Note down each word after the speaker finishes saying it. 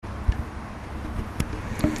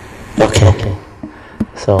Okay.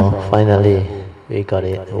 So finally we got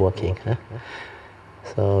it working. Huh?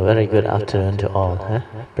 So very good afternoon to all,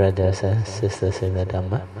 brothers and sisters in the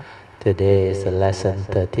Dhamma. Today is the lesson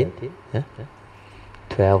 13,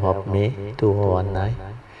 12 of May 2019.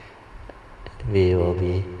 We will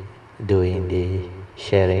be doing the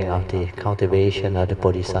sharing of the cultivation of the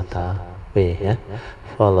Bodhisattva way,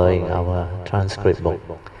 following our transcript book.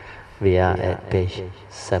 We are at page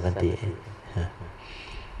 78.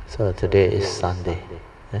 So today is Sunday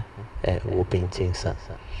at Whooping Jingsan.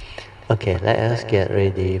 Okay, let us get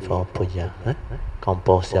ready for puja.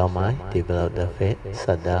 Compose your mind, develop the faith,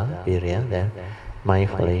 saddha, virya, then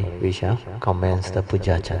mindfully we shall commence the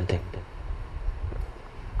puja chanting.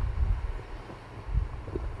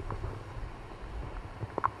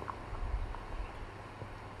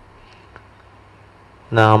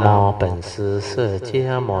 Namo 本师释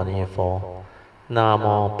迦牟尼佛。南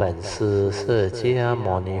无本师释迦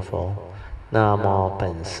牟尼佛，南无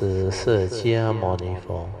本师释迦牟尼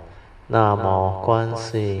佛，南无观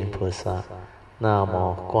世音菩萨，南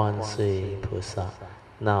无观世音菩萨，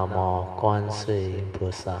南无观世音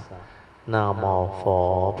菩萨，南无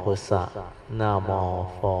佛菩萨，南无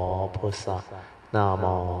佛菩萨，南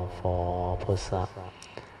无佛菩萨。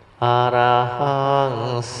อะระหัง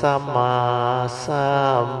สัมมาสั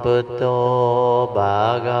มพุทโธภะ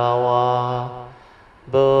คะวา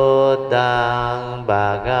บุตตังภะ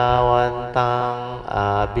คะวันตังอ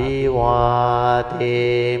ะภิวาเท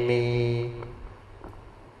มิ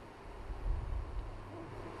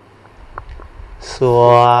สว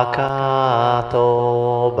ากขาโต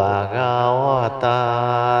ภะคะวะตา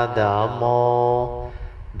ธัมโม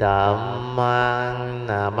ธัมมังน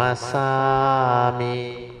ามัสสามิ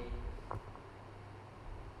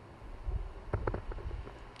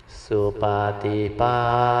สุปฏิปั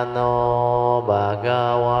นโนภะคะ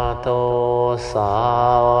วะโตสา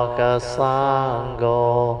วกสังโฆ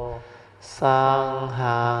สัง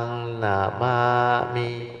ฆังนะมา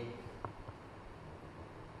มิ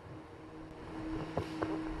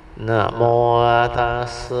นะโมตัส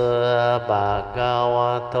สะภะคะว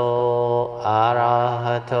ะโตอะระห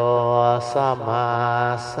ะโตสัมมา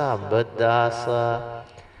สัมพุทธัสสะ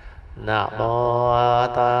นะโม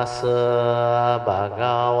ตัสสะภะค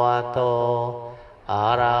ะวะโตอะ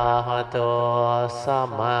ระหะโตสัม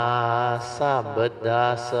มาสัมพุทธั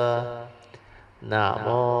สสะนะโม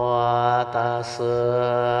ตัสสะ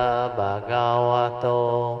ภะคะวะโต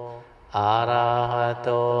อะระหะโต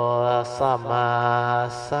สัมมา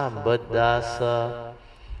สัมพุทธัสสะ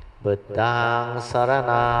พุทธังสร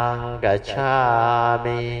ณังกัจฉา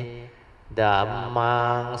มิธัมมั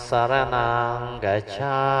งสรณังกัจฉ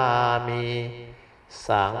ามิ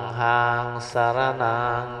สังฆังสรณั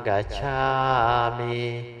งกัจฉามิ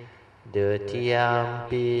ดุติยัม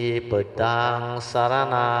ปิพุทธังสร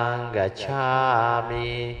ณังกัจฉามิ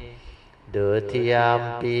ดุติยัม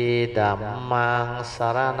ปิธัมมังส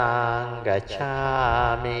รณังกัจฉา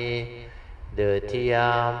มิดุติ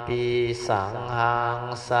ยัมปิสังฆัง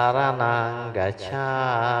สรณังกัจฉา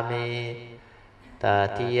มิต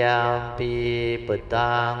ติยัมปิพุท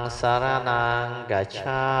ธังสรณังกัจฉ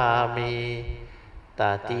ามิต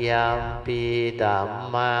ติยัมปิธัม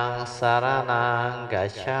มังสรณังกัจ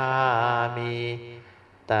ฉามิ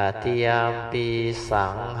ตติยัมปิสั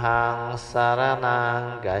งฆังสรณัง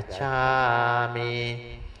กัจฉามิ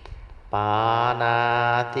ปานา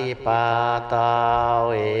ติปาตาเ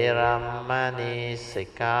วรัมมณีสิก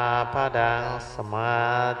ขาปดังสมา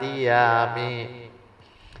ธิยามิ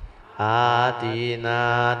อาทินา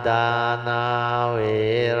ดานาเว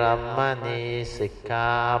รัมมณีสิกขา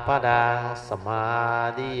ปดังสมา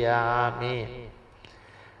ธิยามิ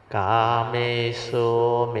กาเมสุ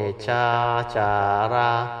มิจฉาจาร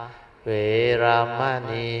ะเวรัมม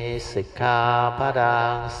ณีสิกขาปดั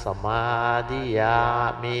งสมาธิยา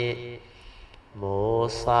มิมุ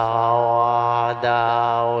สาวาดา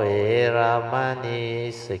เวรัมมณี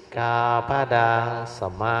สิกขาปดังส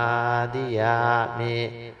มาธิยามิ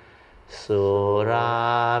สุรา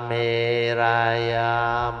เมรยา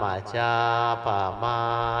มัจจาปมา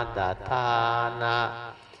ดัฏฐานะ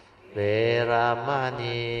เวรัมม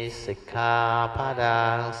ณีสิกขาปดั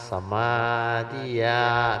งสมาธิยา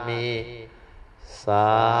มิสา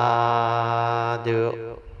ธุ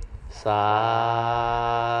สา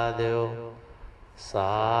ธุส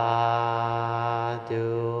าธุ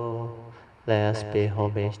Let us pay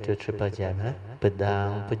homage to Triple Gem.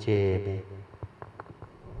 Padang Pujemi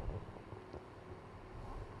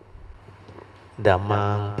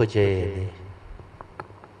Dhammang Pujemi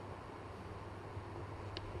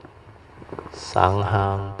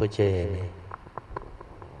Sanghang Pujemi.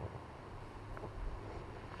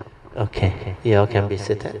 Okay, you all can be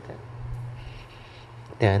seated.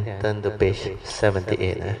 Then turn to page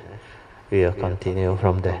 78. We will continue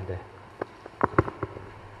from there.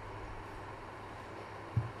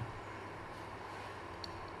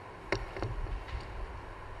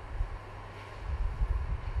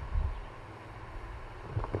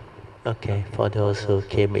 Okay, for those who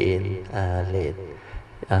came in late,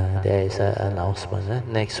 there is an announcement.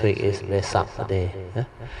 Next week is Vesak Day,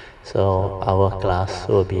 so our class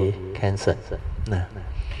will be cancelled.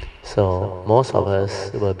 So most of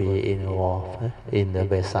us will be involved in the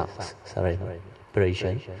Vesak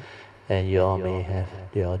celebration, and you all may have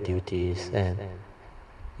your duties, and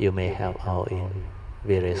you may help out in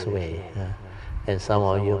various ways. And some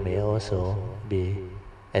of you may also be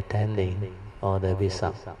attending all the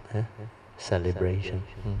Vesak celebration.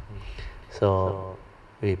 So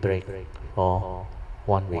we break for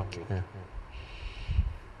 1 week.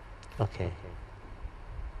 Okay.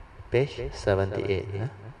 Page 78.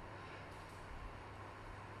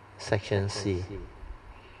 Section C.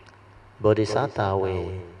 Bodhisattva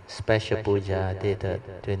Way, Special Puja dated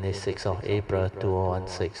 26th of April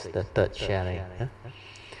 2016, the third sharing.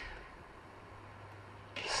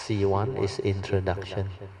 C1 is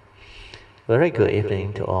introduction. Very good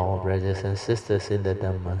evening to all brothers and sisters in the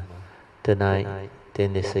Dhamma. Tonight,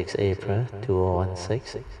 26th April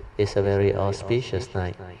 2016, is a very auspicious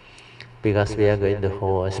night because we are going to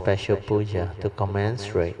hold a special puja to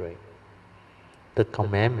commemorate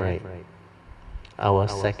our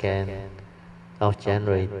 2nd of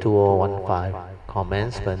January 2015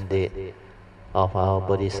 commencement date of our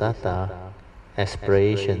Bodhisattva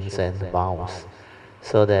aspirations and vows,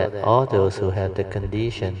 so that all those who have the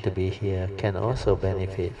condition to be here can also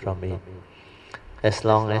benefit from it. As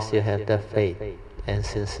long as you have the faith and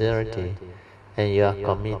sincerity, and you are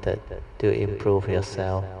committed to improve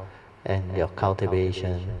yourself and your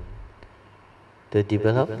cultivation, to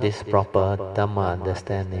develop this proper Dhamma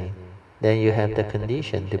understanding, then you have the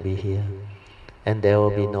condition to be here, and there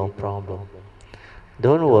will be no problem.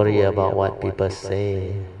 Don't worry about what people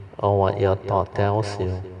say or what your thought tells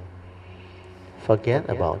you. Forget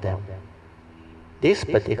about them. This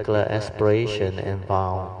particular aspiration and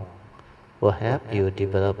vow will help you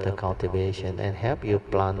develop the cultivation and help you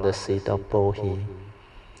plant the seed of Bodhi,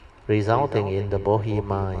 resulting in the Bodhi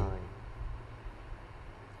mind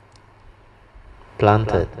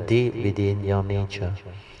planted deep within your nature,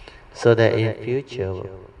 so that in future,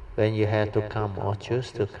 when you have to come or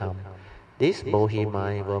choose to come, this Bodhi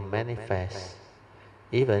mind will manifest.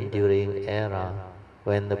 Even during era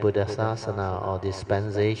when the Buddha Sasana or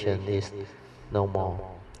dispensation is no more,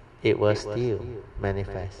 it will still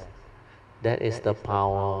manifest. That is the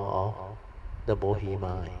power of the Bodhi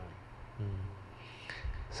mind.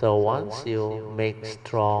 So once you make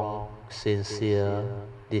strong, sincere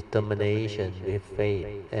determination with faith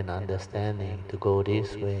and understanding to go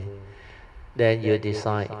this way, then you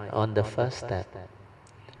decide on the first step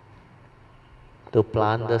to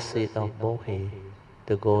plant the seed of Bodhi,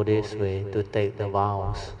 to go this way, to take the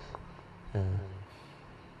vows.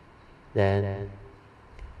 Then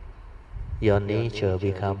your nature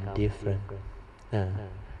becomes different.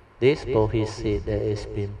 This Bodhi seed that is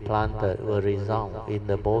been planted will result in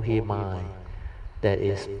the Bodhi mind that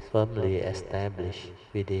is firmly established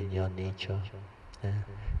within your nature.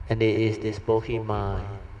 And it is this Bodhi mind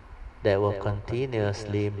that will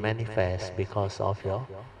continuously manifest because of your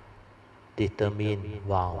determined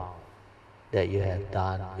vow that you have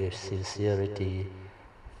done with sincerity,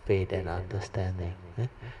 faith and understanding.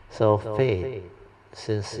 So faith,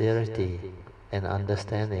 sincerity and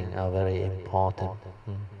understanding are very important.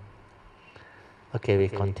 Okay, we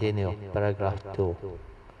continue. Paragraph 2.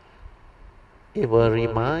 It will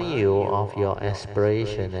remind you of your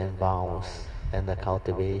aspiration and vows and the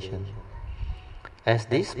cultivation. As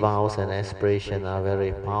these vows and aspirations are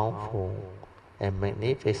very powerful and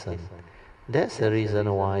magnificent, that's the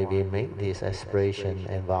reason why we make these aspirations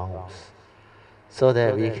and vows, so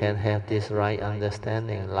that we can have this right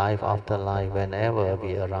understanding life after life whenever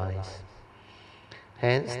we arise.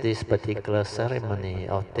 Hence, this particular ceremony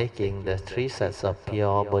of taking the 3 sets of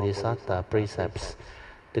pure Bodhisattva precepts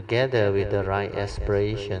together with the right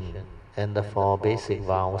aspiration and the 4 basic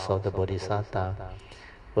vows of the Bodhisattva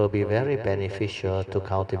will be very beneficial to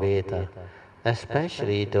cultivator,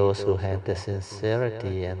 especially those who have the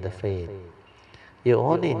sincerity and the faith. You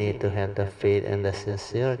only need to have the faith and the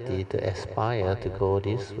sincerity to aspire to go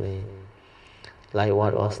this way, like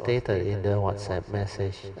what was stated in the WhatsApp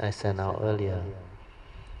message I sent out earlier.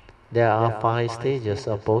 There are 5 stages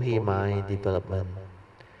of Bodhi mind development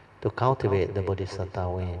to cultivate the Bodhisattva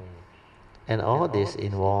way, and all this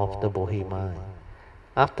involves the Bodhi mind.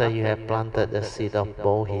 After you have planted the seed of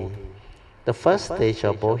Bodhi, the The first stage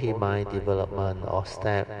of Bodhi mind development or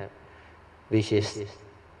step, which is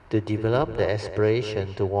to develop the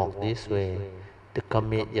aspiration to walk this way, to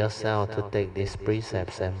commit yourself to take these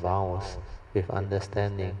precepts and vows with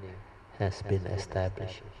understanding, has been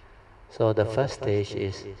established. So the first stage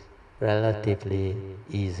is relatively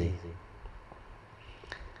easy.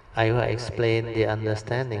 I will explain the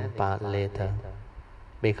understanding part later,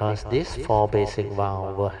 because these four basic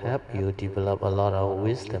vows will help you develop a lot of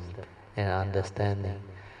wisdom and understanding,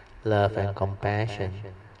 love and compassion,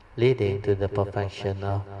 leading to the perfection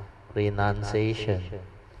of renunciation,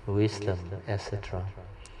 wisdom, etc.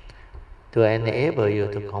 To enable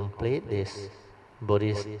you to complete this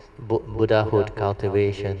Buddhahood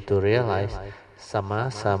cultivation, to realize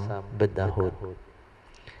Samasam Buddhahood,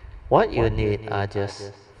 what you need are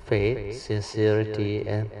just faith, sincerity,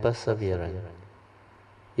 and perseverance.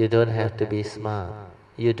 You don't have to be smart.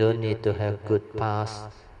 You don't need to have good past,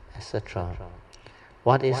 etc.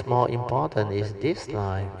 What is more important is this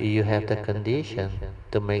life. You have the condition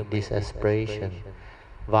to make this aspiration,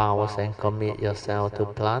 vows, and commit yourself to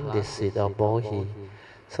plant this seed of Bodhi,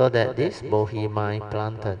 so that this Bodhi mind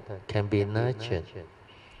planted can be nurtured,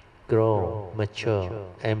 grow, mature,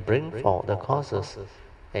 and bring forth the causes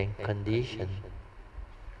and conditions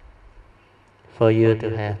for you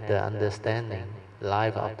to have the understanding,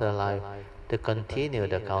 life after life, to continue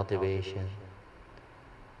the cultivation.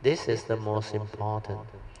 This is the most important.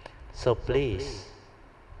 So please,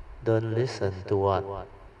 don't listen to what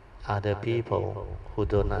other people who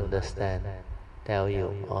don't understand tell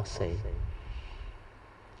you or say.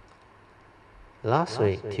 Last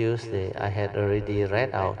week, Tuesday, I had already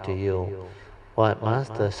read out to you what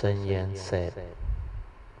Master Sun Yan said.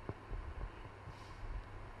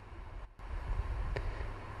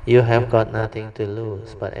 You have got nothing to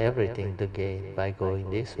lose, but everything to gain by going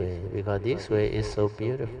this way, because this way is so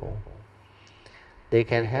beautiful. They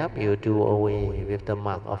can help you do away with the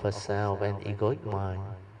mark of a self and egoic mind,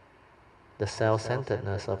 the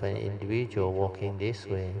self-centeredness of an individual walking this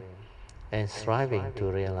way and striving to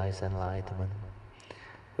realize enlightenment.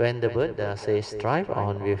 When the Buddha says strive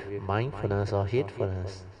on with mindfulness or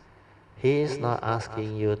heedfulness, he is not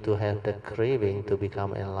asking you to have the craving to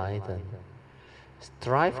become enlightened.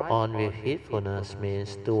 Strive on with heedfulness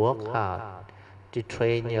means to work hard, to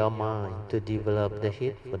train your mind to develop the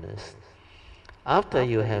heedfulness. After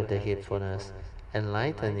you have the heedfulness,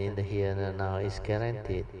 enlightenment in the here and now is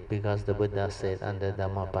guaranteed, because the Buddha said under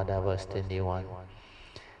Dhammapada verse 21,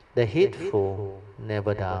 the heedful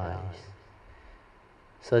never dies.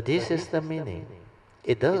 So this is the meaning.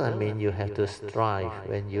 It doesn't mean you have to strive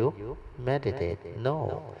when you meditate.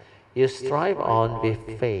 No, you strive on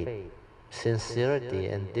with faith, sincerity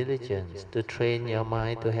and diligence to train your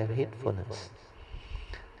mind to have heedfulness.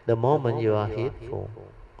 The moment you are heedful,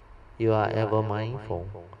 you are ever mindful,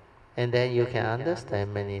 and then you can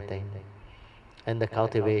understand many things, and the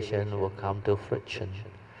cultivation will come to fruition.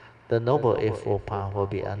 The Noble Eightfold Path will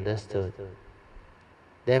be understood.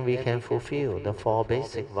 Then we can fulfill the four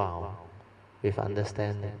basic vows with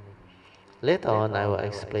understanding. Later on, I will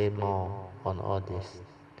explain more on all this.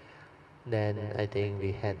 Then I think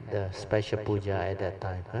we had the special puja at that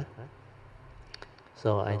time.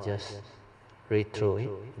 So I just read through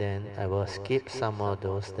it. Then I will skip some of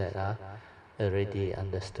those that are already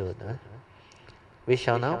understood. We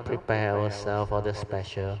shall now prepare ourselves for the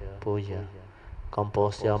special puja.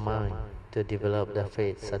 Compose your mind to develop the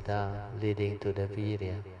faith sada leading to the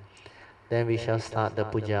virya. Then we shall start the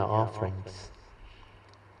puja offerings.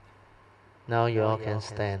 Now you all can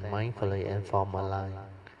stand mindfully and form a line.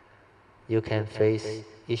 You can face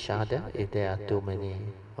each other if there are too many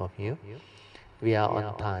of you. We are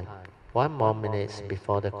on time. 1 more minute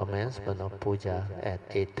before the commencement of puja at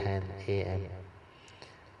 8:10 a.m.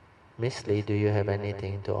 Miss Lee, do you have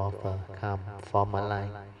anything to offer? Come, form a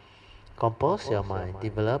line. Compose your mind,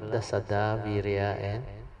 develop the saddha, virya, and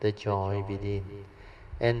the joy within.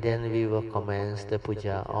 And then we will commence the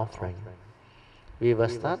puja offering. We will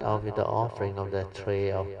start off with the offering of the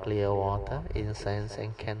tray of clear water, incense,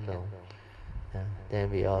 and candle. Then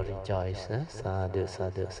we all rejoice, sadhu,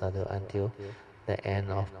 sadhu, sadhu, until the end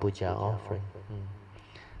of puja offering.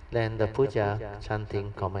 Then the puja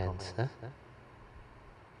chanting commence.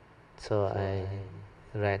 So I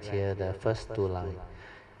read here the first 2 lines.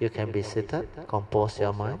 You can be seated, compose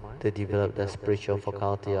your mind to develop the spiritual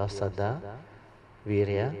faculty of saddha,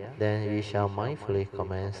 virya. Then we shall mindfully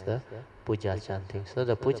commence the puja chanting. So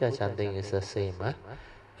the puja chanting is the same,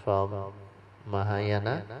 from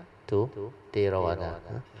Mahayana to Theravada.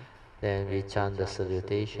 Then we chant the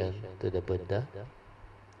salutation to the Buddha,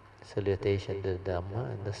 salutation to the Dhamma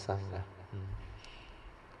and the Sangha.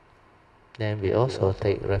 Then we also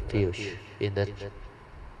take refuge in the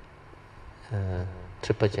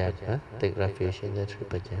triple gem. Take refuge in the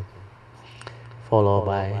triple gem. Followed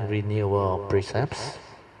by renewal of precepts.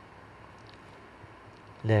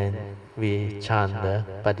 Then we chant the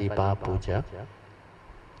Padipa Puja,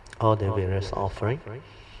 all the various offering.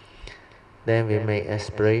 Then we make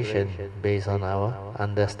aspiration based on our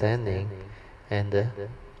understanding and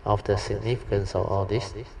of the significance of all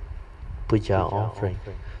this puja offering.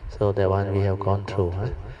 So that one we have gone through.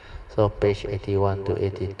 So page 81 to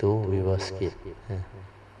 82 we will skip.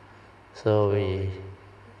 So we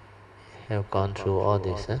have gone through all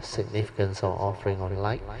this significance of offering of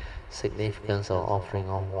light, significance of offering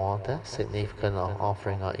of water, significance of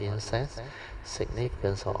offering of incense,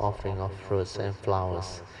 significance of offering of fruits and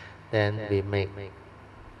flowers. Then we make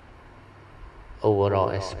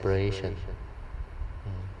overall aspiration.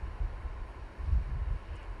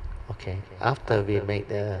 Okay, after we make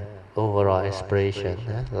the overall aspiration,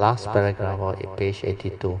 last paragraph of page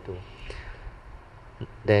 82,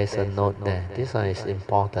 there is a note there. This one is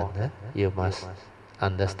important. You must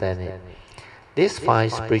understand it. These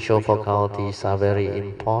 5 spiritual faculties are very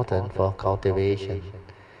important for cultivation,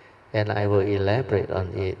 and I will elaborate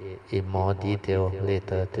on it in more detail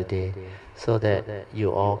later today, so that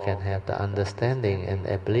you all can have the understanding and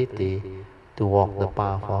ability to walk the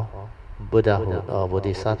path of Buddhahood or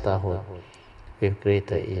Bodhisattvahood with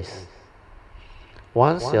greater ease.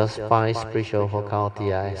 Once your 5 spiritual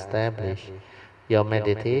faculties are established, your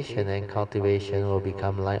meditation and cultivation will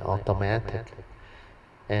become like automatic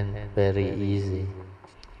and very easy.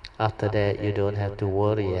 After that, you don't have to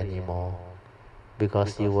worry anymore,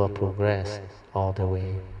 because you will progress all the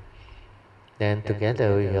way. Then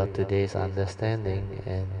together with your today's understanding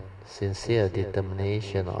and sincere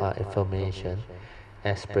determination or affirmation,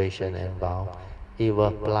 aspiration and vow, it will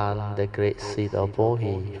plant the great seed of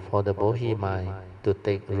Bodhi for the Bodhi mind to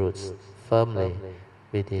take roots firmly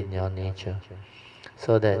within your nature,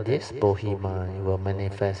 so that this Bodhi mind will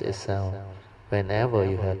manifest itself whenever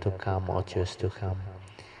you have to come or choose to come,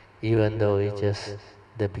 even though it's just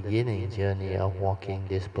the beginning journey of walking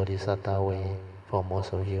this Bodhisattva way for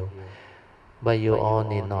most of you. But you all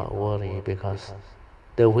need not worry, because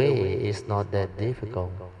the way is not that difficult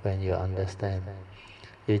when you understand.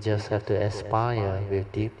 You just have to aspire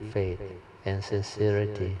with deep faith and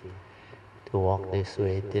sincerity to walk this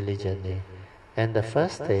way diligently. And the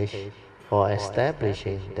first stage for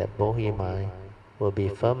establishing that Bodhi mind will be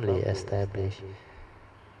firmly established.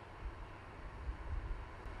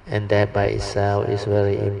 And that by itself is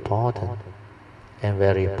very important and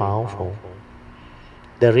very powerful.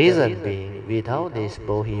 The reason being, without this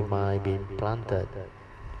Bodhi mind being planted,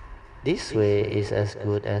 this way is as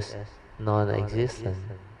good as non-existent.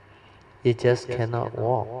 You just cannot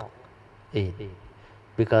walk it,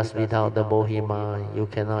 because without the Bodhi mind, you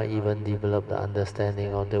cannot even develop the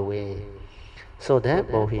understanding of the way. So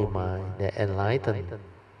that Bodhi mind, the enlightenment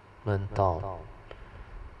thought,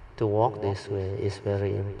 to walk this way is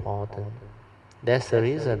very important. That's the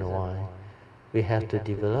reason why we have to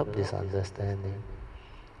develop this understanding,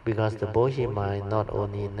 because the Bodhi mind not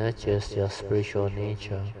only nurtures your spiritual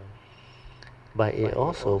nature, but it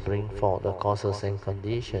also brings forth the causes and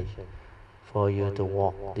conditions for you to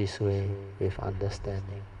walk this way with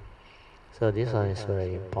understanding. So this one is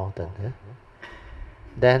very important.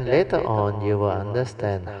 Then later on you will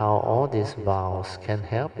understand how all these vows can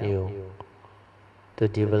help you to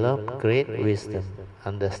develop great wisdom,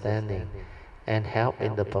 understanding, and help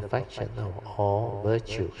in the perfection of all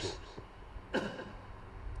virtues.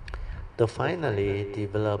 To finally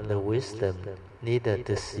develop the wisdom needed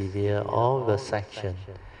to sever all the section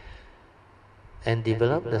and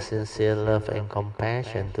develop the sincere love and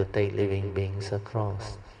compassion to take living beings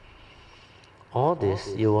across. All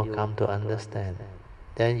this you will come to understand.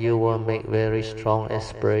 Then you will make very strong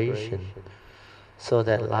aspiration, so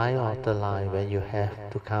that life after life, when you have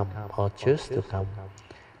to come or choose to come,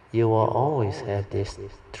 you will always have this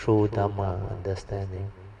true Dhamma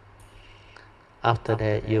understanding. After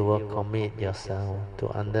that, you will commit yourself to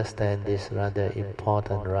understand this rather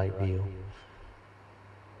important right view,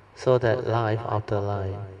 so that life after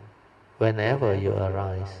life, whenever you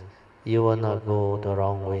arise, you will not go the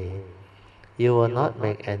wrong way. You will not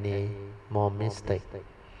make any more mistake.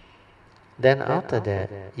 Then after that,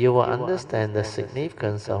 you will understand the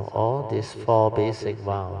significance of all these 4 basic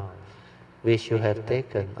vows, which you have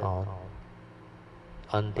taken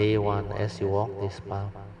on day 1 as you walk this path.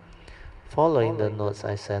 Following the notes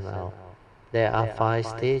I sent out, there are 5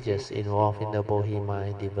 stages involved in the Bodhi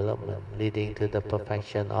mind development, leading to the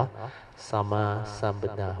perfection of Sama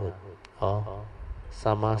Sambuddhahood or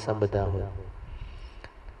Sama Sambuddhahood.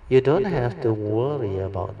 You don't have to worry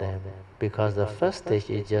about them because the first stage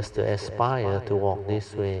is just to aspire to walk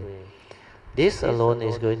this way. This alone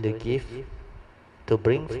is going to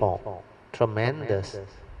bring forth tremendous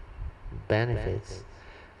benefits.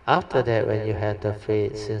 After that, when you have the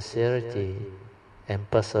faith, sincerity, and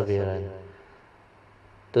perseverance,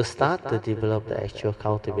 to start to develop the actual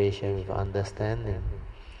cultivation with understanding,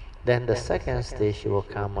 then the second stage will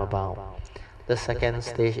come about. The second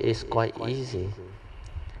stage is quite easy.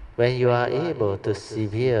 When you are able to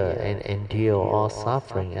severe and endure all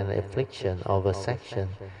suffering and affliction of a section,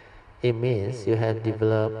 it means you have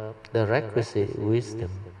developed the requisite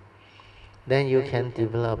wisdom. Then you can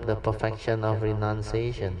develop the perfection of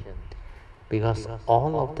renunciation, because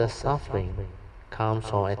all of the suffering comes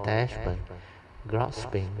from attachment,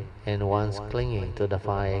 grasping, and one's clinging to the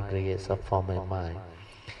five aggregates of form and mind.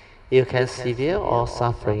 You can severe all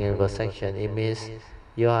suffering and perception. It means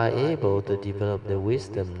you are able to develop the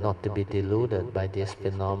wisdom not to be deluded by this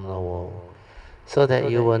phenomenal world, so that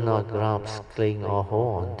you will not grasp, cling, or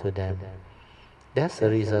hold on to them. That's the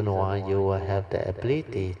reason why you will have the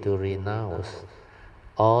ability to renounce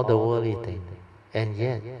all the worldly things, and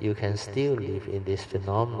yet you can still live in this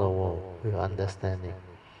phenomenal world with understanding.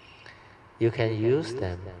 You can use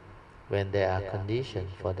them when there are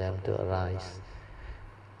conditions for them to arise.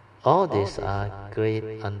 All these are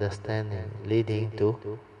great understanding leading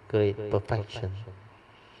to great perfection.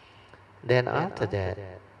 Then after that,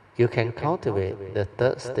 you can cultivate the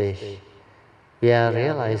third stage. We are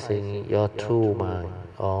realizing your true mind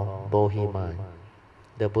or Bodhi mind,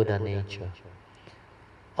 the Buddha nature.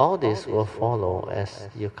 All this will follow as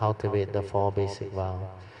you cultivate the four basic vows.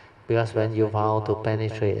 Because when you vow to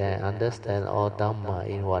penetrate and understand all Dhamma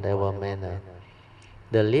in whatever manner,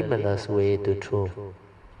 the limitless way to truth,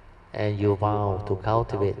 and you vow to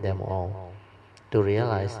cultivate them all, to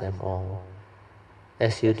realize them all.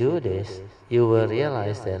 As you do this, you will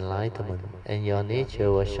realize the enlightenment, and your nature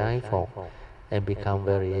will shine forth and become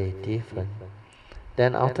very different.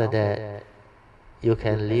 Then after that, you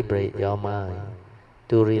can liberate your mind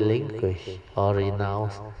to relinquish or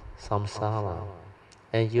renounce samsara,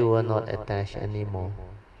 and you will not attach anymore.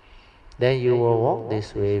 Then you will walk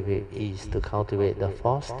this way with ease to cultivate the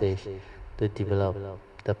fourth stage to develop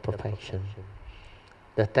the perfection.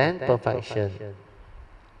 The 10th perfection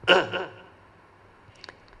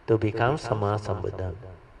to become Sama Sambuddha.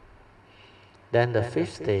 Then the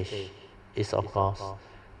 5th stage is of course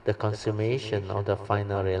the consummation of the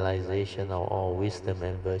final realization of all wisdom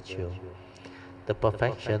and virtue. The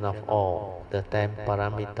perfection of all the 10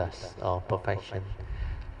 paramitas of perfection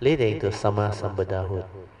leading to Sama Sambuddhahood.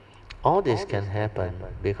 All this can happen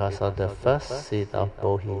because of the first seed of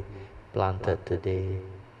Bodhi planted today.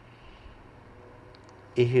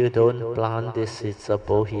 If you don't plant these seeds of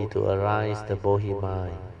Bodhi to arise the Bodhi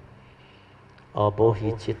mind or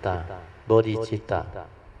Bodhicitta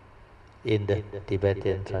in the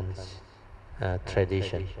Tibetan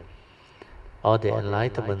tradition, or the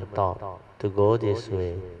enlightenment thought to go this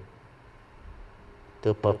way,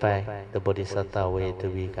 to perfect the Bodhisattva way to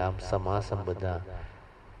become Sama Sambuddha,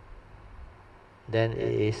 then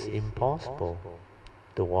it is impossible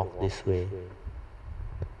to walk this way.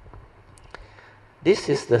 This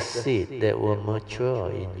is the seed that will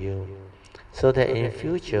mature in you, so that in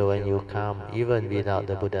future when you come, even without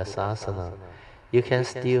the Buddha Sasana, you can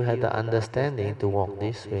still have the understanding to walk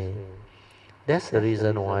this way. That's the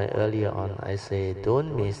reason why earlier on I say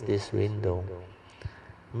don't miss this window,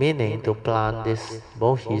 meaning to plant this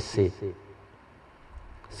Bodhi seed,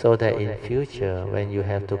 so that in future when you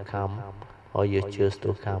have to come or you choose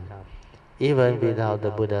to come, even without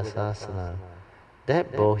the Buddha Sasana,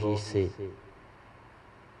 that Bodhi seed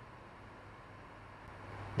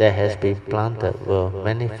that has been planted will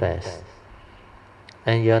manifest,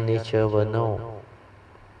 and your nature will know,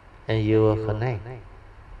 and you will connect,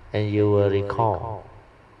 and you will recall,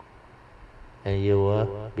 and you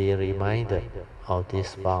will be reminded of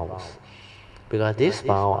these vows. Because these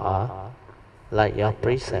vows are like your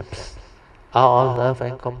precepts. Out of love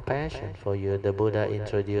and compassion for you, the Buddha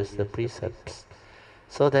introduced the precepts,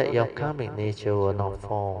 so that your karmic nature will not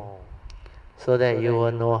fall, so that you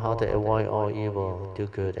will know how to avoid all evil, do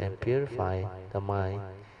good, and purify the mind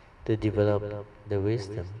to develop the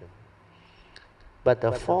wisdom. But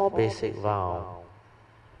the four basic vows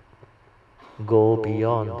go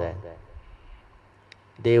beyond that.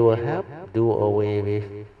 They will help do away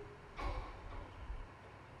with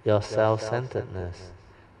your self-centeredness,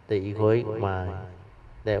 the egoic mind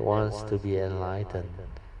that wants to be enlightened,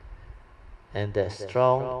 and that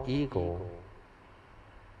strong ego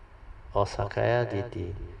or Sakaya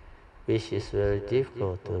Ditti, which is very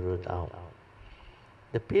difficult to root out.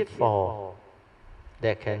 The pitfall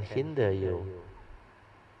that can hinder you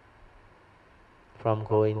from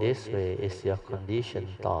going this way is your conditioned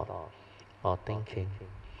thought or thinking,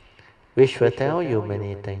 which will tell you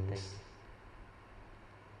many things.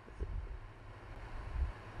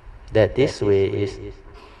 That this way is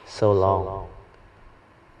so long.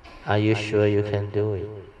 Are you sure you can do it?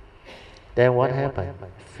 Then what happened?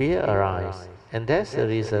 Fear arises, and that's the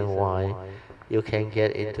reason why you can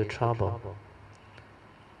get into trouble.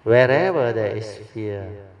 Wherever there is fear,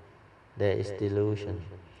 there is delusion.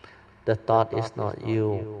 The thought is not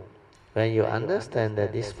you. When you understand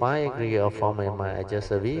that this 5 degree of form and mind are just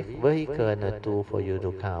a vehicle and a tool for you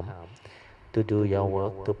to come, to do your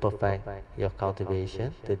work, to perfect your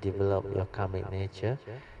cultivation, to develop your karmic nature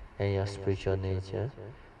and your spiritual nature,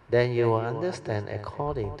 then you will understand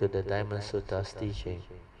according to the Diamond Sutra's teaching.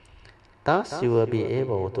 Thus you will be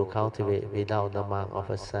able to cultivate without the mark of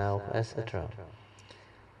a self, etc.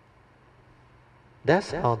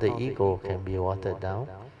 That's how the ego can be watered down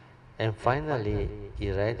and finally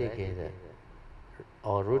eradicated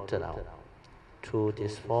or rooted out through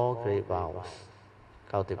these 4 great vows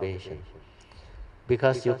cultivation.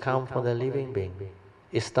 Because you come from the living being.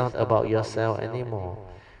 It's not about yourself anymore.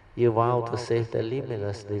 You vow to save the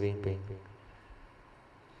limitless living being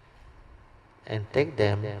and take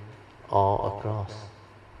them all across.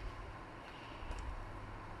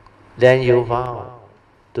 Then you vow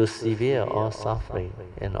to severe all suffering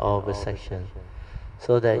and all vexation,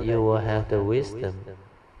 so that you will have the wisdom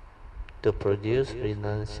to produce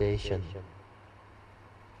renunciation.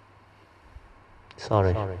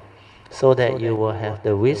 So that you will have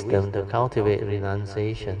the wisdom to cultivate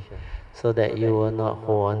renunciation, so that you will not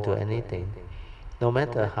hold on to anything, no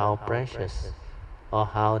matter how precious or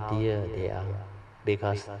how dear they are,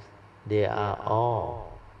 because they are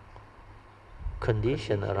all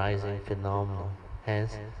condition arising phenomena,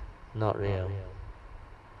 hence not real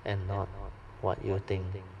and not what you think.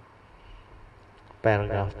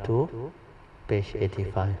 Paragraph 2, page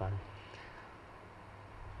 85.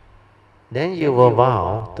 Then you will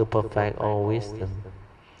vow to perfect all wisdom,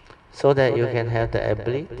 so that you can have the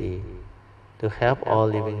ability to help all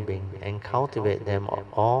living beings and cultivate them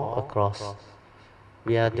all across.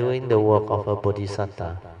 We are doing the work of a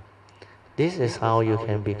bodhisattva. This is how you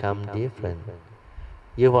can become different.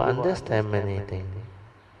 You will understand many things.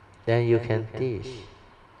 Then you can teach.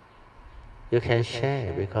 You can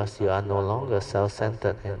share because you are no longer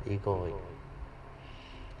self-centered and egoic.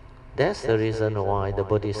 That's the reason why the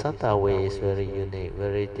Bodhisattva way is very unique,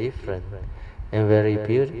 very different, and very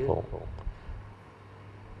beautiful.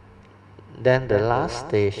 Then the last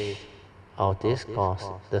stage of this course,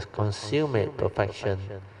 the consummate perfection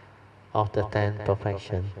of the 10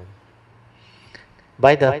 perfection.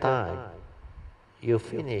 By the time you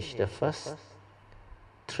finish the first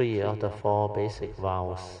 3 of the 4 basic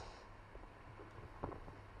vows,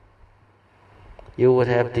 you would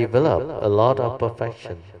have developed a lot of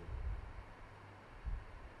perfection.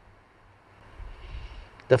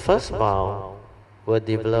 The first vow will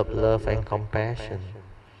develop love and compassion.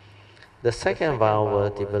 The second vow will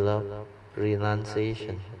develop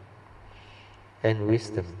renunciation and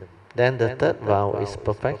wisdom. Then the third vow is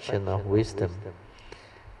perfection of wisdom.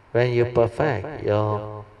 When you perfect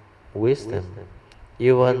your wisdom,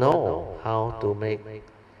 you will know how to make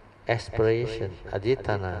aspiration,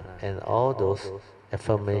 adhitthana, and all those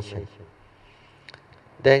affirmations.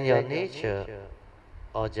 Then your nature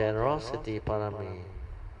or generosity parami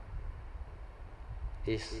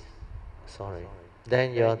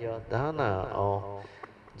then your dana or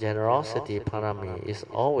generosity parami is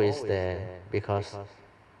always there because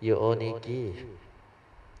you only give.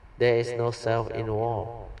 There is no self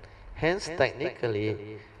involved. Hence,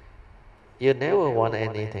 technically, you never want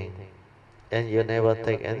anything and you never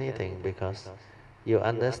take anything because you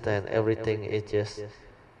understand everything is just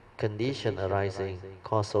condition arising,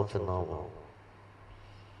 causal phenomenon.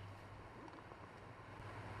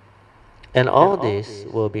 And all this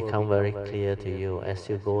will become very clear to you as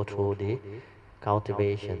you go through the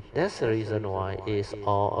cultivation. That's the reason why it is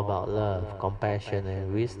all about love, compassion,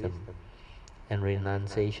 and wisdom, and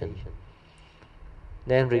renunciation.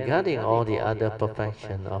 Then regarding all the other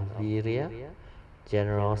perfection of virya,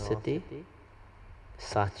 generosity,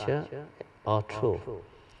 satya, or truth,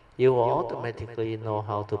 you will automatically know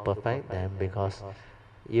how to perfect them because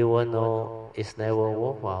you will know it's never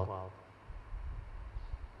worthwhile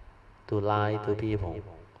to lie to people,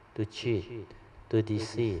 to cheat, to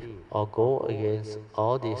deceive, or go against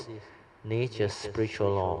all these nature's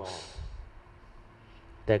spiritual laws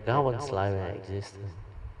that governs life and existence.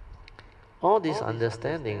 All these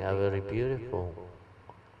understandings are very beautiful.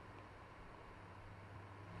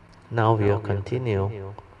 Now we'll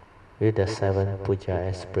continue with the 7 puja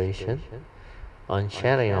aspiration on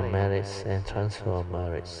sharing of merits and transfer of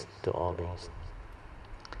merits to all beings.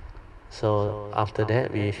 So after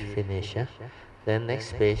that we finish. Then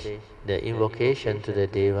next page, the invocation to the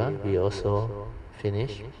Deva, we also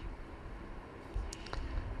finish.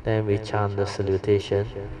 Then we chant the salutation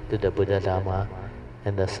to the Buddha Dharma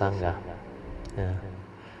and the Sangha. Yeah.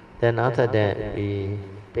 Then after that,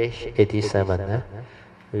 page 87,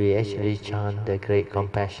 we actually chant the Great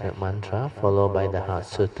Compassionate Mantra followed by the Heart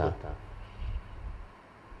Sutta.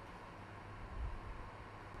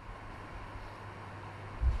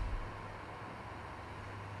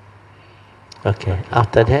 Okay,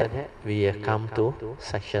 after that, we come to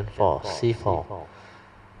section 4, C4.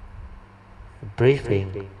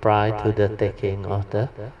 Briefing prior to the taking of the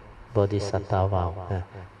Bodhisattva vow.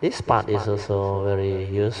 This part is also very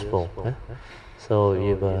useful, so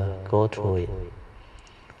we will go through it.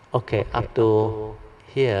 Okay, up to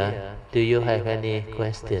here, do you have any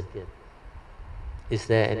question? Is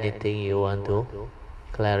there anything you want to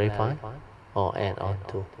clarify or add on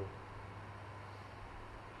to?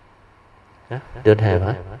 Don't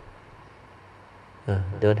have,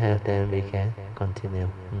 don't have, then we can continue.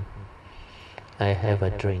 I have a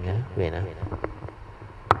drink, wait.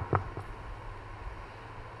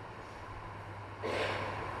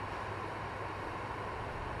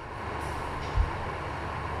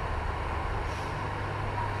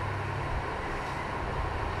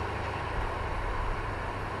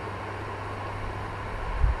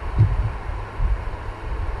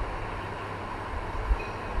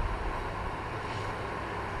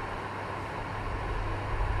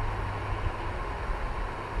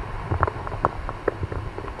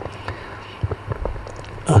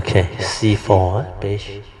 Okay, C4,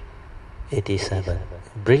 page 87.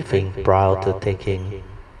 Briefing prior to taking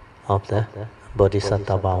of the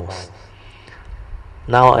Bodhisattva vows.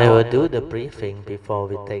 Now I will do the briefing before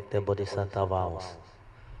we take the Bodhisattva vows.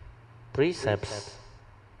 Precepts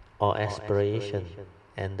or aspiration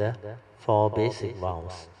and the 4 basic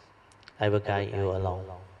vows. I will guide you along.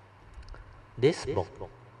 This book,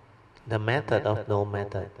 The Method of No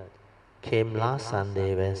Method, came last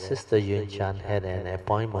Sunday when Sister Yun Chan had an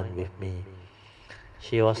appointment with me.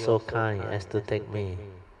 She was so kind as to take me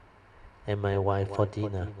and my wife for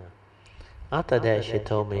dinner. After that, she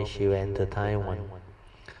told me she went to Taiwan.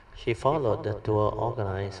 She followed the tour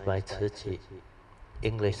organized by Tzu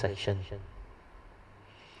English section.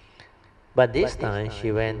 But this time,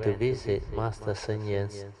 she went to visit Master Sun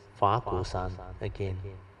Yan's Fa Ku San again.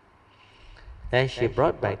 Then she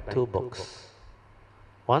brought back 2 books.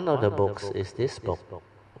 One of the books is this book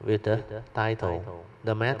with the title,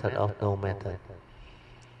 The Method of No Method.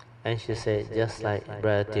 And she said, just like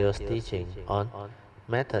Brother Teoh's teaching on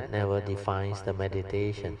method never defines the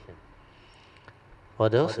meditation. For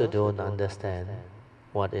those who don't understand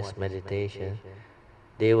what is meditation,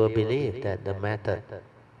 they will believe that the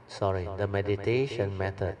meditation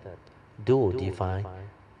method do define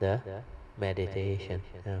the meditation.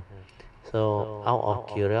 So out of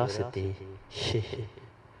curiosity, she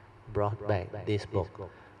brought back this book.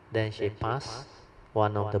 Then she passed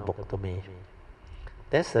one of the book to me.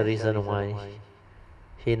 That's the reason why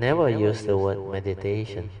he never used the word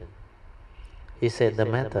meditation. He said the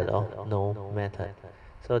method of no method.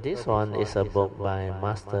 So this one is a book by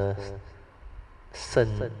Master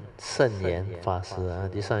Sun Yan Fa Si.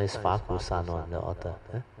 This one is Fa Ku San, the author.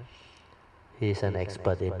 He is an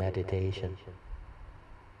expert in meditation.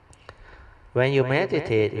 When you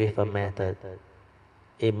meditate with a method,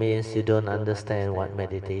 it means you don't understand what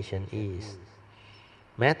meditation is.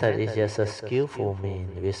 Method is just a skillful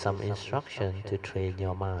means with some instruction to train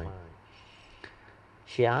your mind.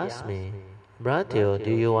 She asked me, Brother Teoh,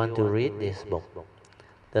 do you want to read this book?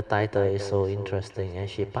 The title is so interesting, and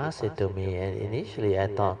she passed it to me, and initially I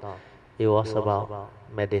thought it was about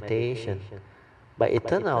meditation, but it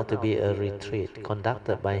turned out to be a retreat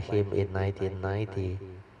conducted by him in 1990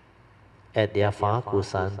 at their Fa Ku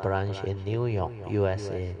San branch in New York,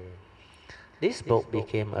 USA. This book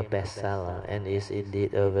became a bestseller and is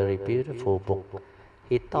indeed a very beautiful book.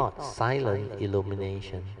 He taught silent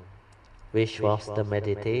illumination, which was the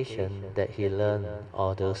meditation that he learned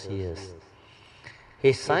all those years.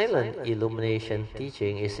 His silent illumination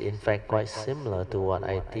teaching is in fact quite similar to what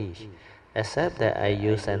I teach, except that I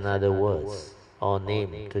use another words or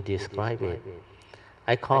name to describe it.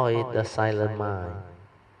 I call it the silent mind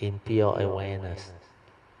in pure awareness.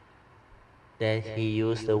 Then he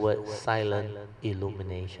used the word silent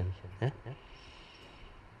illumination.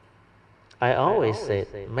 I always said,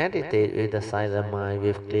 meditate with the silent mind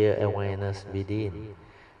with clear awareness within.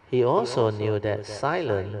 he also knew that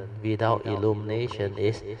silence without illumination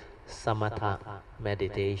is samatha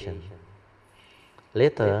meditation.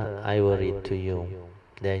 Later, I will read to you,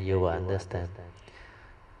 then you will understand.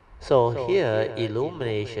 So here,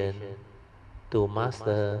 illumination to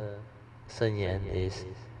master Sanyan is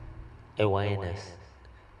awareness.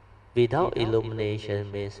 Without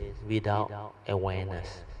illumination means without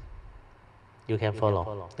awareness. You can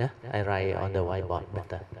follow. Yeah? I write on the whiteboard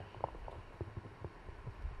better.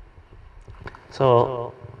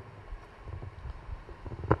 So,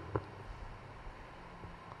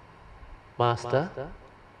 master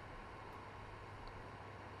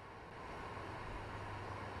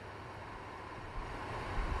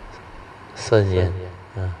Sanyan.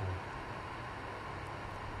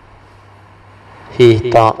 He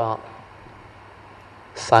taught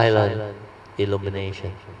silent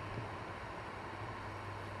illumination.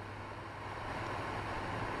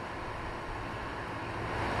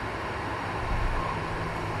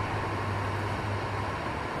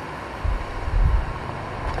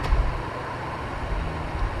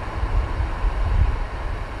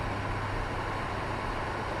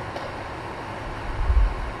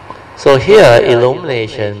 So here,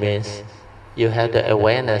 illumination means you have the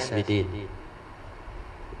awareness within.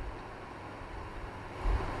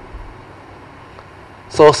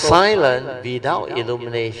 So silence without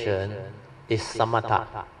illumination is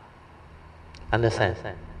samatha. Understand?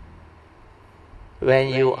 When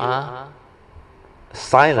you are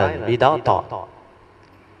silent without thought,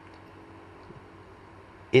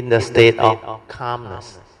 in the state of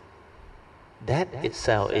calmness, that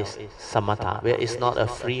itself is samatha, where it's not a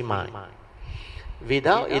free mind.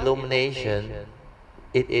 Without illumination,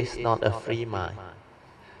 it is not a free mind.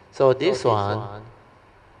 So this one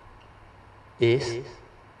is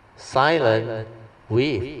silent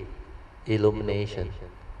with illumination.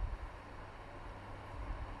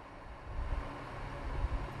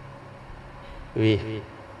 With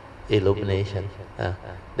illumination.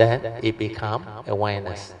 Then it becomes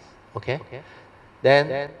awareness. Okay?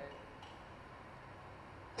 Then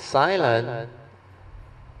silent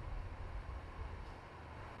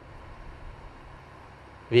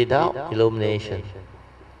without illumination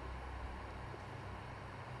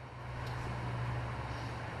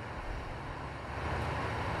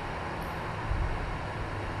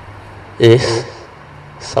is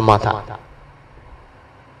samatha.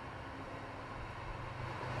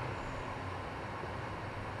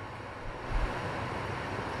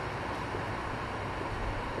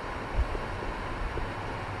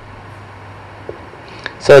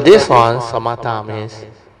 So this one, samatha, means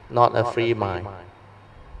not a free mind.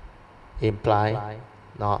 Imply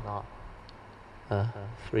not a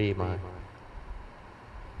free mind.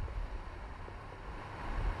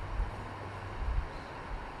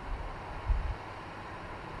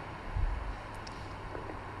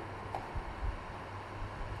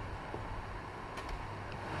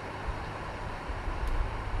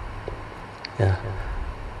 Yeah.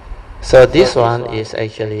 So this one is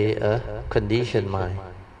actually a conditioned mind.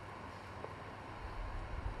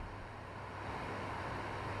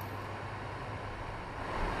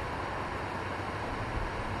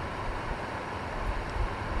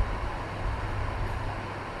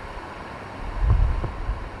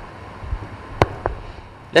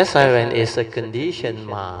 That's why when it's a conditioned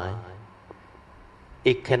mind,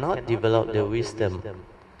 it cannot develop the wisdom,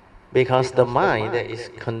 because the mind that is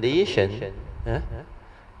conditioned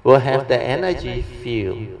will have the energy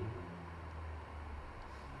field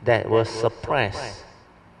that will suppress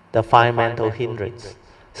the five mental hindrance.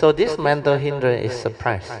 So this mental hindrance is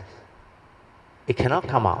suppressed. It cannot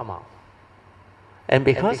come out. And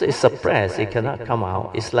because it's suppressed, it cannot come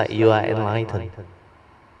out. It's like you are enlightened.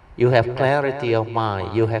 You have clarity of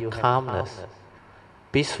mind. You have calmness,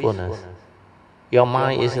 peacefulness. Your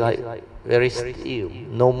mind is like very still,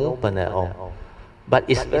 no movement at all. But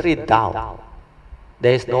it's very dull.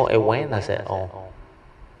 There is no awareness at all.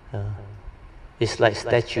 It's like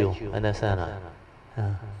statue, understand?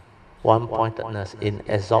 One-pointedness in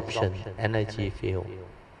absorption, energy field.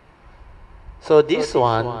 So this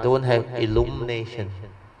one don't have illumination,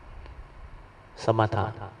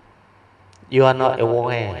 samatha. You are not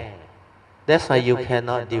aware. That's why you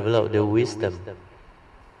cannot develop the wisdom.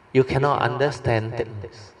 You cannot understand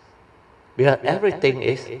things. Because everything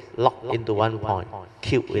is locked into one point,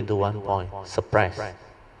 cubed into one point, suppressed.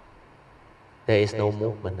 There is no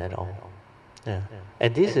movement at all. Yeah.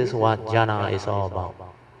 And this is what jhana is all about.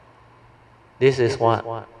 This is what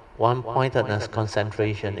one-pointedness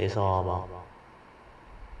concentration is all about.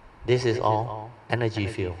 This is all energy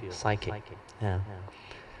field, psychic. Yeah.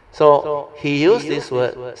 So he used this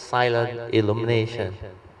word silent illumination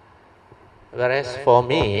Whereas for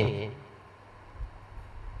me,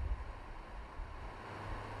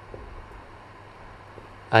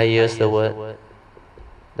 I use the word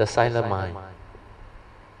the silent mind.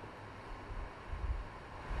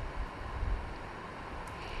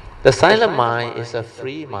 The silent mind is a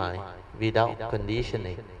free mind without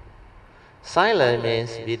conditioning. Silent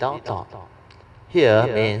means without thought. Here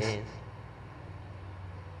means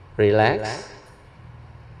relax,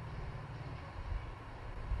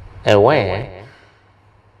 aware,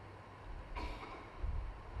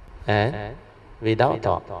 and without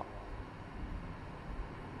thought.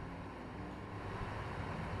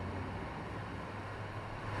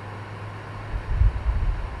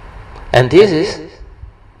 And this is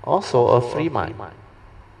also a free mind.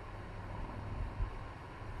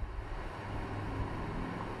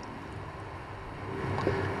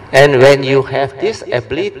 And when you have this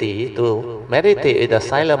ability to meditate with a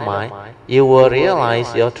silent mind, you will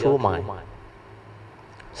realize your true mind.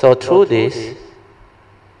 So through this,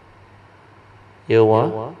 you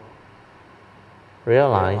will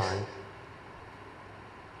realize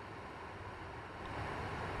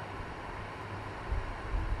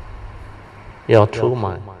your true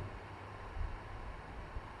mind.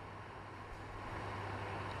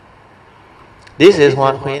 This is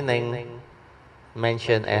what Huining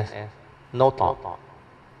mentioned as no thought.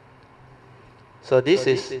 So this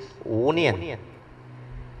is Wu Nian.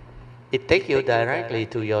 It takes you directly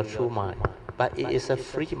to your true mind, but it is a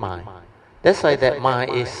free mind. That's why that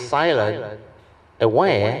mind is silent,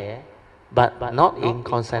 aware, but not in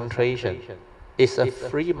concentration. It's a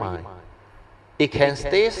free mind. It can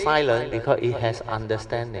stay silent because it has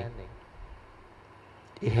understanding.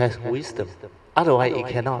 It has wisdom. Otherwise, it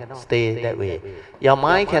cannot stay that way. Your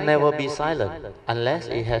mind can never be silent unless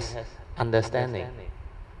it has understanding.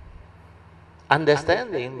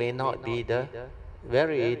 Understanding may not be the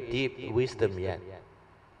very deep wisdom yet.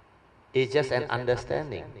 It's just an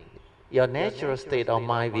understanding. Your natural state of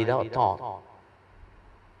mind without thought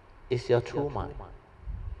is your true mind.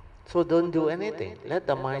 So don't do anything. Let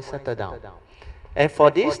the mind settle down. And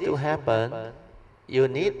for this to happen, you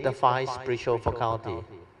need the 5 spiritual faculty.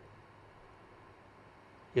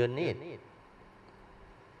 You need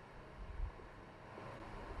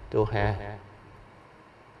to have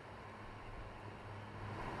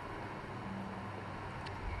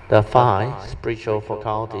the 5 spiritual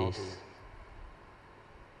faculties.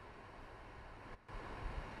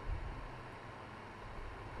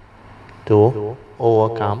 To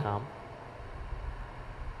overcome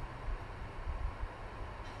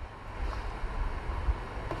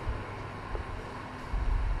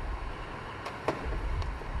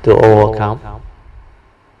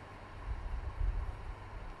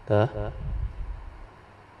the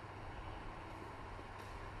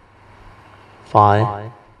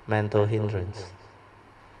 5 mental hindrances.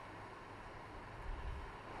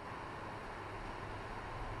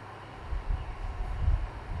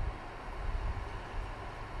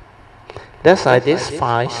 That's why this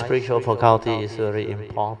 5 spiritual faculty is very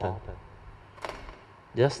important.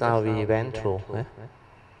 Just now we went through.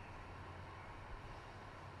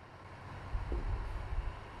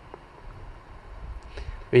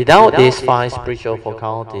 Without these 5 spiritual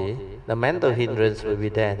faculty, the mental hindrance will be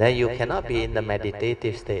there. Then you cannot be in the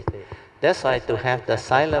meditative state. That's why to have the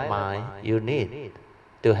silent mind, you need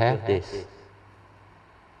to have this.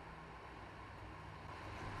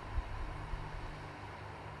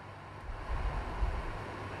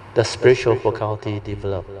 The spiritual faculty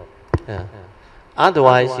develop.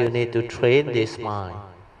 Otherwise, you need to train this mind.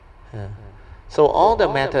 So all the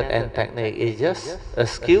method and technique is just a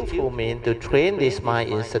skillful means to train this mind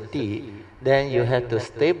in sati. Then you have to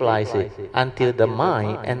stabilize it until the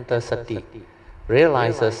mind enters sati,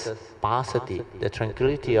 realizes passaddhi, the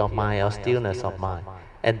tranquility of mind or stillness of mind.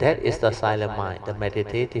 And that is the silent mind, the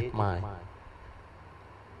meditative mind.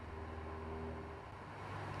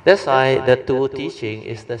 That's why the two teaching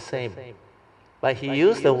is the same. But he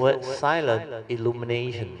used the word silent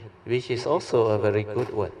illumination, which is also a very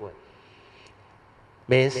good word.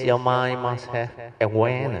 Means your mind must have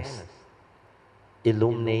awareness,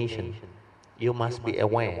 illumination. You must be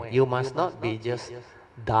aware. You must not be just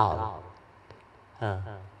dull.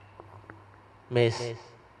 Means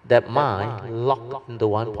that mind locked into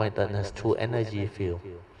one pointedness through energy field.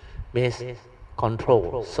 Means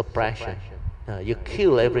control, suppression. You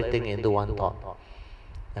kill everything into one thought.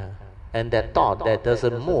 And that thought that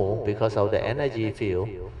doesn't move because of the energy field,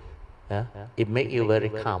 it makes you very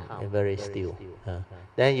calm and very still.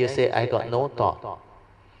 Then you say, I got no thought.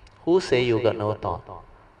 Who say you got no thought?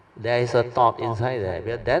 There is a thought inside there,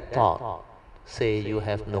 but that thought say you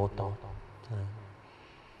have no thought.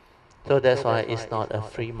 So that's why it's not a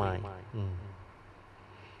free mind.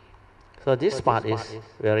 So this part is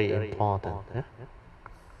very important.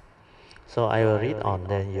 So I will read on,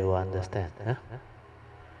 then you will understand.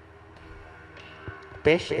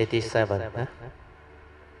 Page 87.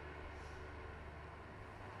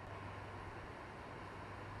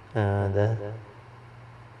 The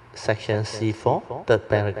section C4, third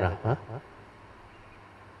paragraph.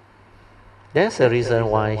 That's the reason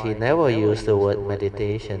why he never used the word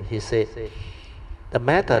meditation. He said, the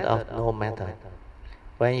method of no method.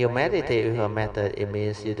 When you meditate with a method, it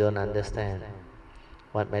means you don't understand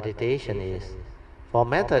what meditation is. For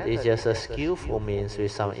method is just a skillful means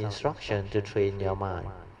with some instruction to train your mind.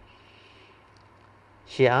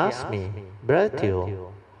 She asked me, Brother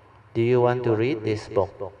Teoh, do you want to read this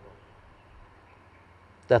book?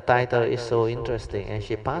 The title is so interesting, and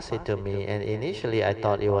she passed it to me, and initially I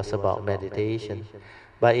thought it was about meditation,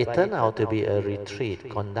 but it turned out to be a retreat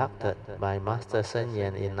conducted by Master Sun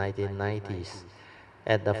Yan in 1990s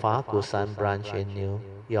at the Fakusan branch in New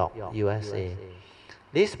York, USA.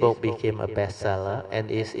 This book became a bestseller and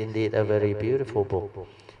is indeed a very beautiful book.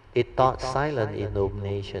 It taught silent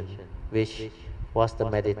illumination, which was the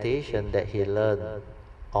meditation that he learned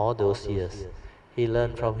all those years. He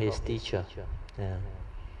learned from his teacher.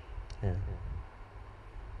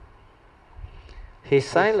 His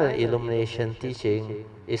silent illumination teaching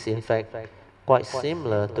is in fact quite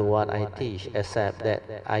similar to what I teach, except that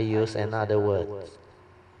I use another word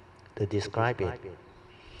to describe it.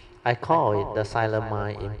 I call it the silent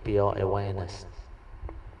mind in pure awareness.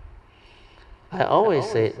 I always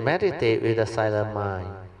say meditate with a silent mind,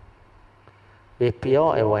 with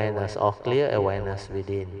pure awareness or clear awareness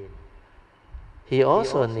within. He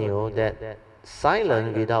also knew that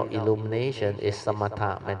silence without illumination is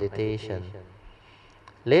samatha meditation.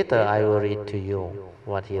 Later I will read to you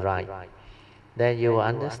what he writes. Then you will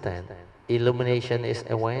understand. Illumination is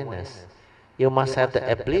awareness. You must have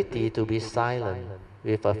the ability to be silent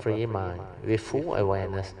with a free mind, with full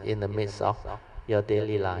awareness in the midst of your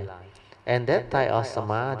daily life. And that type of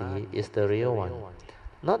samadhi is the real one,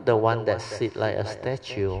 not the one that sits like a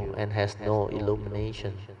statue and has no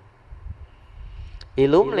illumination.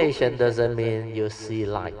 Illumination doesn't mean you see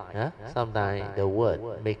light. Sometimes the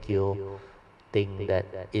word make you think that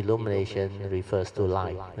illumination refers to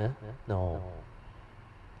light. No.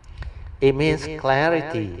 It means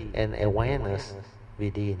clarity and awareness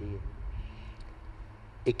within.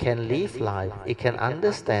 It can live life, it can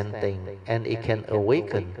understand things, and it can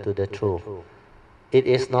awaken to the truth. It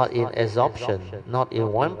is not in absorption, not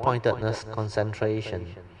in one-pointedness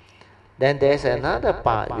concentration. Then there's another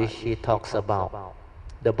part which he talks about,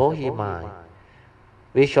 the Bodhi mind,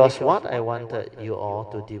 which was what I wanted you all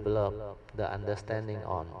to develop the understanding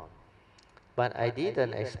on. But I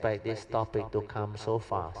didn't expect this topic to come so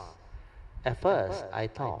fast. At first, I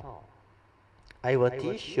thought, I will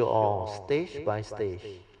teach you all stage by stage.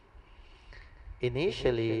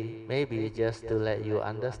 Initially, maybe just to let you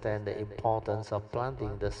understand the importance of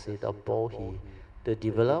planting the seed of Bodhi, to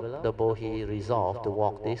develop the Bodhi resolve to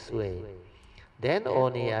walk this way. Then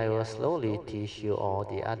only I will slowly teach you all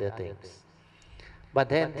the other things. But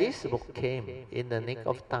then this book came in the nick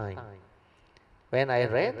of time. When I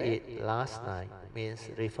read it last night, means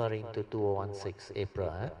referring to 2016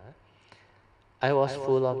 April, I was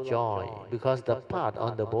full of joy because the part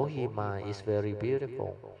on the Bodhi mind is very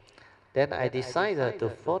beautiful. Then I decided to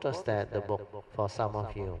photostat the book for some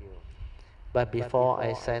of you. But before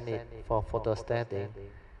I sent it for photostating,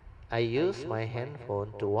 I used my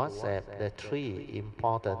handphone to WhatsApp the 3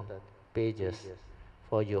 important pages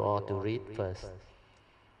for you all to read first.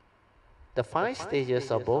 The 5 stages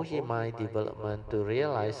of Bodhi mind development to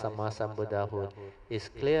realize Sammasambuddhahood is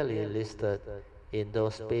clearly listed in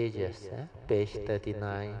those pages, page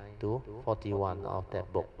 39 to 41 of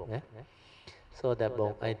that book. So that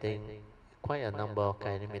book, I think, quite a number of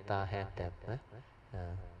Kainimita have them.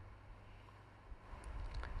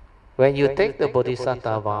 When you take the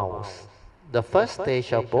Bodhisattva vows, the first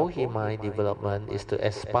stage of Bodhi mind development is to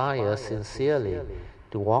aspire sincerely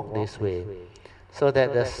to walk this way, so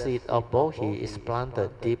that the seed of Bodhi is planted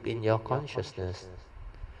deep in your consciousness.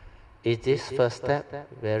 Is this first step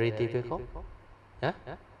very difficult?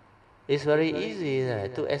 It's very easy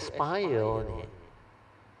to aspire only.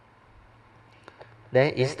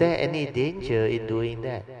 Then is there any danger in doing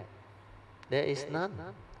that? There is none.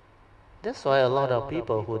 That's why a lot of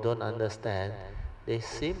people who don't understand, they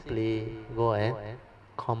simply go and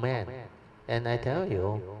comment. And I tell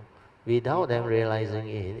you, without them realizing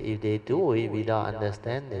it, if they do it without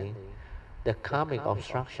understanding, the karmic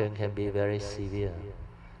obstruction can be very severe.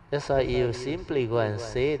 That's why you simply go and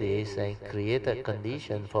say this and create a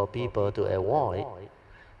condition for people to avoid,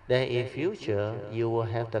 then in future you will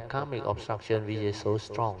have the karmic obstruction which is so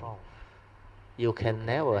strong. You can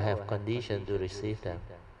never have condition to receive them.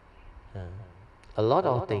 A lot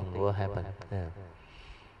of things will happen.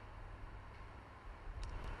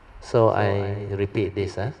 So I repeat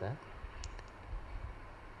this.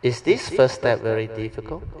 Is this first step very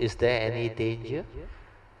difficult? Is there any danger?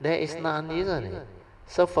 There is none, isn't it?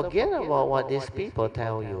 So forget about what these people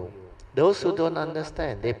tell you. Those who don't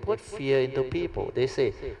understand, they put fear into people. They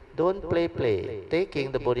say, don't play.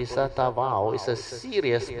 Taking the Bodhisattva vow is a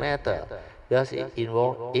serious matter because it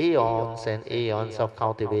involves aeons and aeons of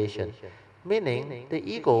cultivation. Meaning, the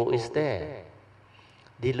ego is there.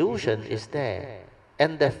 Delusion is there.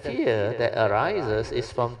 And the fear that arises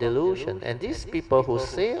is from delusion. And these people who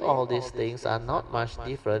say all these things are not much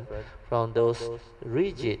different from those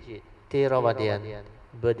rigid Theravadian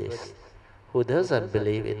Buddhists who doesn't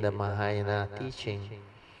believe in the Mahayana teaching.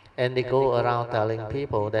 And they go around telling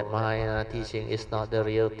people that Mahayana teaching is not the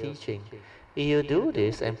real teaching. If you do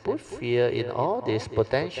this and put fear in all these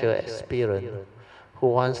potential aspirants who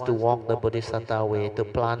wants to walk the Bodhisattva way to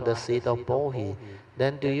plant the seed of Bodhi,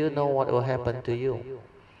 then do you know what will happen to you?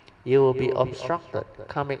 You will be obstructed,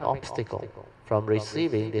 karmic obstacle, from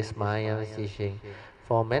receiving this Mahayana teaching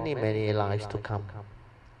for many lives to come.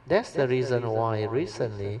 That's the reason why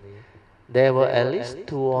recently there were at least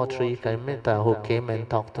 2 or 3 Kalitta who came and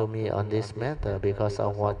talked to me on this matter because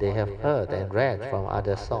of what they have heard and read from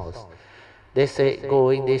other sources. They say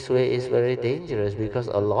going this way is very dangerous because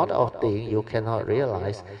a lot of things you cannot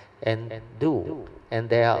realize and do. And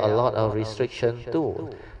there are a lot of restrictions too.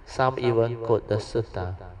 Some even quote the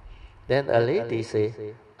sutta. Then a lady say,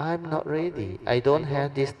 I'm not ready. I don't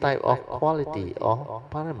have this type of quality or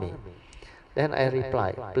parami. Then I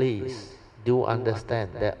reply, please do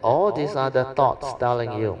understand that all these are the thoughts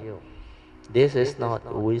telling you. This is not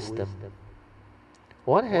wisdom.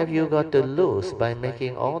 What have you got to lose by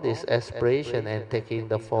making all this aspiration and taking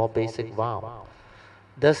the 4 basic vows?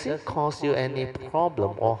 Does it cause you any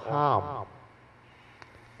problem or harm?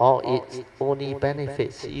 Or it only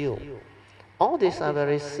benefits you? All these are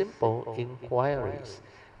very simple inquiries.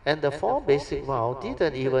 And the 4 basic vows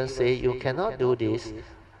didn't even say you cannot do this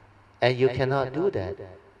and you cannot do that.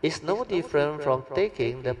 It's no different from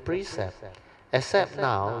taking the precept. Except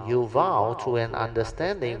now you vow through an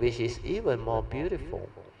understanding which is even more beautiful.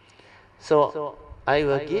 So I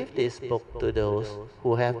will give this book to those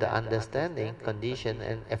who have the understanding, condition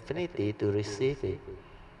and affinity to receive it.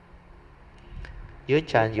 Yun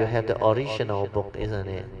Chan, you have the original book, isn't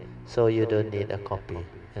it? So you don't need a copy.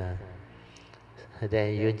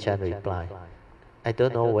 Then Yun Chan replied, I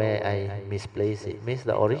don't know where I misplaced it. Means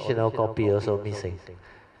the original copy also missing.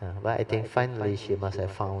 But I think finally she must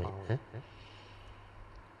have found it.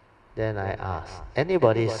 Then I asked,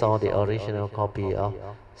 anybody saw the original copy of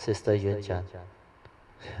Sister Yun Chan?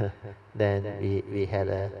 Then we had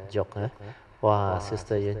a joke. Wow,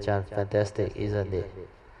 Sister Yun Chan, fantastic, isn't it?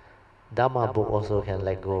 Dhamma book also can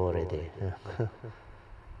let go already.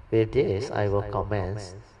 With this, I will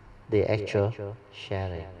commence the actual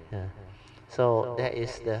sharing. So that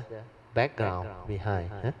is the background behind.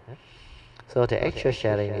 So the actual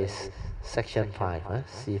sharing is section 5,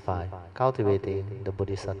 C5, cultivating the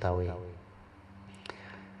Bodhisattva way.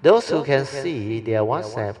 Those who can see their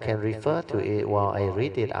WhatsApp can refer to it while I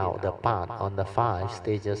read it out, the part on the 5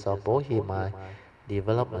 stages of Bodhi-mind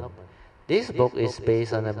development. This book is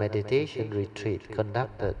based on a meditation retreat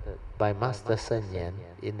conducted by Master Sun Yan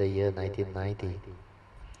in the year 1990.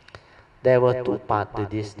 There were 2 parts to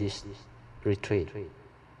this retreat.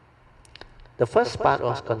 The first part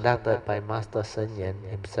was conducted by Master Sun Yan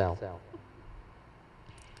himself.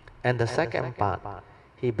 And the second part,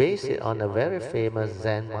 he based it on a very famous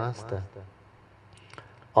Zen master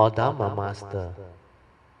or Dharma master.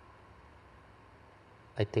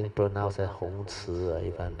 I think pronounced as Hong Ci,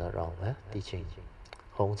 if I'm not wrong, teaching.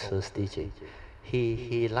 Hong Ci's teaching.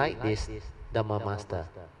 He liked this Dharma master.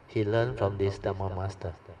 He learned from this Dharma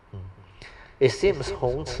master. It seems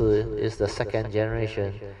Hong Ci is the 2nd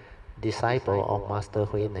generation disciple of Master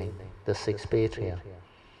Huineng, the 6th patriarch.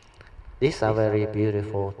 These are very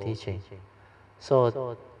beautiful teachings.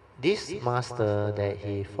 So this master that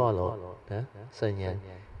he followed, Sun Yan,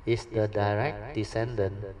 is the direct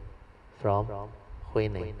descendant from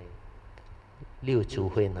Huineng, Liu Chu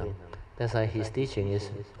Huineng. That's why his teaching is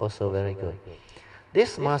also very good.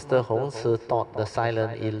 This master Hong Ci taught the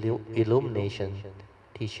silent illumination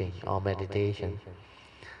teaching or meditation.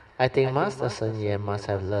 I think Master Sun Yan must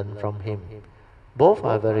have learned from him. Both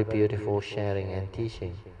are very beautiful sharing and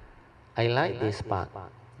teaching. I like this part.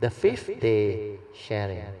 the fifth day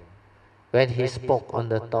sharing, when he spoke on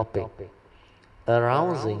the topic,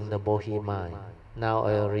 arousing the Bodhi mind. Now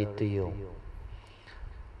I'll read to you.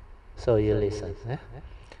 So you listen.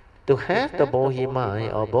 To have the Bodhi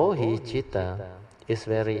mind or Bodhi Chitta is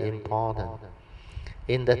very important.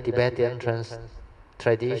 In the Tibetan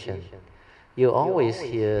tradition, you always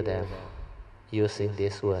hear them using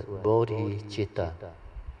this word, Bodhi Chitta.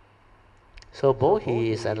 So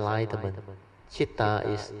Bodhi is enlightenment, Chitta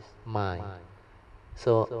is mind.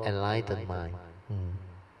 So enlightened mind.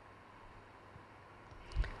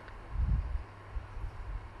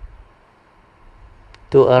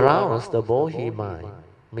 To arouse the Bodhi mind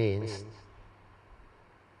means,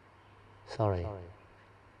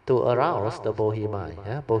 to arouse the Bodhi mind.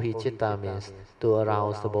 Bodhi Chitta means to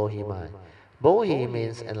arouse the Bodhi mind. Bodhi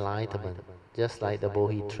means enlightenment, just like the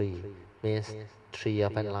Bodhi tree means tree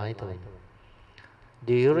of enlightenment.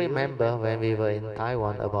 Do you remember when we were in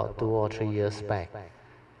Taiwan about 2 or 3 years back?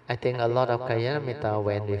 I think a lot of Kalyanamitta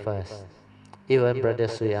went with us. Even Brother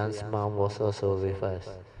Suyan's mom was also with us.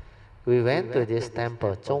 We went to this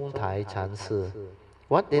temple, Zhongtai Chansi.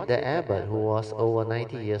 What did the abbot, who was over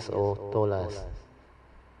 90 years old, told us?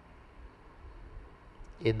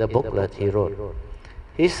 In the booklet he wrote,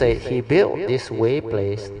 he said he built this way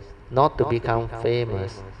place not to become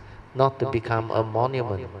famous, not to become a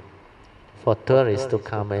monument for tourists to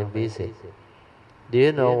come and visit. Do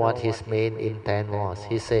you know what his main intent was?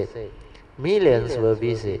 He said, millions will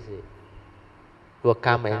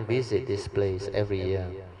come and visit this place every year,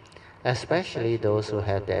 especially those who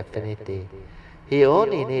have the affinity. He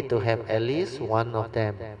only need to have at least one of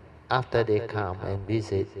them. After they come and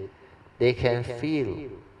visit, they can feel,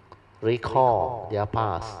 recall their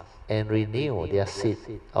past, and renew their seed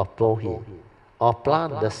of Bodhi, or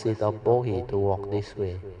plant the seed of Bodhi to walk this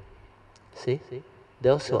way. See?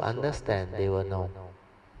 Those who understand, they will know.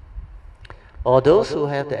 Or those who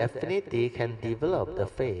have the affinity can develop the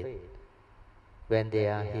faith when they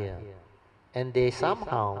are here. And they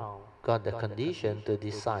somehow got the condition to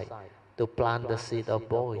decide to plant the seed of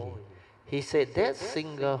Bodhi. He said that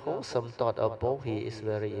single wholesome thought of Bodhi is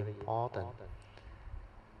very important.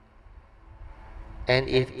 And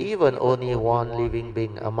if even only one living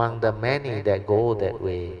being among the many that go that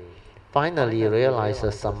way finally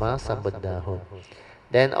realizes Sammasambuddhahood,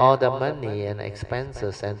 then all the money and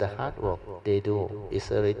expenses and the hard work they do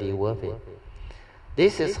is already worth it.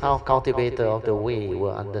 This is how cultivators of the way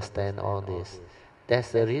will understand all this.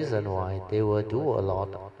 That's the reason why they will do a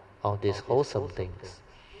lot of these wholesome things.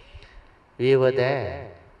 We were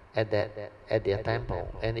there at their temple,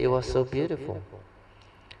 and it was so beautiful.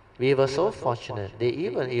 We were so fortunate. They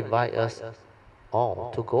even invite us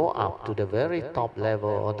all to go up to the very top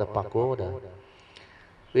level of the pagoda,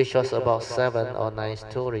 which was about 7 or 9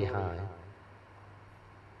 stories high.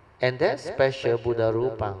 And that special Buddha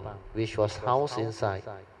Rupang, which was housed inside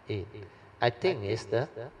it, I think is the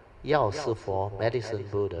Yao Sifo medicine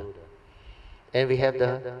Buddha. And we have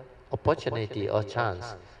the opportunity or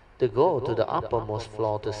chance to go to the uppermost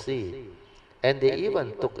floor to see it. And they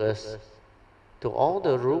even took us to all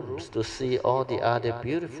the rooms to see all the other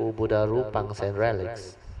beautiful Buddha Rupangs and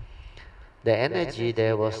relics. The energy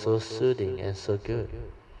there was so soothing and so good.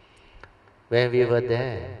 When we were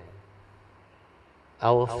there,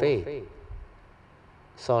 our faith,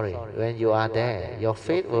 when you are there, your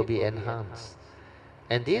faith will be enhanced.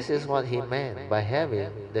 And this is what he meant by having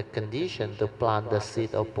the condition to plant the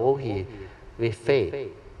seed of Bodhi with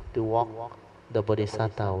faith to walk the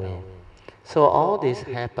Bodhisattva way. So all this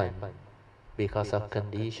happened because of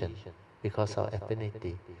condition, because of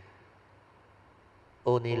affinity.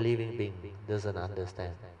 Only living being doesn't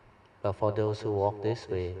understand. But for those who walk this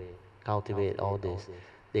way, cultivate all this,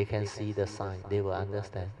 they can see the sign, they will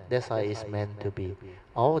understand. That's why it's meant to be.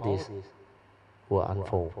 All this will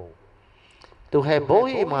unfold. To have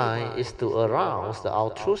Bodhi mind is to arouse the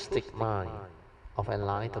altruistic mind of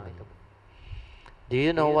enlightenment. Do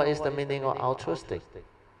you know what is the meaning of altruistic?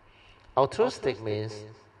 Altruistic means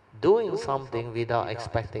doing something without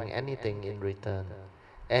expecting anything in return.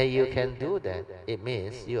 And you can do that. It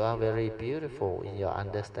means you are very beautiful in your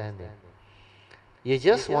understanding. You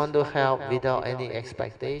just want to help without any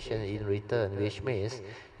expectation in return, which means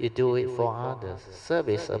you do it for others.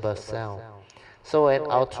 Service above self. So an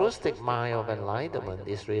altruistic mind of enlightenment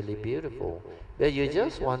is really beautiful, where you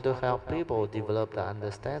just want to help people develop the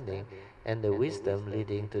understanding and the wisdom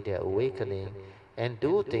leading to their awakening, and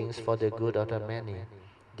do things for the good of the many.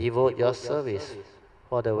 Devote your service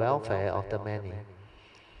for the welfare of the many.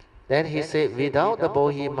 Then he said, without the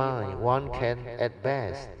Bodhi mind, one can at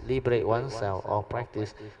best liberate oneself or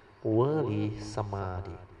practice worldly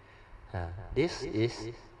samadhi. This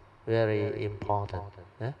is very important.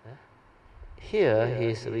 eh? Here he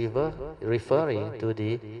is referring to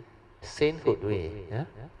the sainthood way.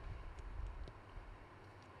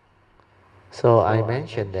 So I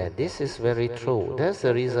mentioned that this is very true. That's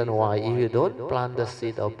the reason why if you don't plant the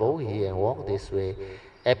seed of Bodhi and walk this way,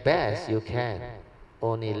 at best you can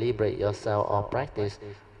only liberate yourself or practice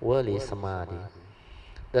worldly samadhi.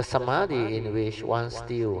 The samadhi in which one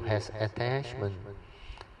still has attachment.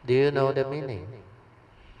 Do you know the meaning?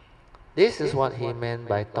 This is what he meant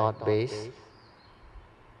by thought-based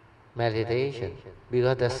meditation,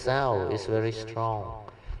 because the self is very strong.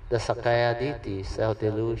 The Sakaya Ditti,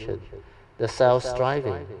 self-delusion, the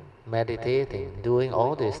self-striving, meditating, doing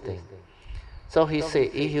all these things. So he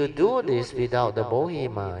said, if you do this without the Bodhi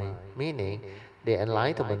mind, meaning the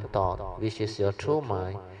enlightenment thought, which is your true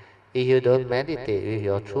mind, if you don't meditate with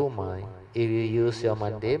your true mind, if you use your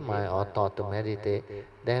mundane mind or thought to meditate,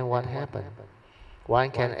 then what happens? One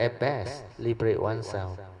can at best liberate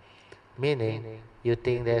oneself, meaning you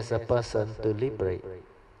think there's a person to liberate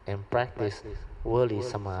and practice worldly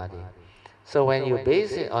samadhi. So when you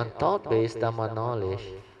base it on thought-based Dhamma knowledge,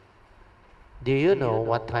 do you know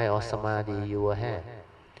what type of samadhi you will have?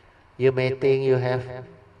 You may think you have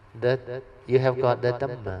got the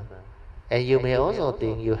Dhamma, and you may also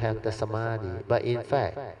think you have the samadhi, but in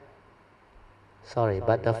fact,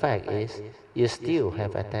 but the fact is, you still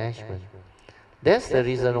have attachment. That's the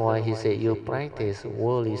reason why he said you practice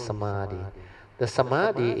worldly samadhi, the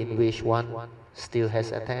samadhi in which one still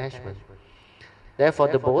has attachment. Therefore,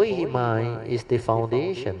 the Bodhi mind is the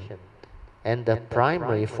foundation and the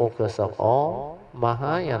primary focus of all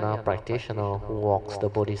Mahayana practitioners who walks the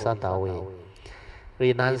Bodhisattva way.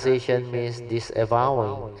 Renunciation means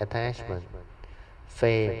disavowing attachment,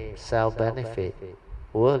 fame, self-benefit,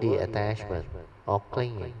 worldly attachment, or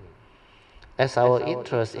clinging. As our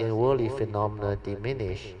interest in worldly phenomena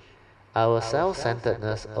diminish, our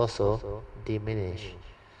self-centeredness also diminish.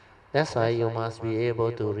 That's why you must be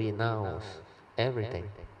able to renounce everything.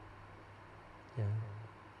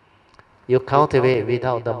 You cultivate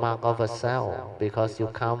without the mark of a self because you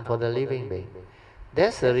come for the living being.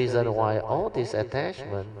 That's the reason why all this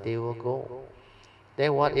attachment, they will go.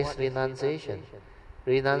 Then what is renunciation?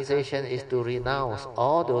 Renunciation is to renounce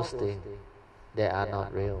all those things that are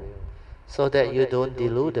not real, so that you don't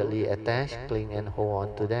deludedly attach, cling and hold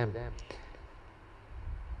on to them.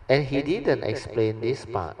 And he didn't explain this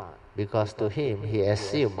part, because to him he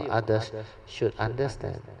assumed others should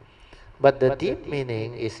understand. But the deep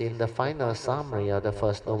meaning is in the final summary of the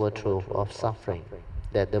First Noble Truth of suffering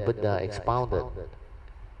that the Buddha expounded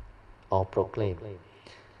or proclaimed.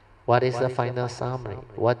 What is the final summary?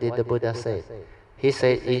 What did the Buddha say? He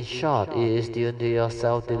said, in short, it is due to your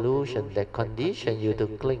self-delusion that condition you to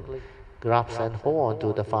cling, grasp and hold on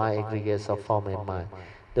to the five aggregates of form and mind.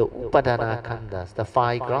 The upadana khandas, the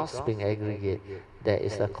five grasping aggregate, that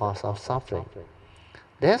is the cause of suffering.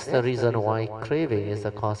 That's the reason why craving is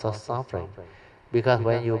the cause of suffering. Because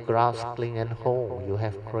when you grasp, cling and hold, you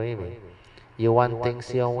have craving. You want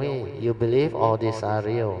things your way. You believe all these are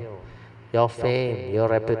real. Your fame, your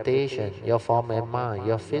reputation, your form and mind,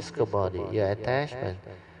 your physical body, your attachment.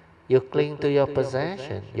 You cling to your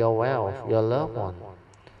possession, your wealth, your loved one.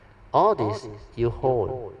 All this you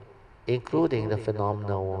hold, including the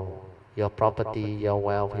phenomenal world, your property, your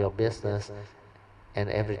wealth, your business, and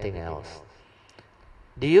everything else.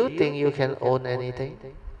 Do you think you can own anything?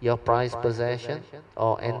 Your prized possession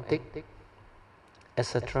or antique,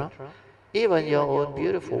 etc.? Even your own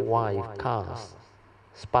beautiful wife, cars,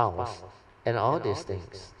 spouse, and all these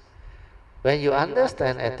things. When you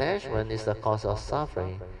understand attachment is the cause of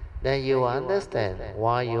suffering, then you understand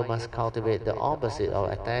why you must cultivate the opposite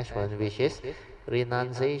of attachment, which is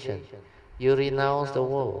renunciation. You renounce the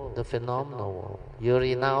world, the phenomenal world. You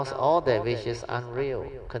renounce all that which is unreal,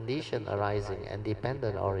 condition arising and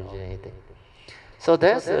dependent originating. So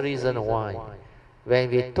that's the reason why when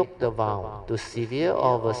we took the vow to severe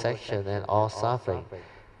oversection and all suffering,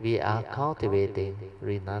 we are cultivating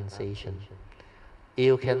renunciation.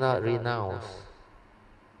 You cannot renounce,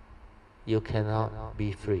 you cannot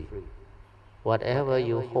be free. Whatever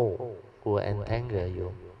you hold will entangle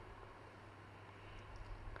you.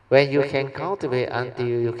 When you can cultivate until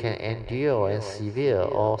you can endure and severe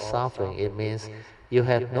all suffering, it means you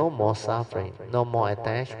have no more suffering, no more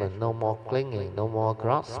attachment, no more clinging, no more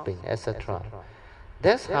grasping, etc.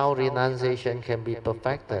 That's how renunciation can be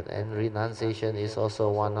perfected, and renunciation is also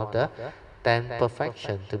one of the 10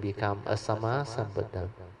 perfections to become a Sammasambuddha.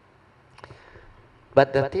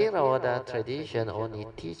 But the Theravada tradition only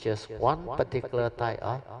teaches one particular type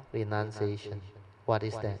of renunciation. What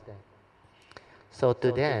is that? So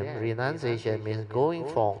to them, renunciation means going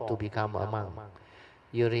forth to become a monk.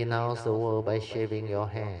 You renounce the world by shaving your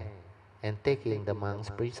hair and taking the monk's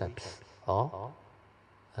precepts, or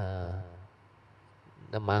uh,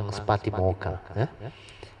 the monk's patimokkha.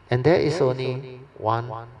 And there is only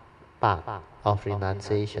one path of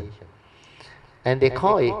renunciation. And they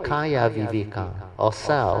call it kaya viveka, or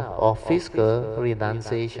self, or physical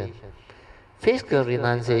renunciation. Physical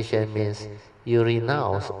renunciation means you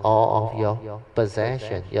renounce all of your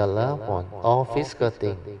possession, your loved one, all physical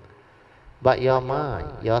things. But your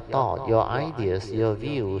mind, your thought, your ideas, your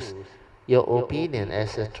views, your opinion,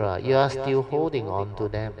 etc., you are still holding on to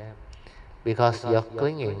them because you're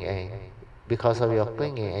clinging and because of your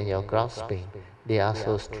clinging and your grasping, they are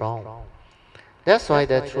so strong. That's why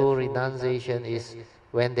the true renunciation is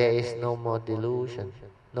when there is no more delusion,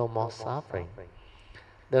 no more suffering.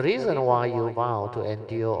 The reason why you vow to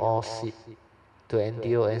endure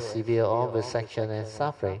and severe all vexation and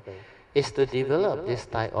suffering is to develop this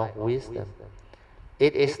type of wisdom.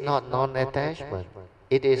 It is not non-attachment.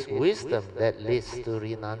 It is wisdom that leads to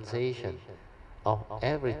renunciation of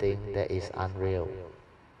everything that is unreal.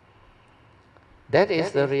 That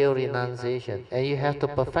is the real renunciation, and you have to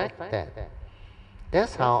perfect that.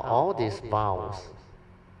 That's how all these vows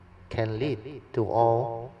can lead to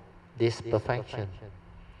all this perfection.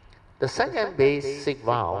 The second basic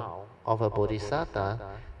vow of a bodhisattva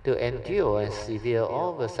to endure and severe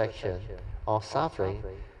all vexation or suffering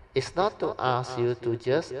is not to ask you to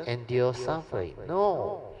just endure suffering.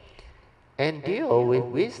 No. Endure with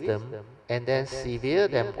wisdom and then severe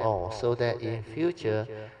them all so that in future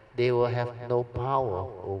they will have no power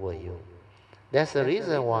over you. That's the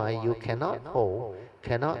reason why you cannot hold,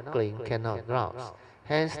 cannot cling, cannot grasp.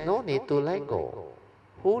 Hence no need to let go.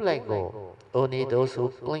 Who let go? Only those who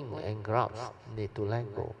cling and grasp need to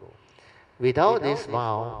let go. Without this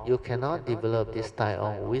vow, you cannot develop this type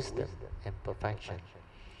of wisdom and perfection.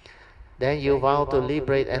 Then you vow to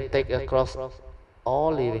liberate and take across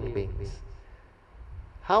all living beings.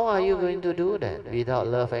 How are you going to do that without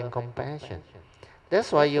love and compassion?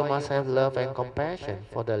 That's why you must have love and compassion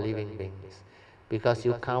for the living beings, because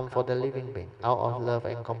you come for the living being out of love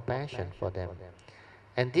and compassion for them.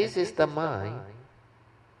 And this is the mind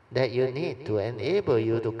that you need to enable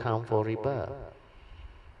you to come for rebirth.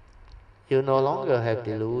 You no longer have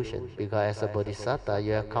delusion because as a bodhisattva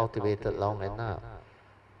you have cultivated long enough.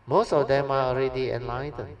 Most of them are already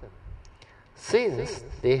enlightened. Since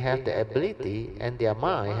they have the ability and their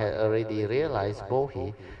mind has already realized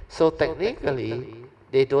bodhi, so technically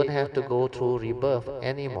they don't have to go through rebirth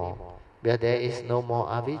anymore, but there is no more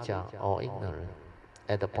avijja or ignorance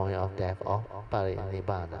at the point of death or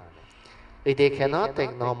parinibbana. If they cannot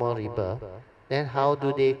take normal rebirth, then how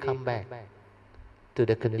do they come back to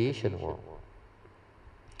the conditioned world?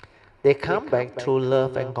 They come back through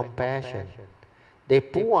love and compassion. They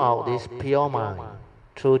pull out this pure mind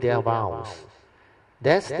through their vows.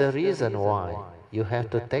 That's the reason why you have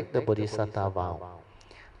to take the bodhisattva vow.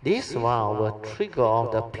 This vow will trigger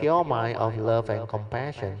off the pure mind of love and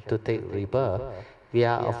compassion to take rebirth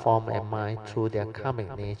via a form and mind through their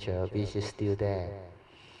karmic nature, which is still there.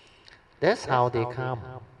 That's how they come.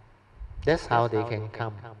 That's how they can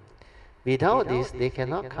come. Without this, they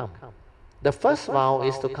cannot come. The first vow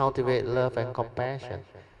is to cultivate love and compassion.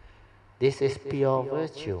 This is pure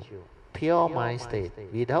virtue, pure mind state,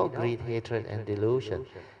 without greed, hatred, and delusion.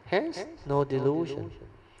 Hence, no delusion.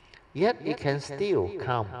 Yet it can still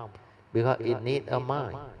come, because it needs a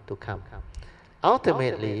mind to come.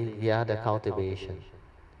 Ultimately, via the cultivation,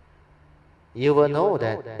 you will know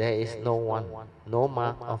that there is no one, no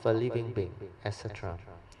mark of a living being, etc.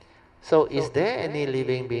 So is there any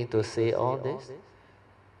living being to say all this?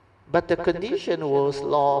 But the conditioned world's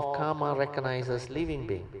law of karma recognizes living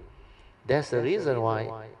being. That's the reason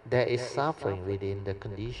why there is suffering within the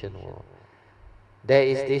conditioned world. There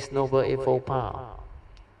is this noble eightfold path.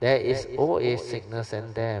 There is old age, sickness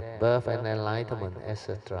and death, birth and enlightenment,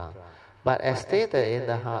 etc. But as stated in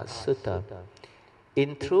the Heart Sutta,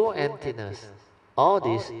 in true emptiness, all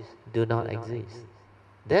these do not exist.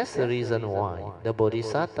 That's the reason why the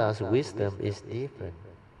Bodhisattva's wisdom is different.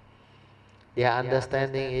 Their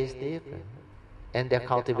understanding is different. And their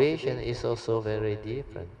cultivation is also very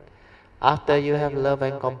different. After you have love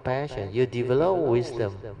and compassion, you develop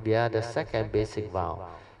wisdom via the second basic vow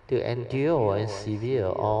to endure and severe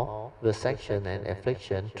all vexation and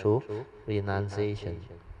affliction through renunciation.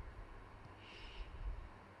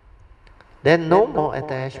 Then no more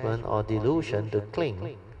attachment or delusion to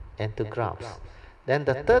cling and to grasp. Then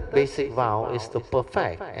the third basic vow is to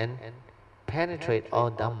perfect and penetrate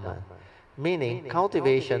all Dhamma, meaning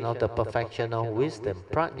cultivation of the perfection of wisdom,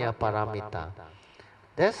 prajna paramita.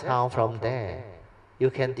 That's how from there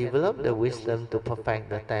you can develop the wisdom to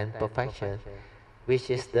perfect the 10 perfection,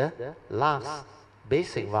 which is the last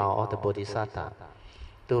basic vow of the Bodhisattva,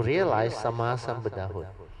 to realize Sammasambuddhahood.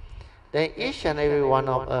 Then each and every one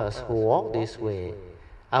of us who walk this way,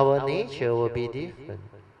 our nature will be different.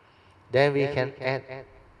 Then we can add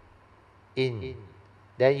in,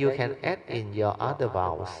 then you can add in your other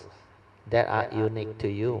vows that are unique to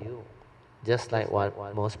you, just like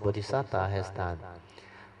what most Bodhisattva has done.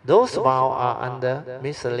 Those vows are under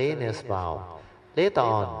miscellaneous vow. Later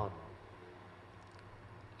on,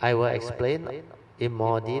 I will explain in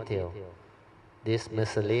more detail this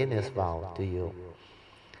miscellaneous vow to you.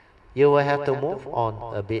 You will have to move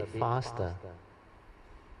on a bit faster.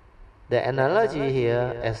 The analogy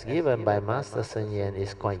here, as given by Master Sun Yen,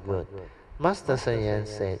 is quite good. Master Sun Yen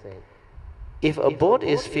said, if a boat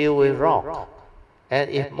is filled with rock, and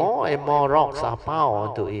if more and more rocks are piled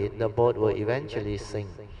onto it, the boat will eventually sink.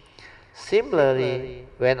 Similarly,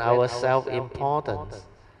 when our self-importance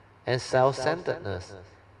and self-centeredness,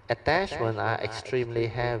 attachment are extremely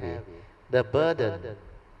heavy, the burden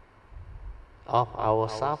of our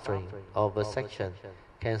suffering or versation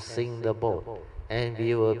can sink the boat, and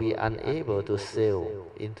we will be unable to sail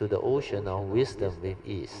into the ocean of wisdom with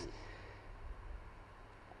ease.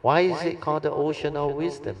 Why is it called the ocean of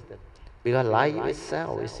wisdom? Because life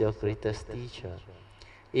itself is your greatest teacher.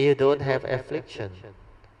 If you don't have affliction,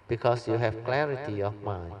 because you have clarity of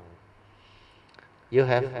mind, you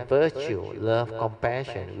have virtue, love,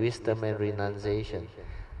 compassion, wisdom, and renunciation,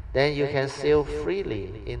 then you can sail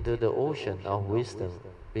freely into the ocean of wisdom,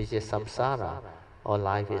 which is samsara, or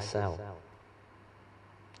life itself.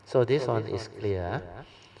 So this one is clear.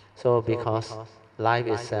 So because life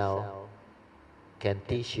itself can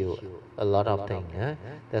teach you a lot of things.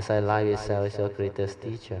 That's why life itself is your greatest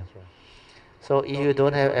teacher. So if you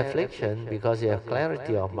don't have affliction, because you have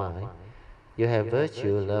clarity of mind, you have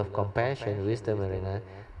virtue, love, compassion, wisdom, and renunciation,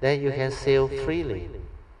 then you can sail freely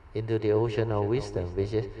into the ocean of wisdom,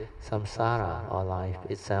 which is samsara, or life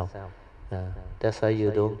itself. That's why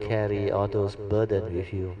you don't carry all those burdens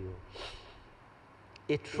with you.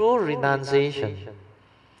 In true renunciation,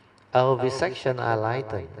 our visection are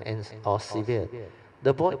lightened or severed.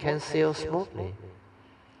 The boat can sail smoothly.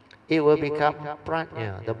 It will become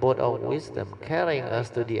prajna, the boat of wisdom, carrying us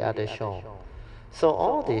to the other shore. So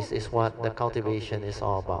all this is what the cultivation is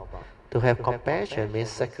all about. To have compassion means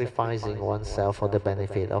sacrificing oneself for the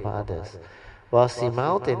benefit of others, while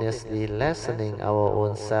simultaneously lessening our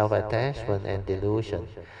own self-attachment and delusion.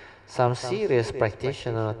 Some serious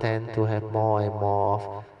practitioners tend to have more and more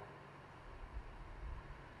of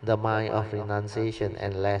the mind of renunciation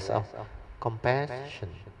and less of compassion.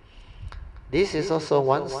 This is also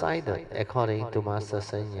one-sided, according to Master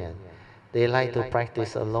Sun Yen. They like to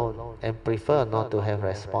practice alone and prefer not to have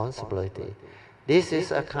responsibility. This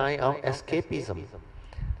is a kind of escapism.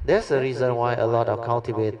 That's the reason why a lot of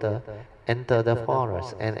cultivators enter the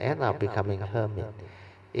forest and end up becoming hermits.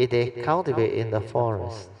 If they cultivate in the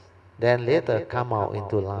forest, then later come out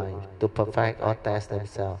into life to perfect or test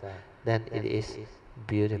themselves, then it is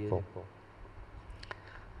beautiful.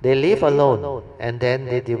 They live alone and then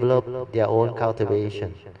they develop their own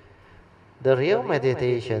cultivation. The real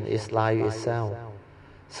meditation is life itself.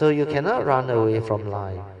 So you cannot run away from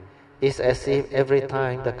life. It's as if every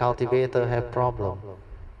time the cultivator have problem,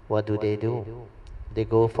 what do? They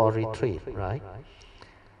go for retreat, right?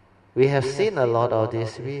 We have seen a lot of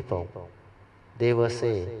these people. They will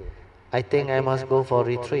say, I think I must go for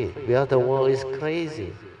retreat because the world is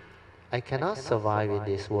crazy. I cannot survive in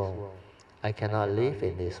this world. I cannot live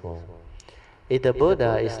in this world. If the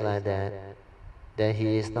Buddha is like that, then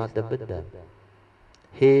he is not the Buddha.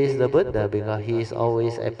 He is the Buddha because he is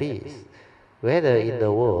always at peace, whether in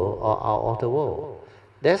the world or out of the world.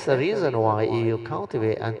 That's the reason why if you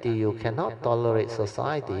cultivate until you cannot tolerate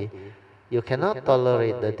society, you cannot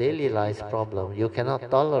tolerate the daily life problem, you cannot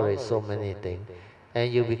tolerate so many things,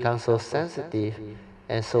 and you become so sensitive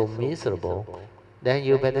and so miserable, then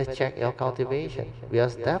you better check your cultivation,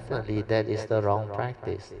 because definitely that is the wrong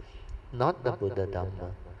practice, not the Buddha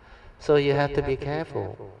Dhamma. So you have to be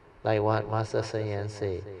careful, like what Master Sun Yen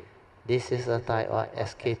said. This is a type of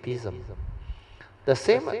escapism. The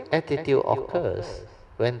same attitude occurs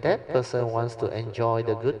when that person wants to enjoy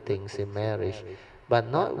the good things in marriage,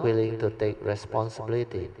 but not willing to take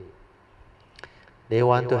responsibility. They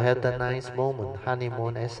want to have the nice moment,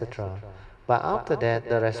 honeymoon, etc. But after that,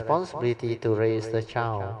 the responsibility to raise the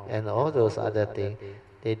child and all those other things,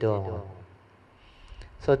 they don't want.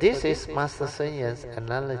 So this is Master Sun Yen's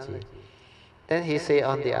analogy. Then he say,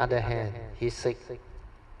 on the other hand, he seeks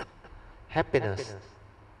happiness.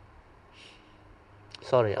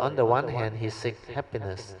 On the one hand, he seeks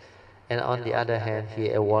happiness, and on the other hand, he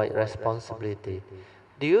avoids responsibility.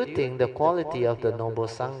 Do you think the quality of the noble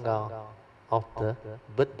Sangha of the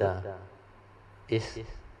Buddha is...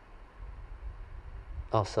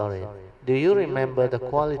 Do you remember the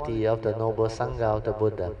quality of the noble Sangha of the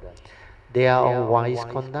Buddha? They are of wise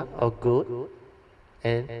conduct, of good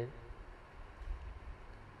and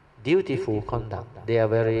dutiful conduct. They are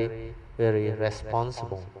very, very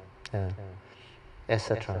responsible,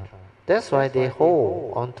 etc. That's why they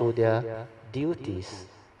hold onto their duties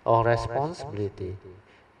or responsibility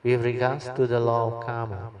with regards to the law of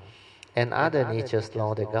karma and other nature's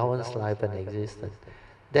law that governs life and existence.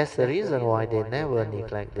 That's the reason why they never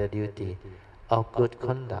neglect their duty of good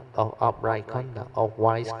conduct, of upright conduct, of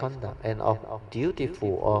wise conduct, and of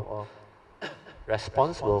dutiful or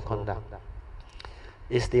responsible conduct.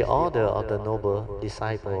 It's the order of the noble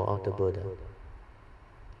disciple of the Buddha.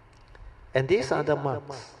 And these are the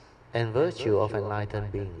marks and virtue of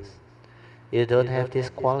enlightened beings. You don't have these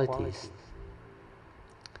qualities,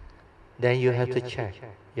 then you have to check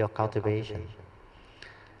your cultivation.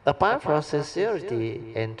 Apart from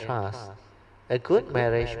sincerity and trust, a good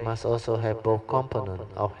marriage must also have both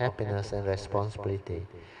components of happiness and responsibility.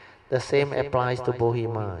 The same applies to Bodhi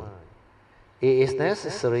mind. It is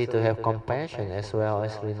necessary to have compassion as well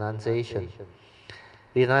as renunciation.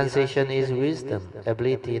 Renunciation is wisdom,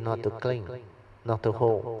 ability not to cling, not to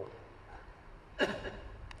hold.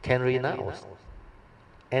 Can renounce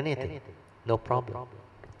anything, no problem.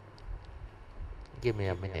 Give me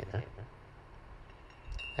a minute.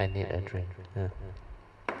 I need a drink.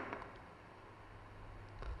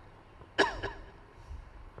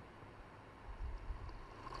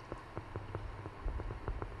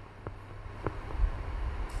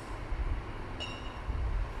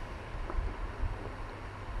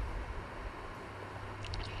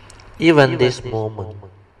 Even this moment,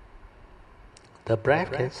 the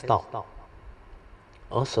breath can stop.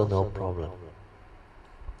 Also no problem.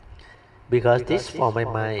 Because this form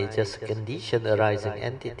of mind is just a conditioned arising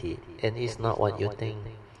entity and is not what you think.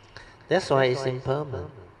 That's why it's impermanent.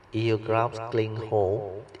 If you grasp, cling,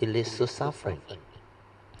 hold, it leads to suffering.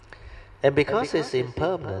 And because it's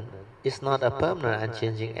impermanent, it's not a permanent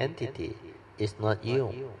unchanging entity. It's not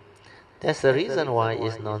you. That's the reason why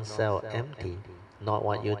it's non-self, empty, not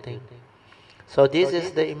what you think. So this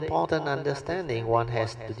is the important understanding one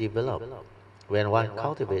has to develop when one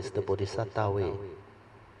cultivates the Bodhisattva way.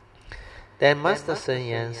 Then Master Sun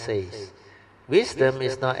Yan says, wisdom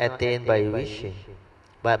is not attained by wishing,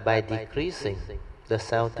 but by decreasing the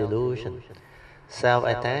self-delusion,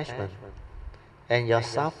 self-attachment, and your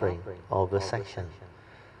suffering or vexation.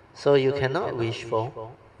 So you cannot wish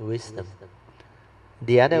for wisdom.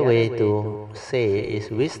 The other way to say is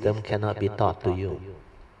wisdom cannot be taught to you.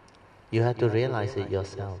 You have to realize it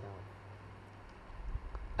yourself.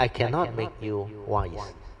 I cannot make you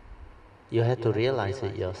wise. You have to realize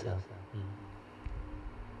it yourself.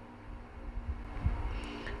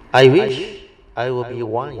 I wish I will be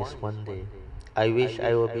wise one day. I wish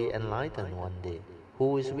I will be enlightened one day.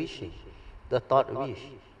 Who is wishing? The thought wish.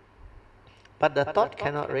 But the thought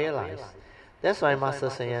cannot realize. That's why Master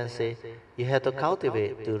Sayan says you have to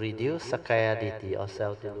cultivate to reduce sakayaditi or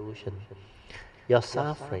self-delusion, your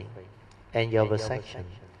suffering and your vexation.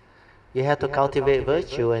 You have to cultivate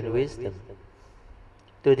virtue and wisdom.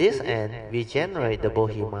 To this end, we generate the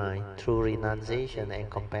Bodhi mind through renunciation and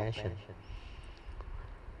compassion.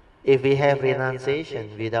 If we have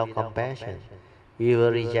renunciation without compassion, we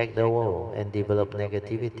will reject the world and develop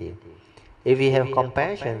negativity. If we have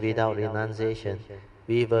compassion without renunciation,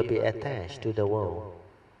 we will be attached to the world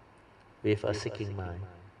with a seeking mind.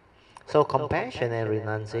 So compassion and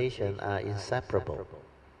renunciation are inseparable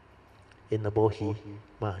in the Bodhi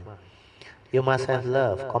mind. You must have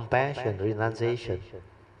love, compassion, renunciation,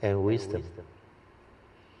 and wisdom.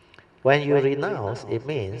 When you renounce, it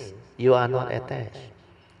means you are not attached.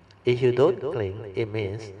 If you don't cling, it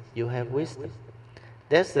means you have wisdom.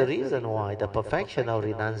 That's the reason why the perfection of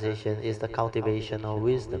renunciation is the cultivation of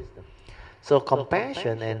wisdom. So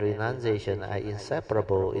compassion and renunciation are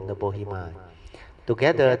inseparable in the Bodhi mind.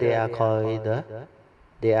 Together they are called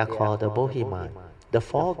the Bodhi mind. The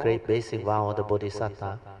four great basic vows of the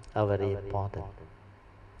Bodhisattva are very important.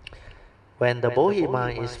 When the Bodhi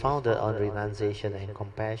mind is founded on renunciation and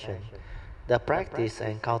compassion, the practice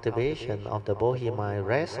and cultivation of the Bodhi mind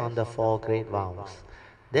rests on the four great vows.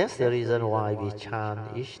 That's the reason why we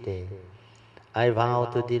chant each day. I vow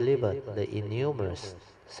to deliver the innumerable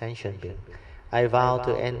sentient beings. I vow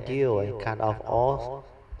to endure and cut off all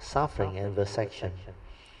suffering and vexation.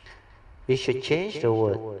 We should change the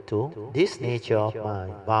word to this nature of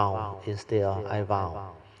mind, vow, instead of I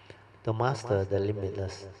vow, to master the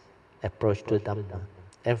limitless approach to Dhamma.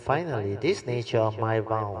 And finally, this nature of mind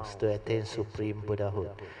vows to attain supreme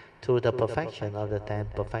Buddhahood through the perfection of the 10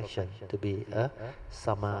 perfection to be a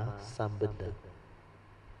Sama Sambuddha.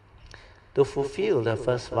 To fulfill the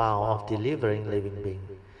first vow of delivering living being,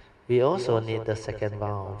 we also need the second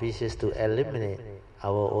vow, which is to eliminate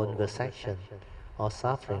our own vexation or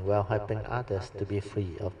suffering while helping others to be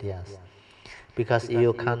free of theirs. Because if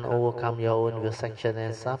you can't overcome your own vexation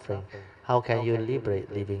and suffering, how can you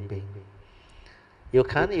liberate living beings? You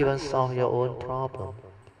can't even solve your own problem.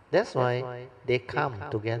 That's why they come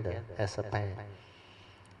together as a pair.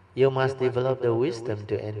 You must develop the wisdom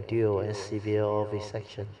to endure and severe all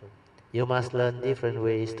vexation. You must learn different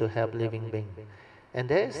ways to help living beings. And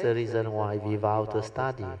that is the reason why we vow to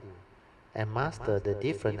study and master the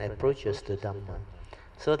different approaches to Dhamma,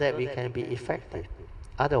 so that we can be effective.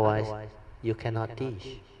 Otherwise, you cannot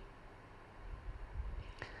teach.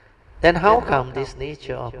 Then how come this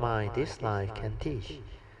nature of mind, this life, can teach?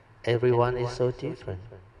 Everyone is so different.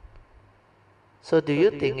 So do you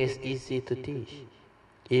think it's easy to teach?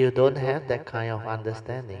 If you don't have that kind of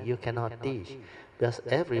understanding, you cannot teach. Because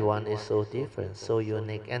everyone is so different, so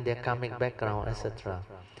unique, and their karmic background, etc.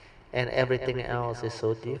 And everything else is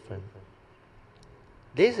so different.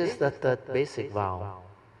 This is the third basic vow.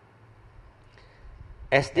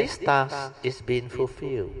 As this task is being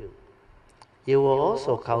fulfilled, you will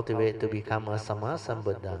also cultivate to become a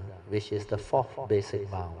Sammasambuddha, which is the fourth basic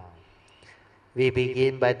vow. We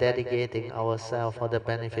begin by dedicating ourselves for the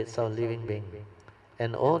benefits of living beings,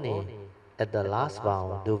 and only at the last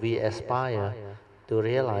vow do we aspire to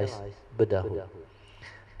realize Buddhahood.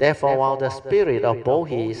 Therefore, while the spirit of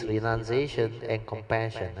Bodhi is renunciation and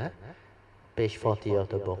compassion, page 40 of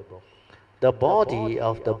the book, the body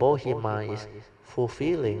of the Bodhi mind is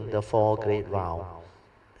fulfilling the four great vows.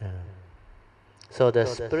 So the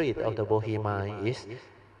spirit of the Bodhi mind is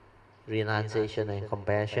renunciation and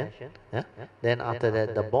compassion. Then after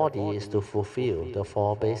that, the body is to fulfill the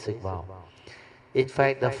four basic vows. In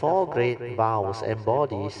fact, the four great vows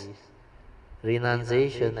embodies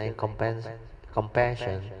renunciation and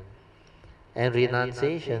compassion. And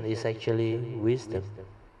renunciation is actually wisdom.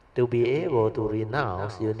 To be able to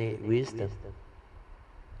renounce, you need wisdom.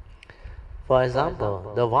 For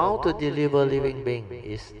example, the vow to deliver living being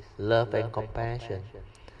is love and compassion.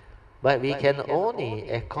 But we can only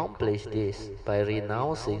accomplish this by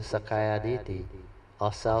renouncing Sakaya Ditti,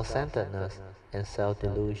 or self-centeredness and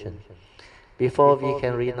self-delusion. Before we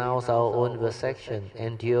can renounce our own vexation,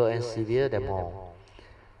 endure and severe them all.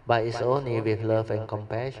 But it's only with love and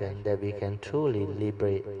compassion that we can truly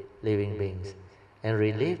liberate living beings and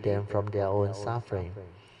relieve them from their own suffering.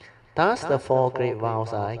 Thus, the four great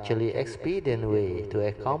vows are actually expedient way to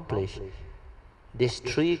accomplish these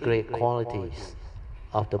three great qualities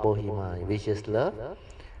of the Bodhi mind, which is love,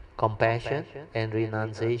 compassion, and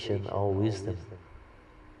renunciation or wisdom.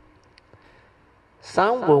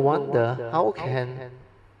 Some will wonder how can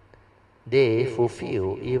they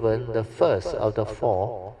fulfill even the first of the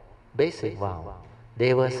four basic vows.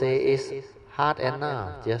 They will say it's hard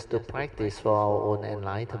enough just to practice for our own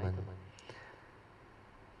enlightenment.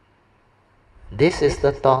 This is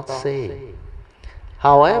the thought saying.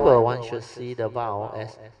 However, one should see the vow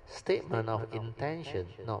as statement of intention,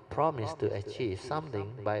 not promise to achieve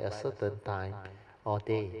something by a certain time or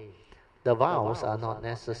day. The vows are not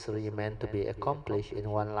necessarily meant to be accomplished in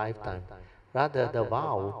one lifetime. Rather, the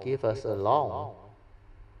vow gives us a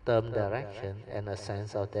long-term direction and a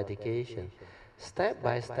sense of dedication. Step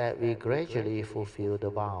by step, we gradually fulfill the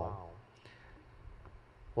vow.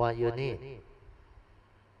 What you need,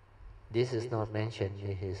 this is not mentioned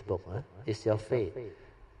in his book, is your faith,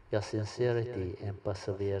 your sincerity and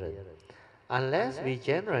perseverance. Unless we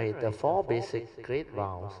generate the four basic great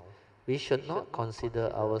vows, we should not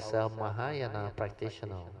consider ourselves Mahayana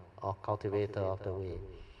practitioner or cultivator of the way,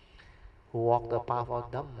 who walk the path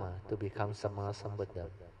of Dhamma to become Sammasambuddha.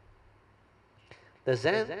 The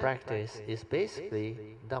Zen practice is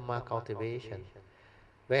basically Dhamma cultivation.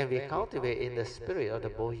 When we cultivate in the spirit of the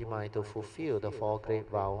Bodhi mind to fulfill the four great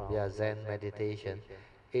vows via Zen meditation,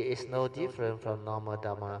 it is no different from normal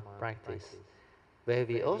Dhamma practice, where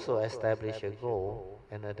we also establish a goal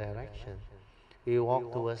and a direction. We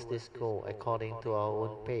walk towards this goal according to our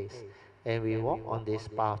own pace, and we walk on this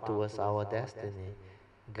path towards our destiny,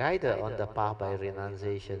 guided on the path by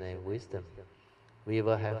renunciation and wisdom. We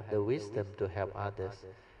will have the wisdom to help others.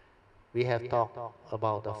 We have talked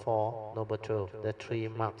about the Four Noble Truths, the three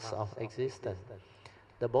marks of existence.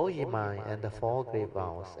 the Bodhi mind and the four great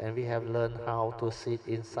vows, and we have learned how to sit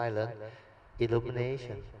in silent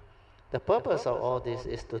illumination. The purpose of all this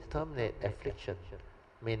is to terminate affliction,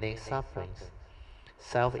 meaning sufferings,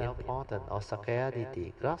 self-importance or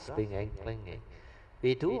scarcity, grasping and clinging.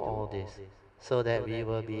 We do all this so that we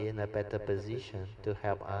will be in a better position to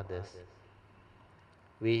help others.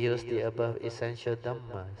 We use the above essential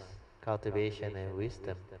dhammas, cultivation and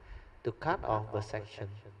wisdom, to cut off perception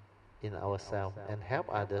in ourselves and help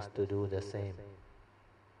others to do the same.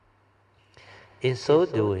 In so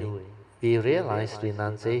doing, we realize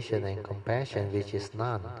renunciation and compassion, which is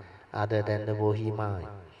none other than the Bodhi mind.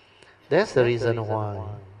 That's the reason why,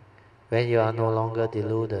 when you are no longer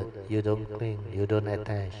deluded, you don't cling, you don't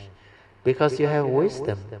attach, because you have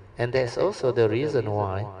wisdom, and that's also the reason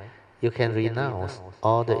why you can renounce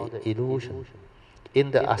all the illusion. In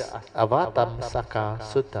the Avatamsaka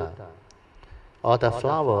Sutta, or the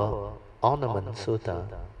Flower Ornament Sutta,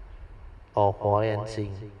 or Hua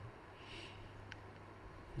Sing,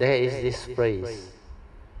 there is this phrase: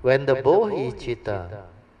 when the Bodhicitta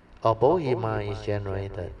or Bodhi mind is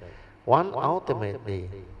generated, one ultimately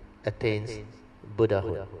attains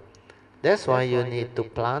Buddhahood. That's why you need to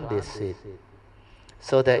plant this seed,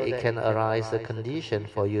 so that it can arise the condition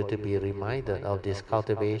for you to be reminded of this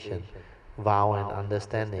cultivation, vow and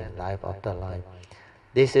understanding, life after life.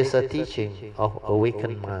 This is a teaching of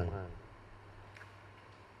awakened mind.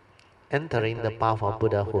 Entering the path of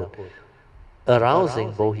Buddhahood,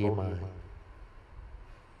 arousing Bodhi mind,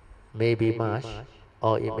 may be much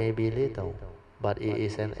or it may be little, but it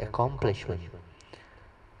is an accomplishment.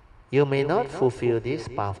 You may not fulfill this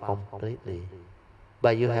path completely,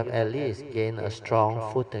 but you have at least gained a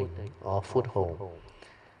strong footing or foothold.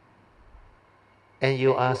 And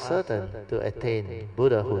you are certain to attain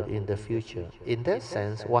Buddhahood in the future. In that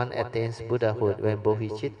sense, one attains Buddhahood when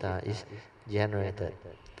Bodhicitta is generated.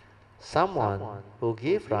 Someone who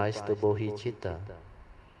gives rise to Bodhicitta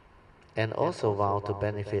and also vow to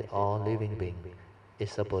benefit all living beings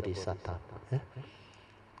is a Bodhisattva.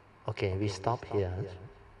 Okay, we stop here.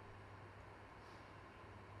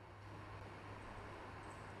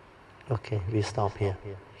 Okay, we stop here.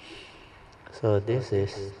 So this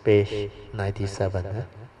is page 97.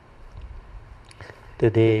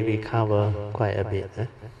 Today we cover quite a bit.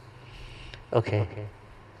 Okay.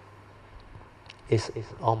 It's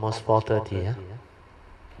almost 4:30.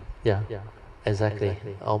 Yeah, exactly.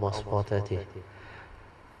 Almost 4:30.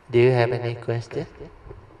 Do you have any question?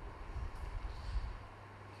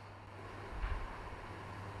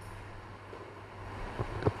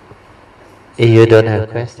 If you don't have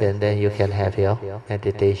question, then you can have your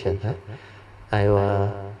meditation. I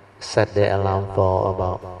will set the alarm for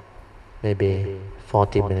about maybe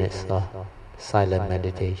 40 minutes of silent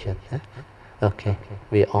meditation. Okay,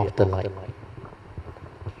 we off the light.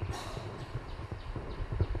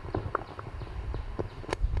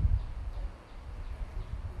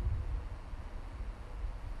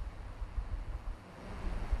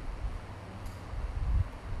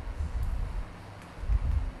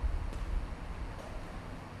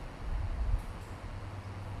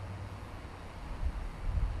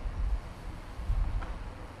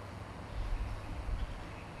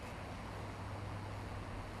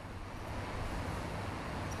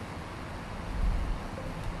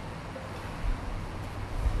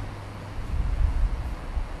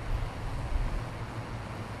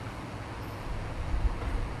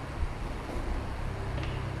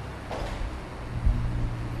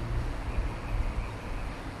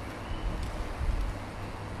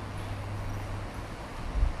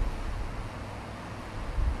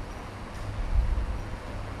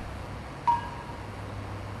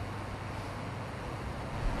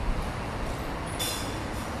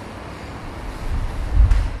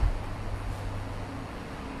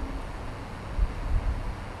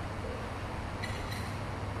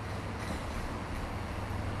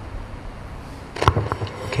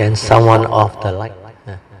 Can someone off the light?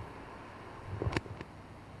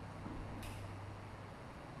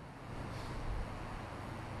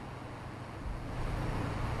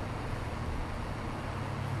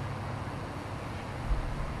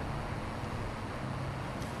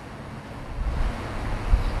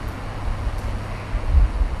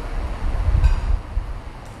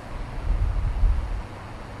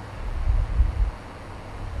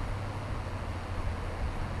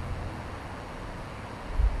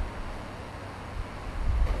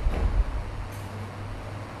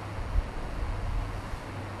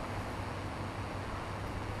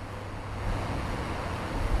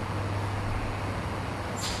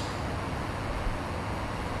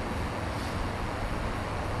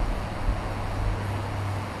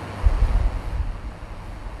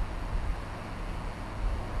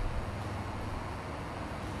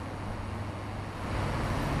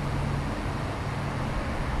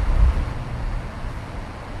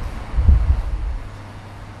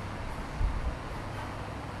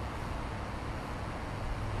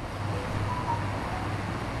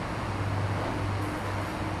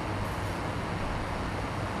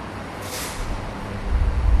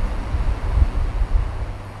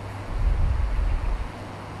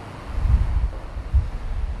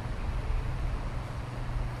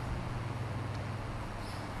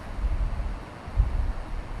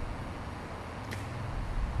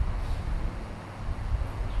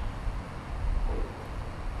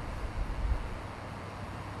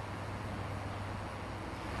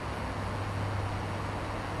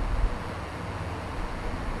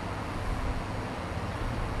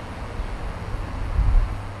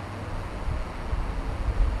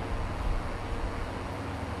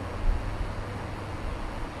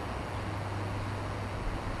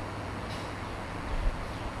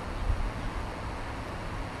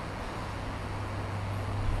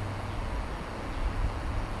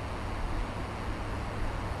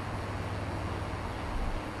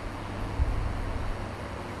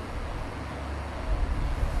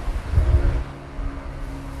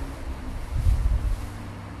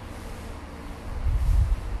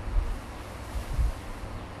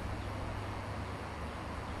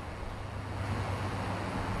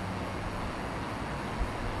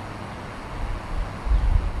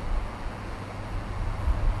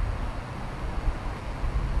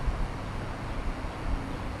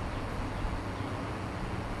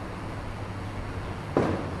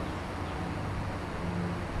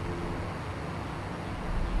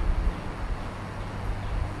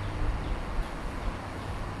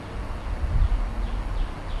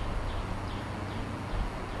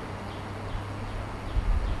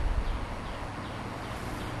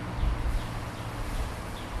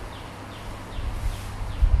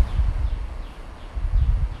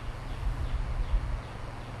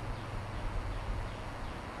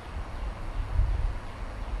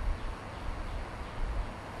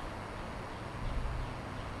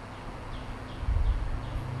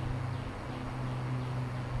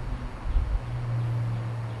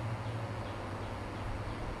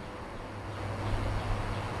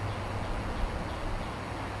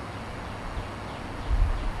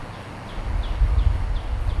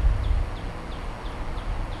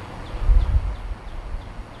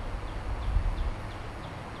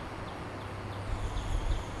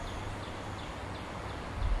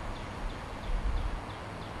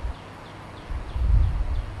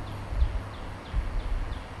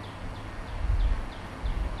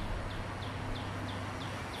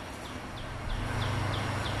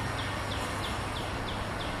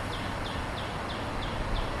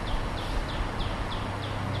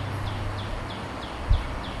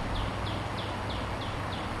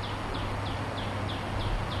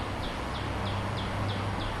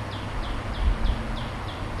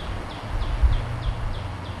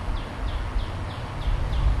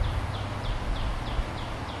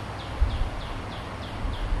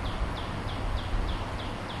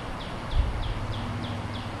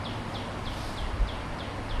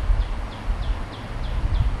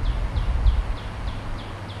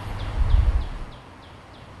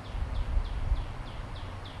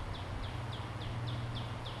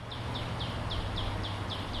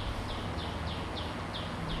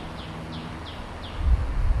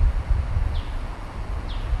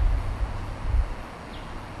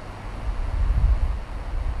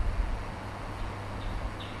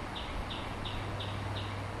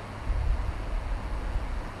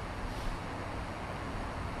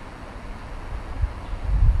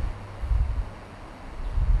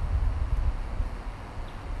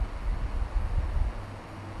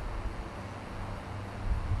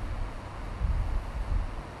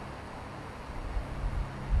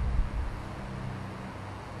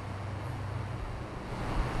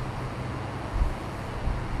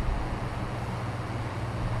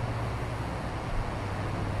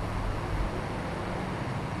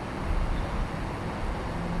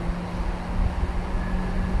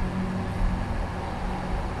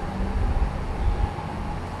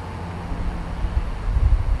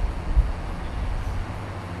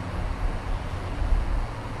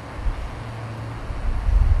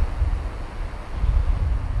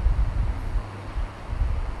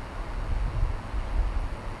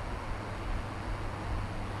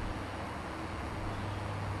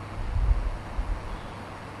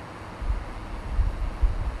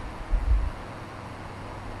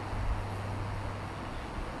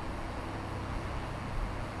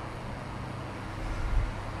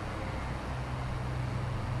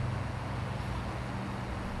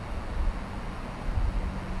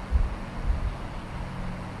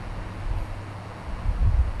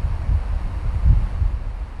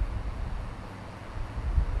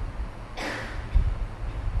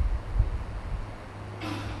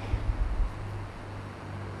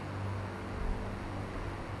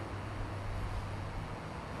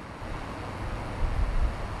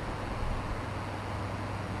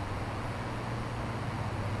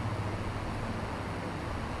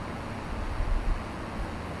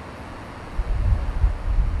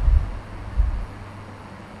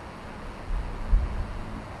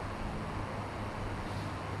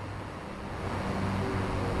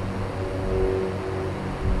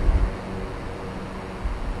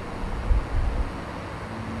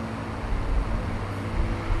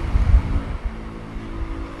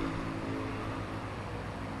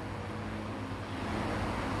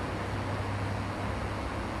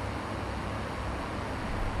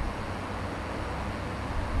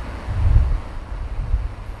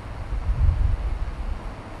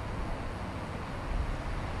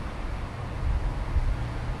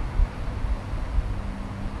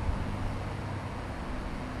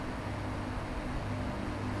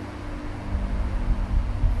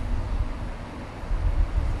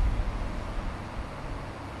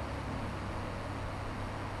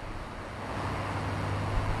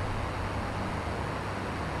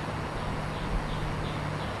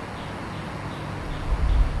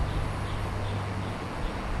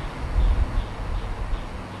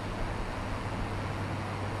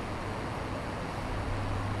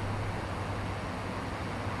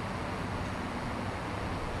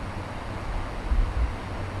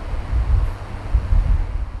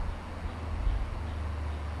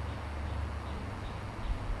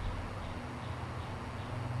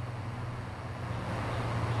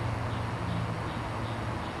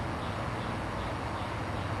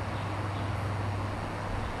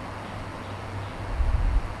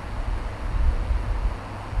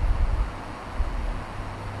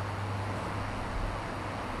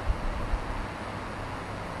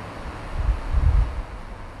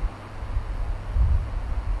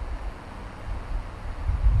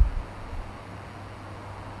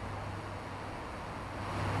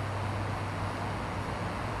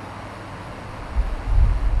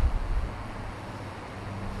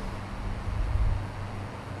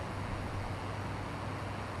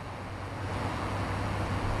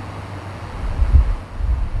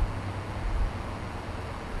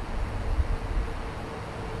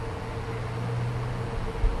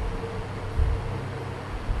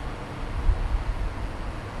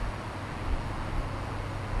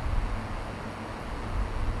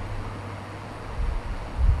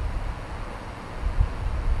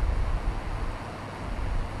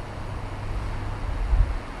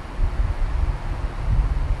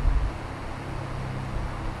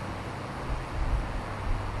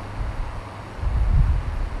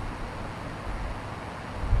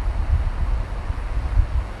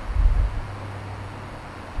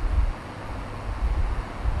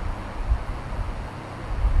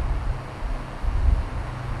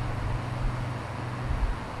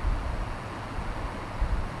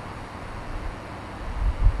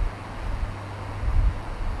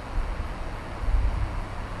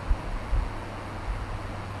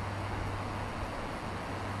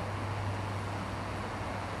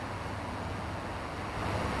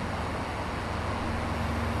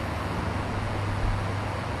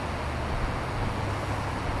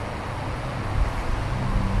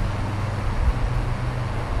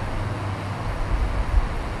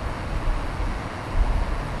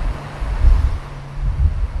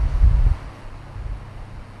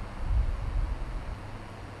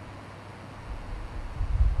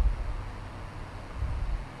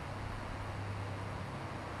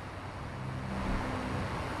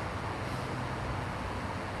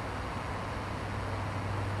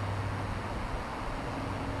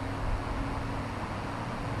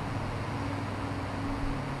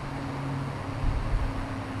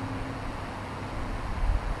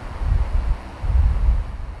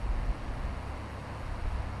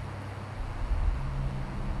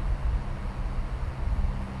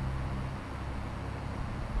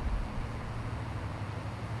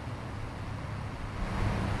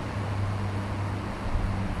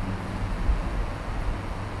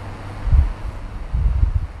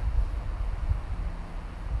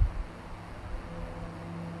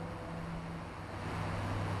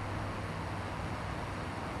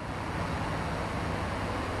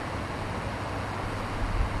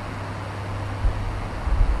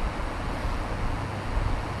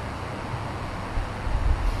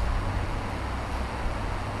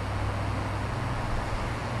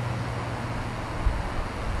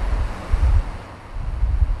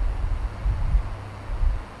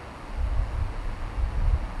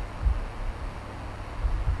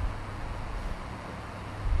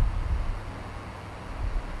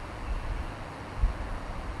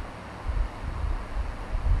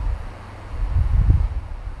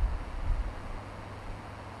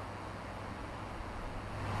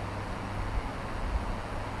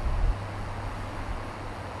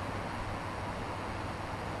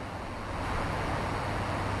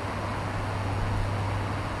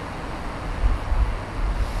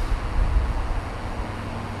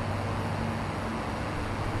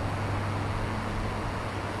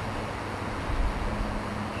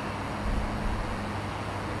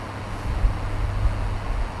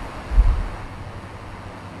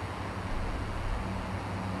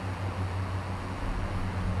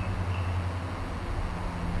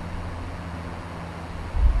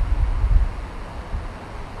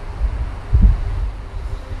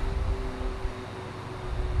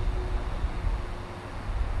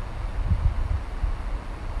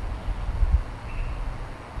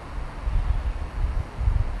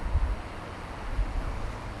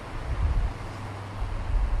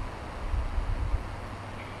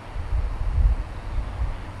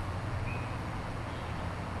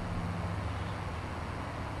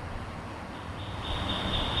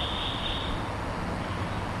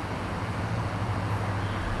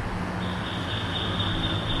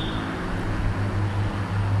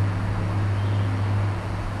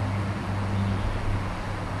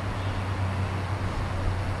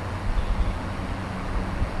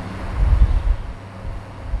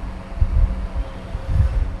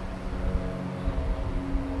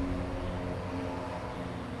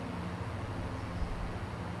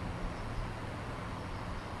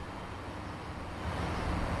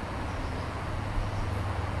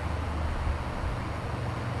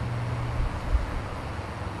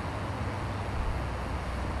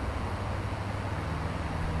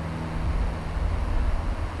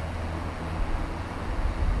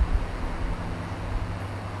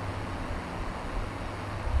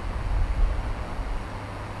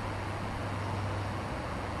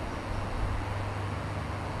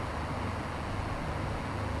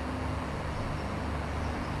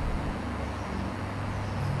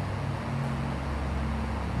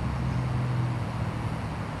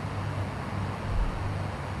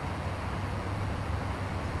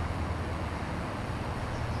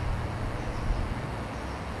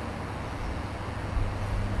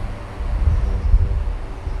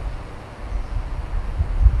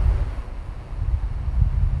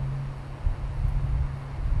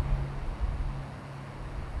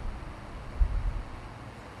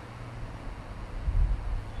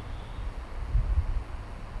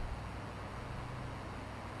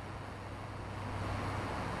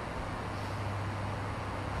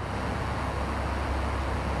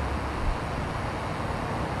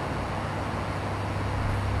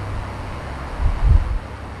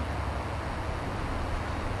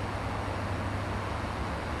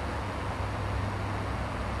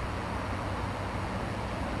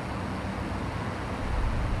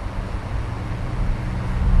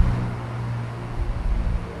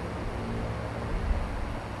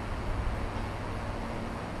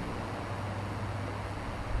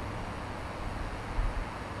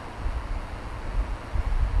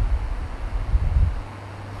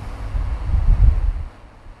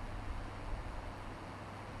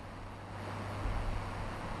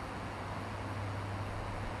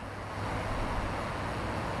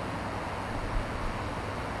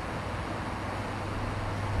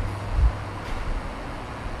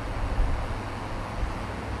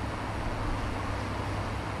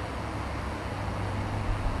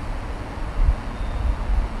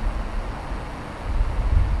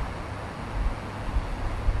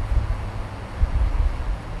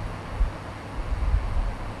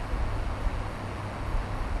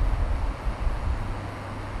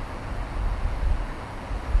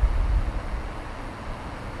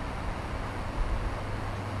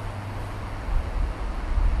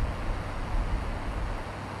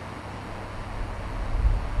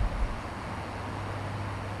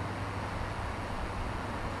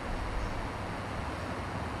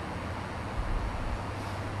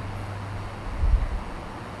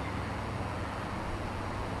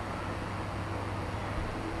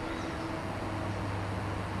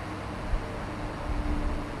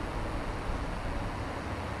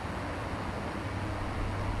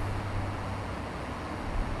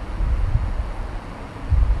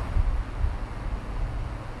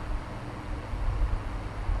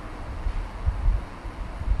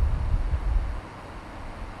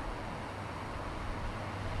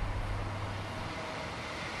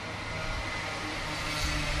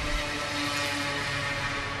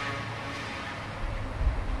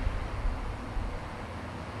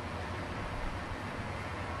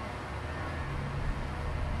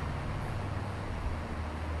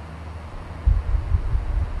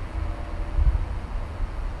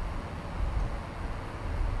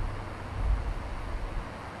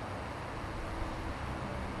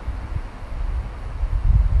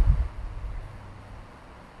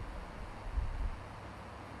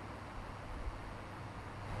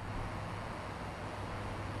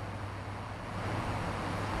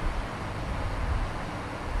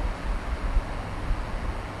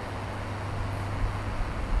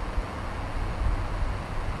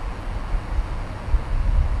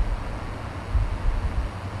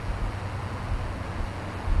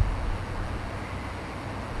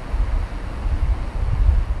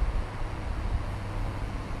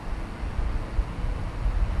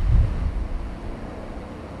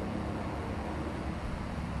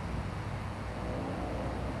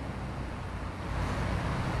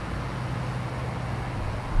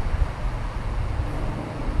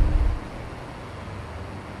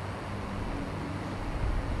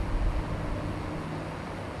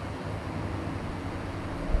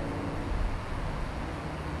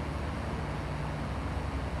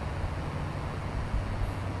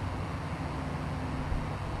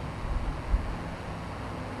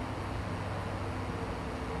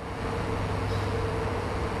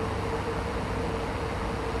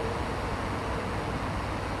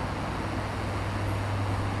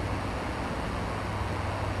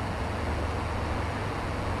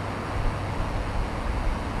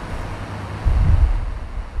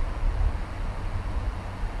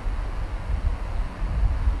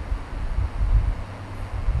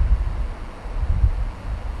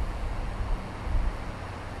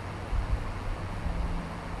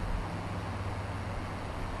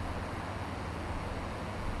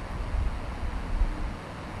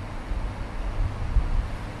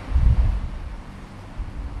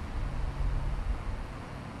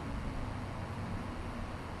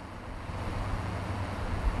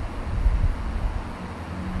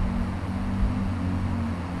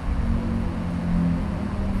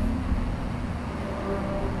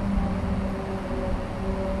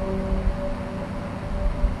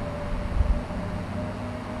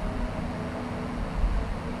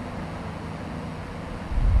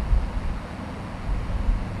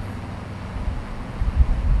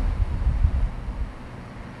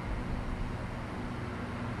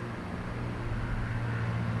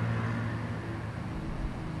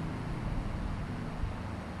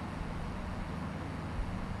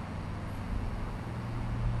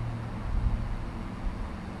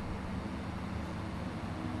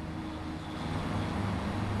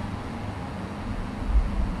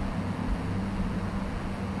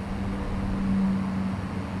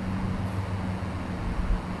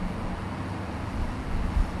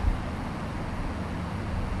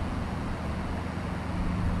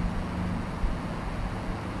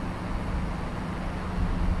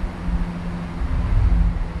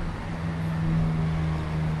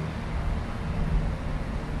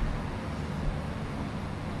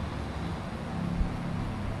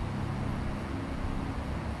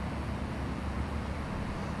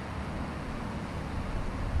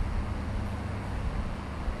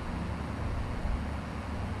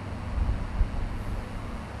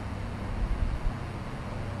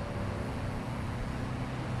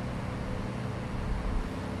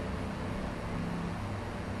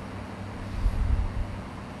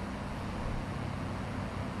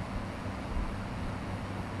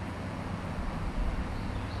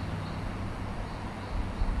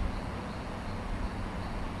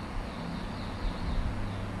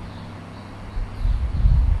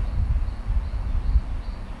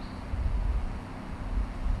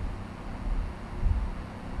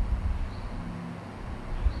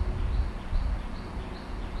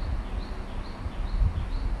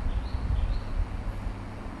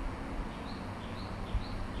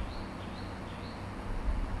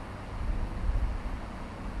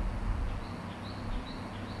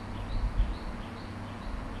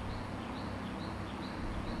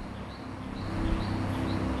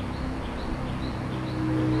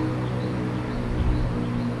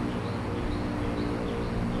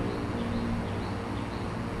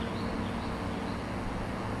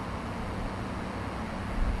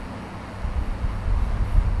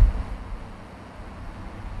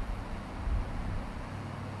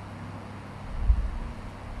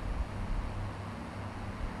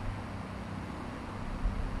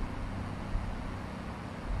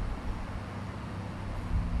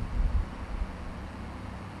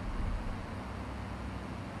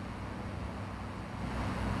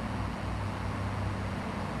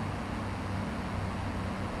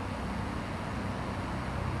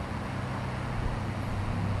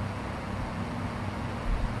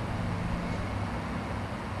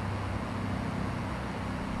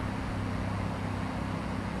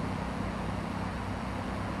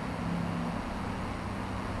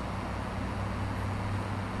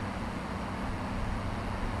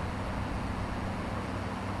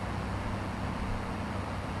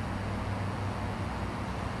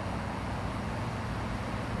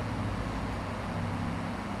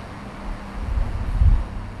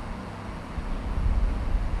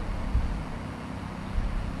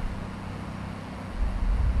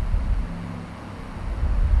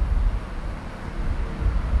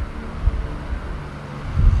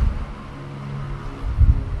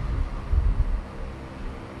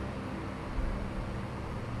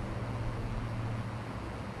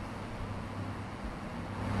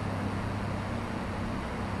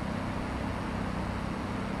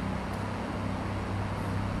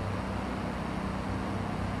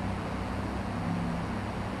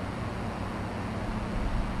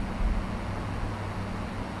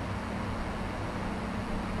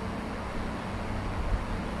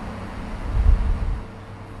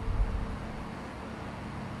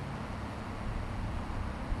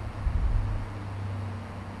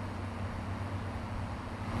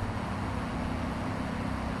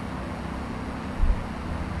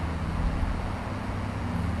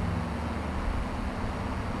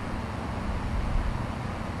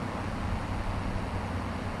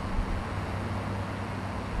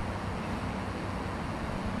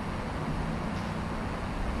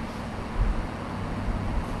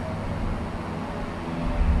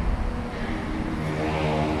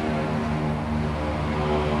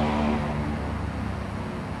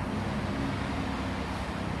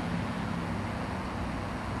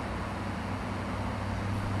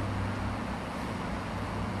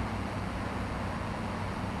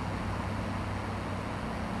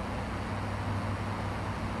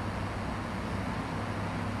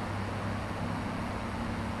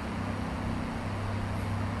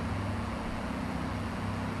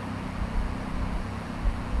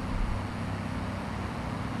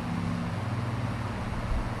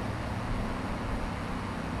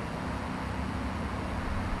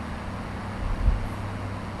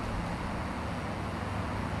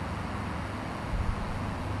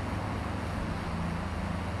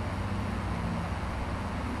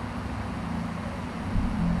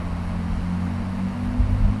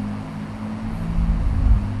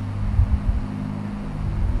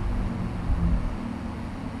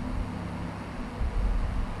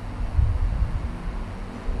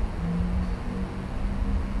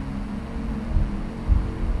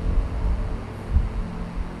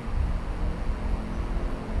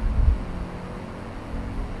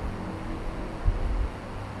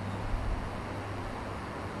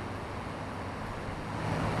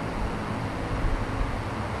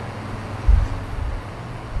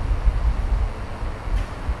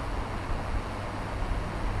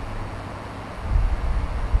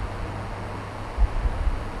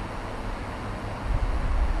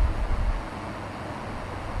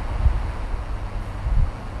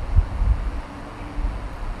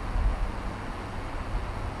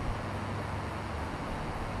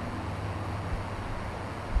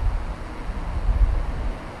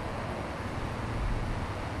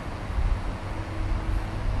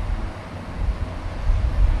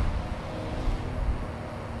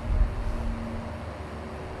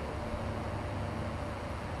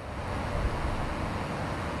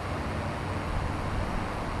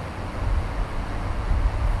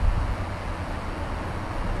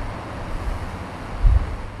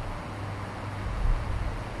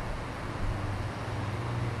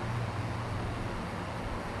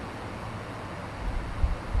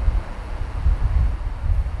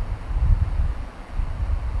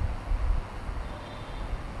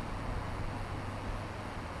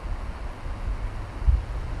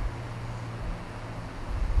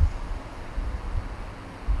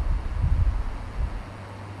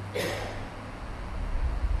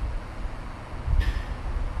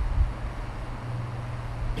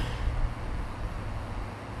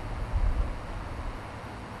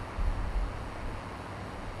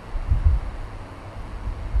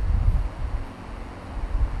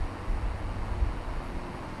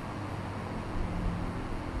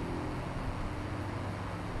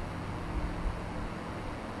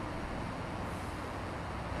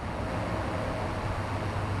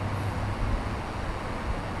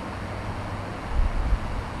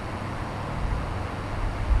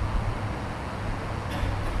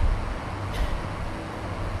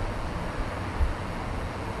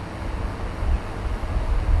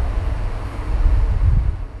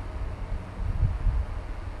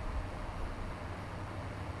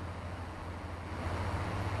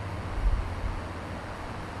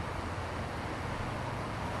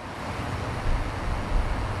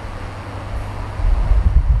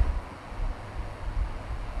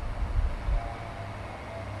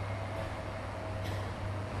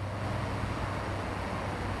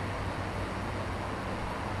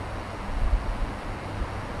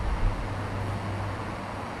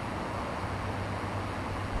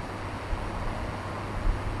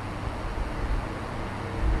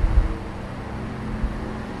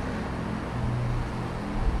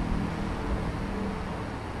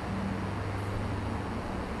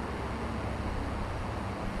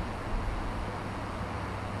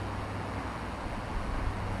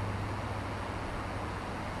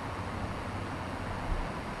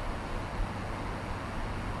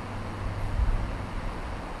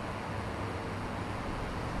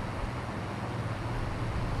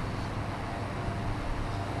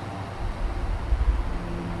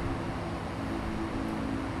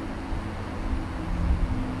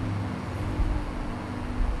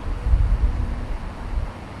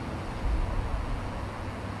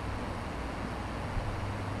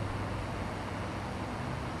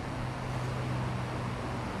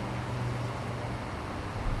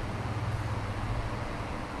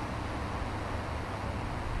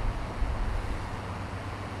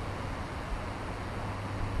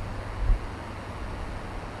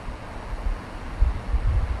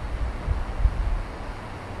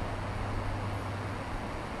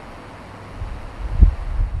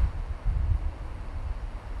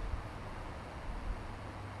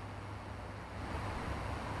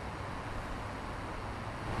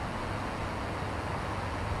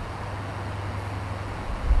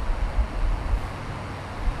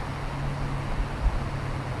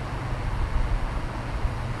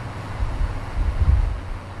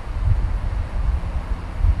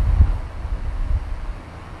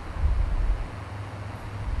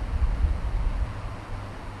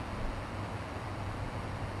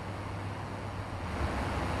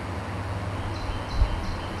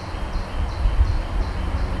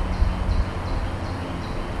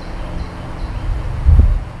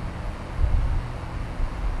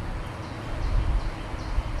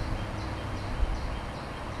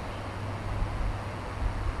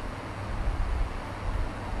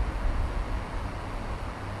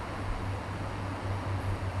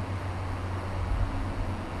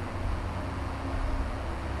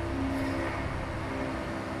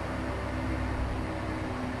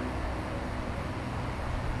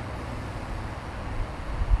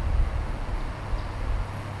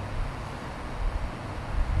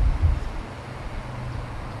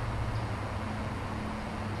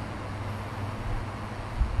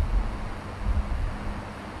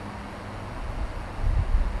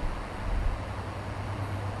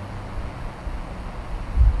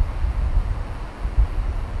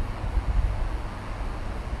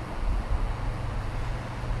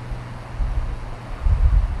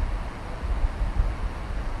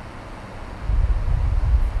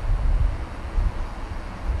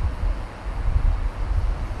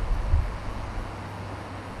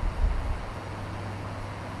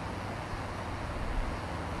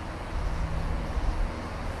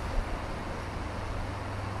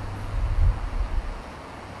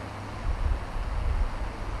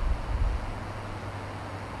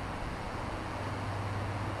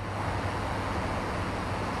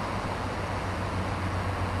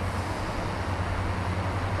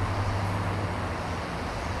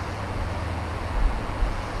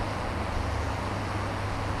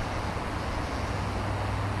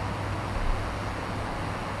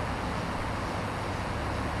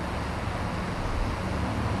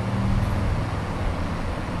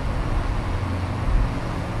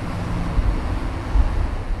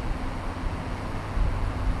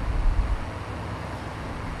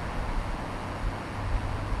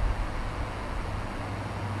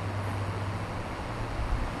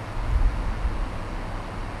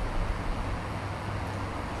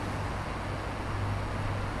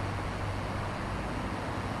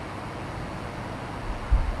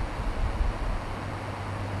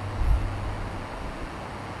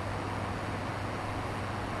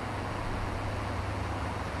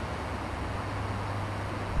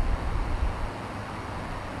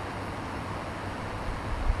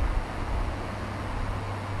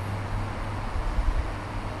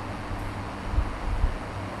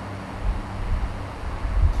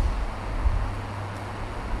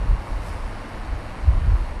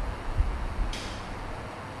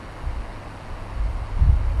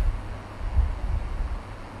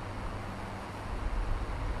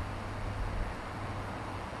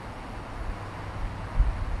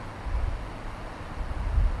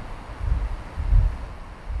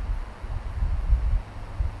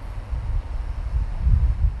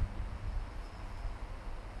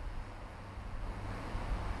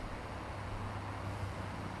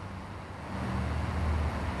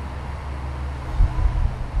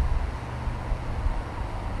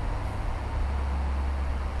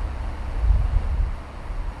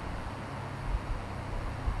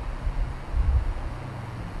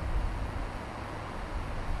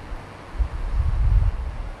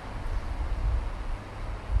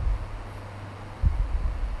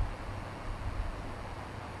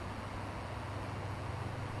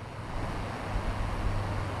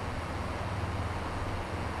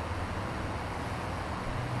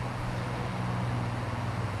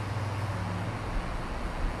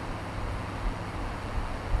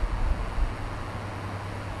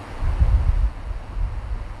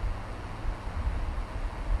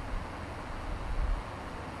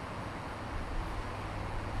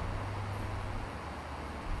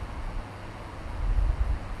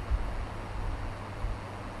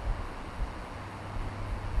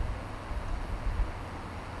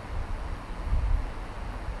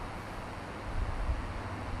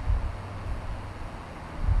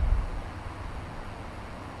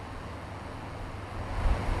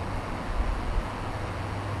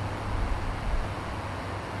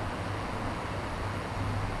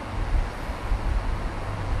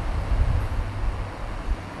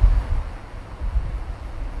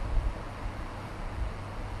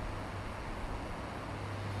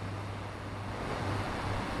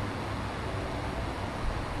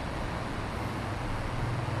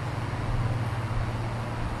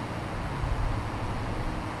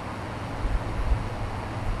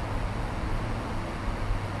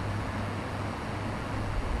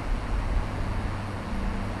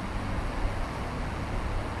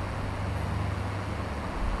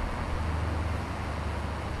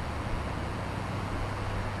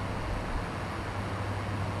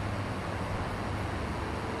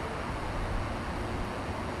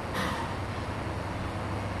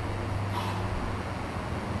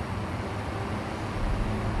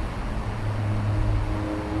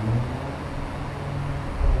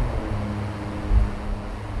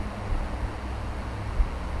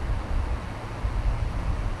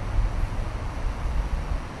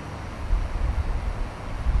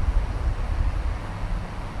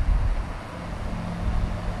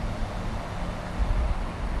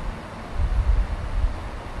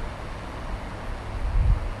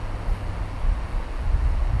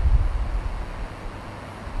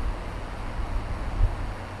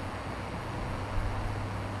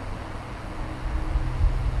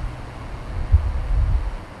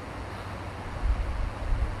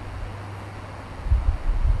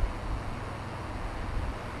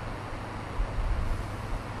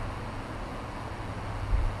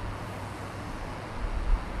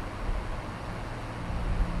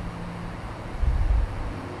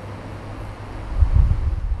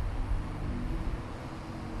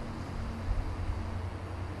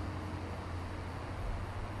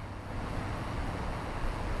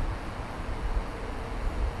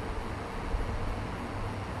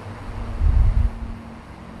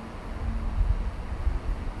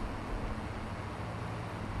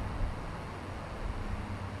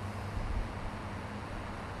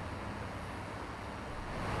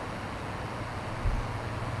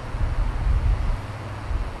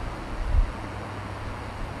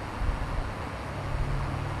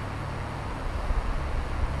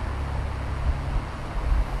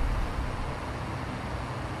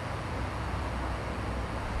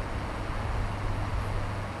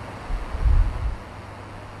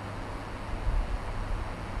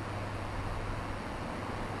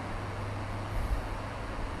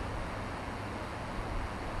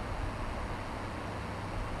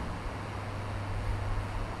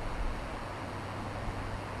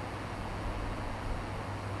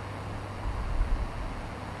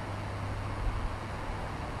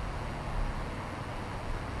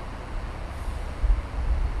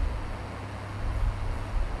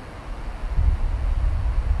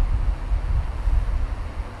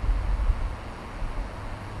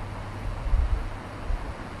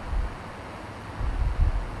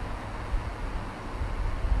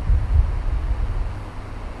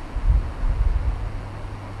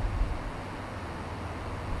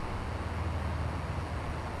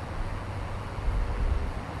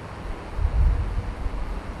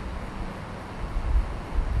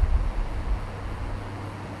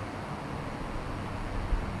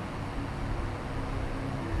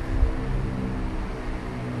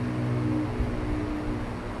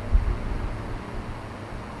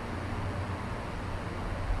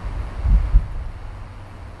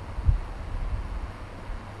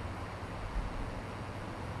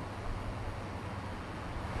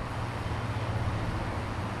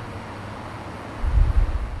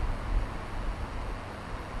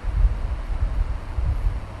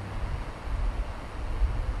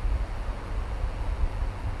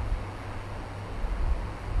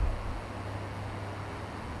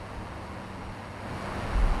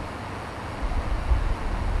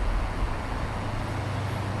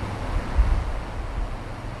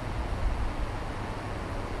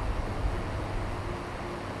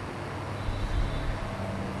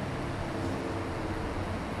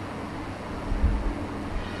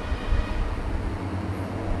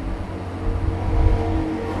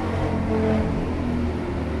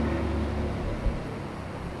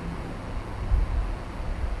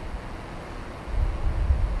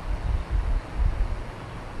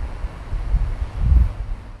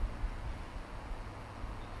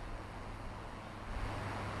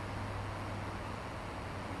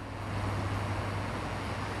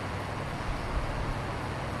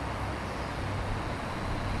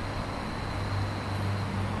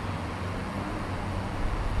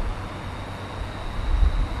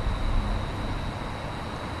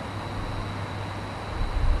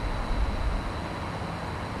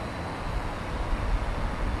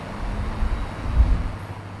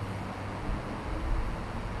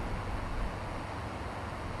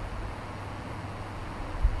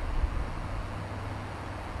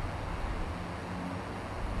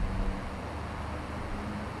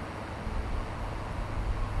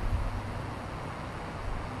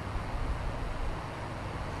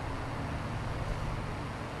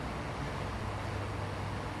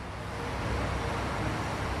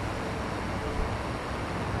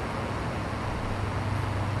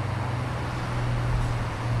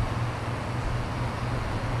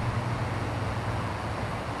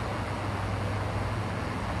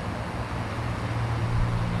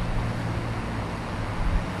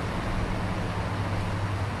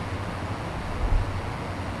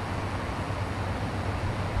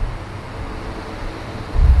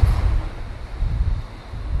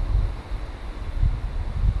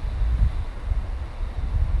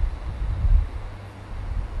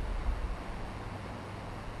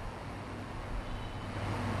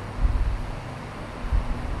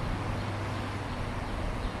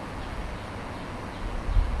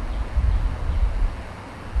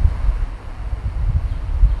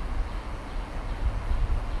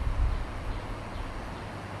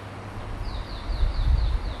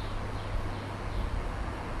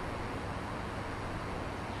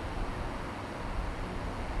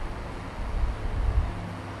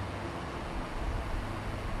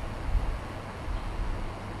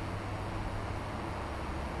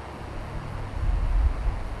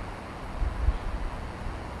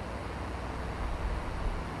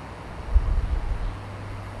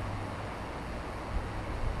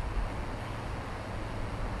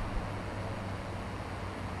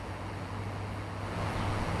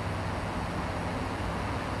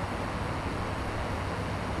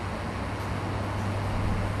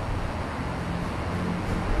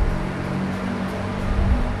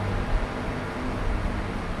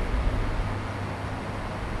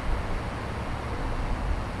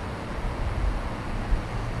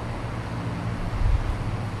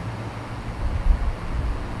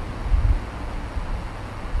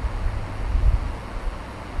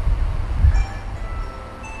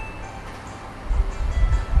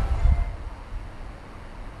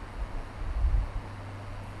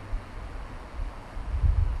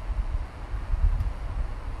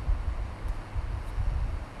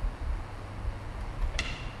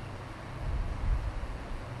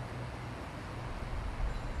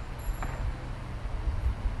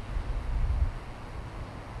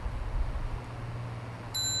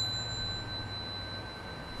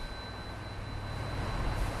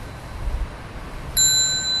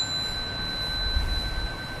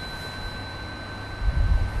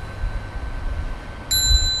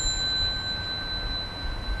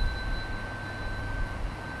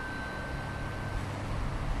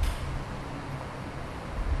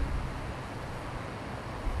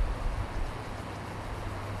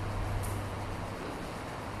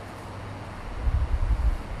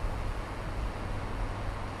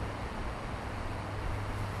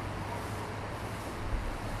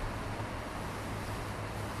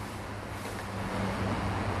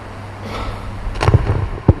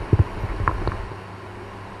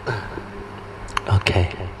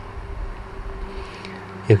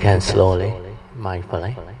 can slowly,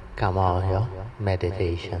 mindfully come out of your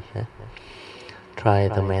meditation. Try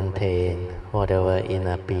to maintain whatever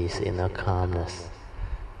inner peace, inner calmness,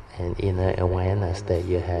 and inner awareness that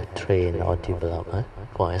you have trained or developed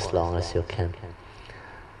for as long as you can.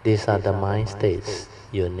 These are the mind states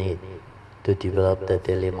you need to develop the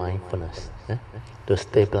daily mindfulness, to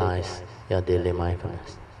stabilize your daily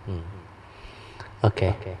mindfulness.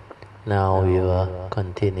 Okay, now we will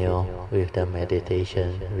continue with the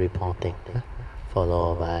meditation reporting,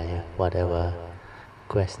 followed by whatever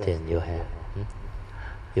question you have.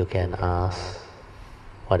 You can ask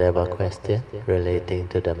whatever question relating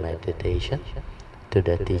to the meditation, to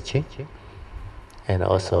the teaching, and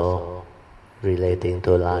also relating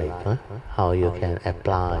to life, how you can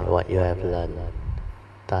apply what you have learned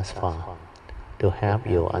thus far to help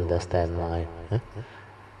you understand life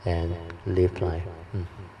and live life.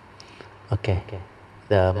 Okay,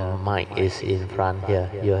 the mic is in front here.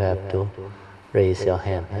 You have to raise your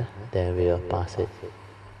hand, then we will pass it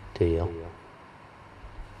to you.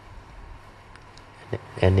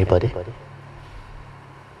 Anybody?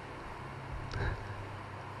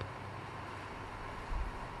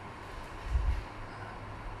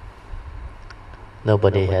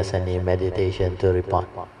 Nobody has any meditation to report.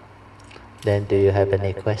 Then do you have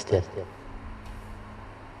any question?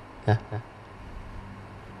 Huh?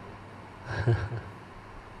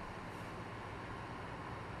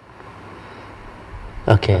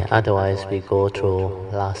 Okay, otherwise we go through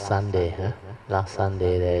last Sunday. Last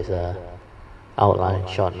Sunday there is a outline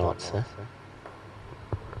short notes.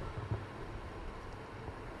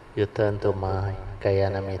 You turn to my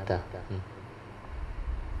Kayanamitta.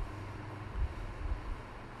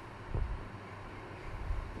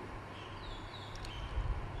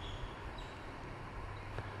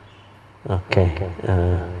 Okay.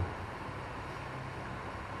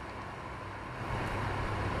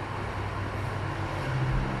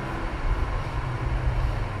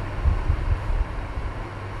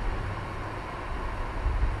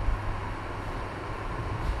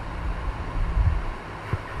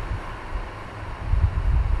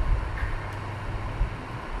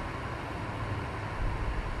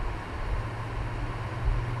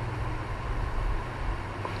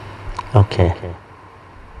 Okay.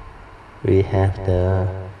 We have the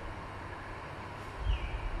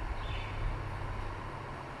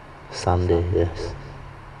Sunday, yes.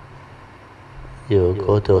 You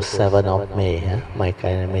go to 7th of May, my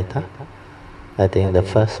Kayanamitta. I think the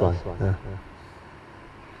first one.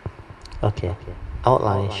 Okay.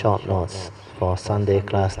 Outline short notes for Sunday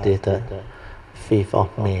class dated 5th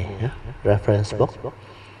of May. Reference book.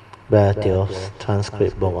 Teoh's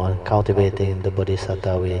transcript book on cultivating the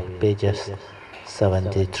Bodhisattva way, pages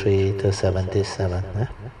 73 to 77.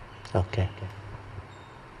 Okay.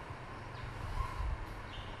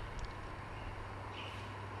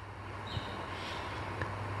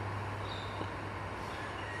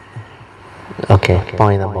 Okay,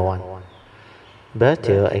 point number 1.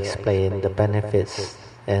 Teoh explained the benefits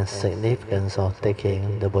and significance of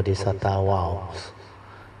taking the Bodhisattva vows,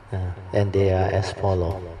 and they are as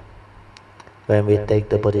follows. When we take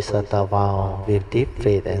the Bodhisattva vow with deep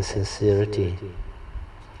faith and sincerity,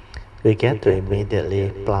 we get to immediately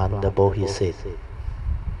plant the Bodhi seed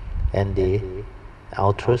and the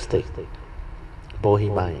altruistic Bodhi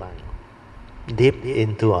mind deep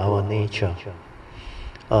into our nature,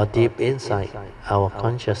 or deep inside our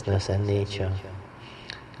consciousness and nature.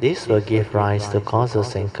 This will give rise to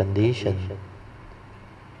causes and conditions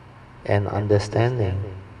and understanding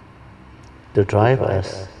to drive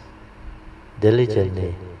us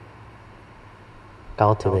diligently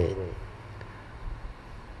cultivate.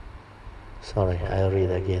 Sorry, I'll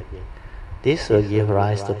read again. This will give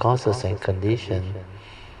rise to causes and conditions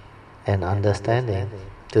and understanding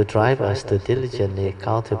to drive us to diligently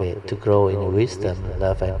cultivate, to grow in wisdom,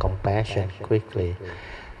 love and compassion quickly,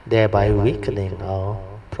 thereby weakening our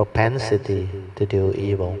propensity to do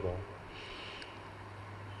evil.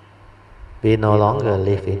 We no longer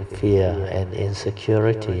live in fear and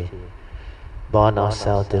insecurity, born of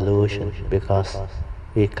self-delusion, because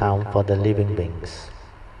we count for the living beings.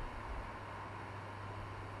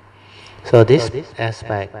 So this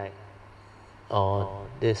aspect or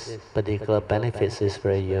this particular benefits is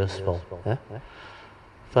very useful.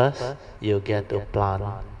 First, you get to plant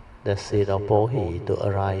the seed of Bodhi to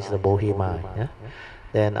arise the Bodhi mind.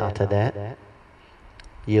 Then after that,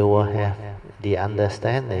 you will have the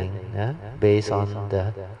understanding based on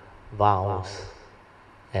the vows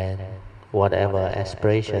and whatever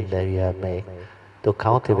aspiration that you have made to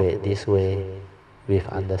cultivate this way with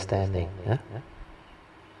understanding.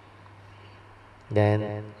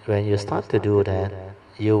 Then when you start to do that,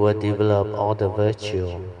 you will develop all the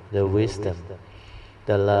virtue, the wisdom,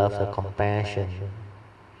 the love, the compassion,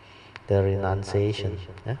 the renunciation.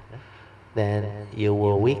 Then you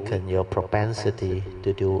will weaken your propensity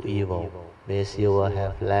to do evil, means you will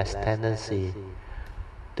have less tendency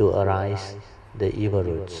to arise the evil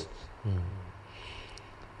roots.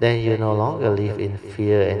 Then you no longer live in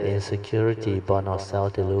fear and insecurity born of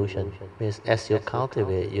self-delusion. Means as you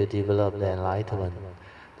cultivate, you develop the enlightenment,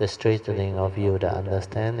 the strengthening of you, the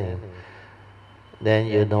understanding. Then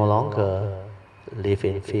you no longer live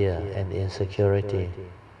in fear and insecurity.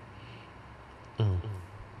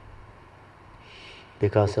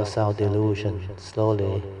 Because of self-delusion,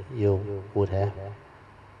 slowly you would have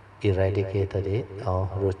eradicated it or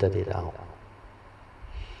rooted it out.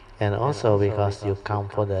 And also because you come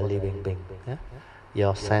for the living being,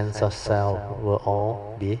 your sense of self will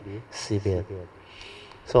all be severed.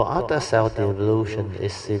 So after self-delusion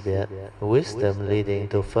is severed, wisdom leading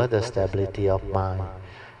to further stability of mind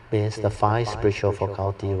means the 5 spiritual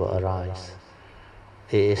faculties will arise.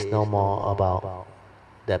 It is no more about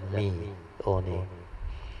the me only.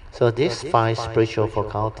 So this 5 spiritual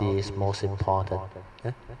faculty is most important.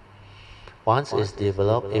 Once it's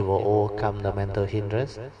developed, it will overcome the mental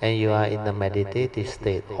hindrance, and you are in the meditative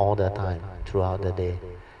state all the time, throughout the day.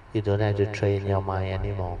 You don't have to train your mind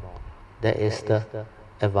anymore. That is the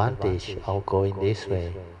advantage of going this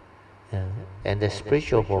way. And the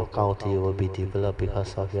spiritual faculty will be developed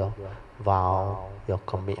because of your vow, your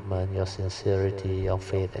commitment, your sincerity, your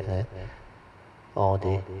faith, and all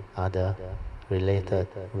the other related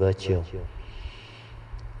virtue.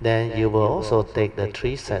 Then you will also take the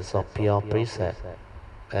 3 sets of pure precepts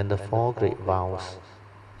and the 4 great vows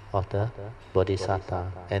of the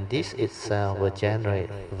Bodhisattva, and this itself will generate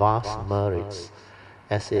vast merits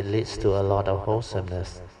as it leads to a lot of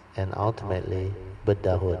wholesomeness and ultimately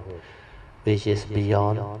Buddhahood, which is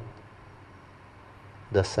beyond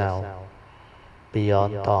the self,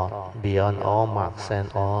 beyond thought, beyond all marks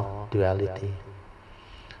and all duality.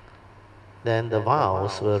 Then the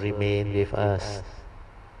vows will remain with us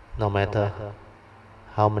no matter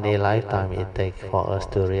how many lifetimes it takes for us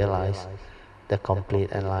to realize the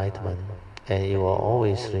complete enlightenment, and it will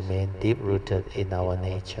always remain deep-rooted in our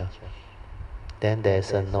nature. Then there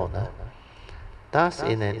is a note. Thus,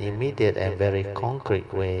 in an immediate and very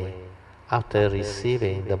concrete way, after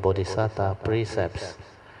receiving the Bodhisattva precepts,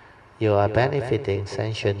 you are benefiting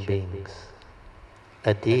sentient beings,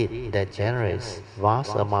 a deed that generates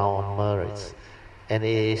vast amount of merits. And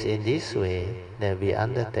it is in this way that we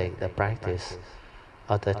undertake the practice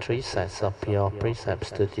of the 3 sets of pure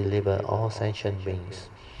precepts to deliver all sentient beings.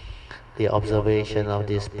 The observation of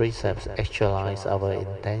these precepts actualize our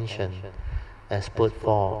intention as put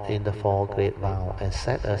forth in the 4 great vows and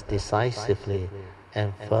set us decisively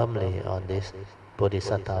and firmly on this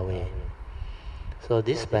Bodhisattva way. So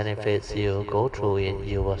these benefits, you go through it,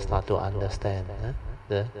 you will start to understand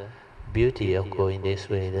the beauty of going this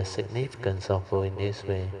way, the significance of going this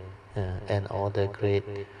way, and all the great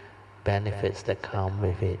benefits that come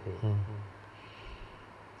with it.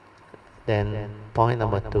 Then point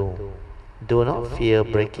number 2, do not fear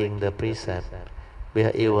breaking the precept,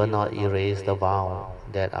 because it will not erase the vows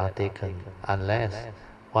that are taken unless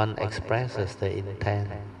one expresses the intent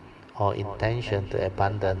or intention to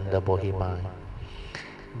abandon the Bohemian.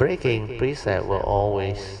 Breaking precept will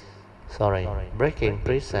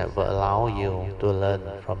allow you to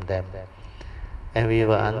learn from them, and we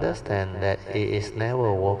will understand that it is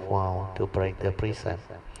never worthwhile to break the precept.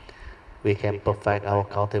 We can perfect our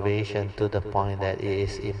cultivation to the point that it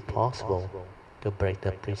is impossible to break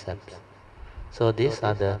the precepts. So these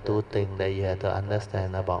are the 2 things that you have to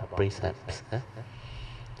understand about precepts.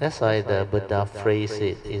 That's why the Buddha phrased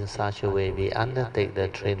it in such a way: we undertake the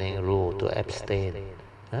training rule to abstain.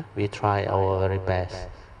 We try our very best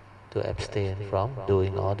to abstain from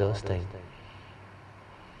doing all those things.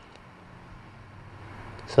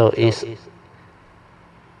 So it's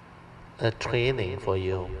a training for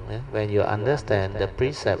you. When you understand the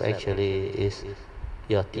precept actually is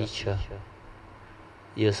your teacher,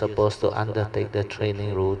 you're supposed to undertake the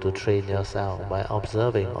training rule to train yourself by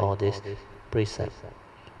observing all these precepts.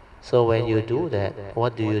 So when you do that,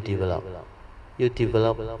 what do you develop? You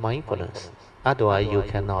develop mindfulness. Otherwise you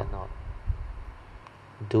cannot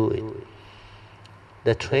do it.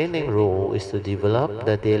 The training rule is to develop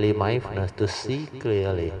the daily mindfulness to see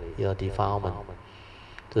clearly your defilement,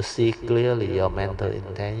 to see clearly your mental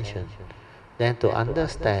intention, then to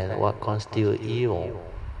understand what constitutes evil,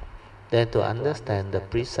 then to understand the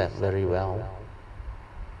precept very well.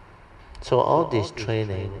 So all this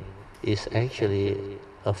training is actually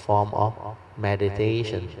a form of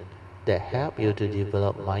meditation, that help you to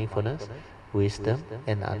develop mindfulness, wisdom,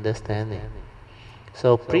 and understanding.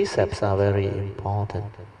 So precepts are very important.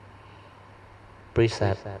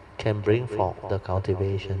 Precept can bring forth the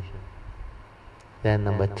cultivation. Then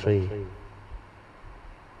number 3.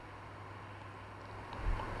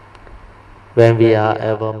 When we are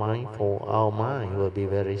ever mindful, our mind will be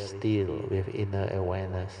very still with inner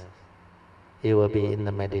awareness. It will be in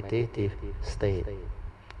the meditative state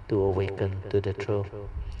to awaken to the truth.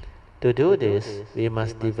 To do this, we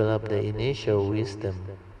must develop the initial wisdom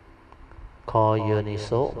called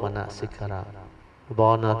Yoniso Manasikara,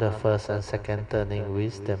 born of the first and second turning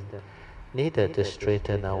wisdom, needed to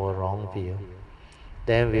straighten our wrong view.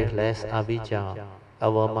 Then with less avijja,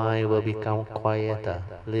 our mind will become quieter,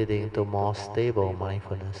 leading to more stable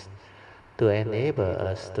mindfulness, to enable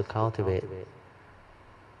us to cultivate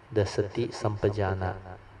the sati sampajana,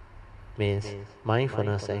 means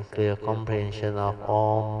mindfulness and clear comprehension of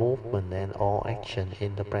all movement and all action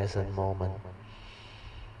in the present moment.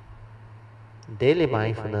 Daily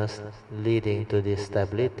mindfulness leading to the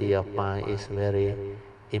stability of mind is very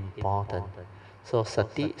important. So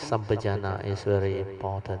sati sampajana is very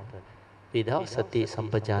important. Without sati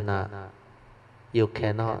sampajana, you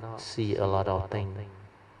cannot see a lot of things.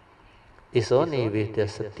 It's only with the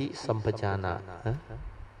sati sampajana,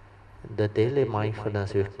 the daily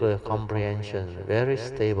mindfulness with clear comprehension, very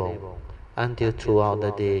stable, until throughout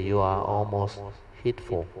the day you are almost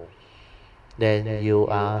heedful. Then you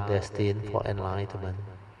are destined for enlightenment.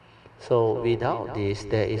 So without this,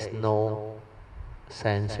 there is no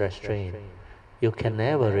sense restraint. You can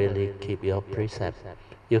never really keep your precept.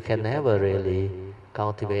 You can never really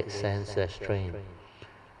cultivate sense restraint.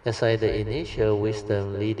 That's why the initial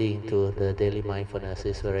wisdom leading to the daily mindfulness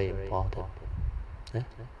is very important.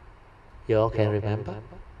 You all can remember?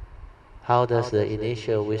 How does the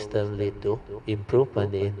initial wisdom lead to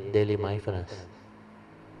improvement in daily mindfulness?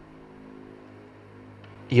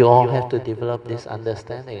 You all have to develop this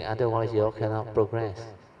understanding, otherwise you all cannot progress.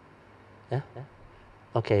 Yeah?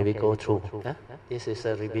 Okay, we go through. Yeah? This is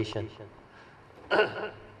a revision.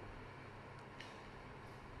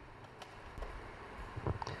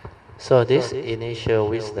 So this initial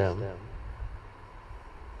wisdom,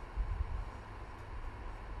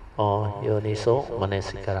 or Yoniso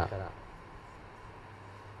Manasikara,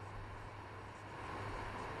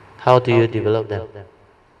 how do you develop them?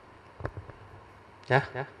 Yeah?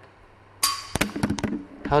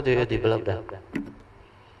 How do you develop them?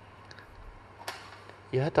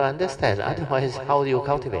 You have to understand, otherwise how do you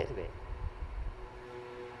cultivate?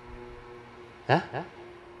 Huh?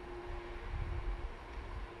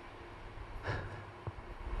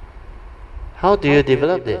 How do you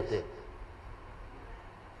develop this?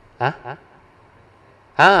 Huh?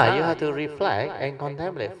 You have to reflect and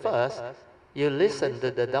contemplate. First, you listen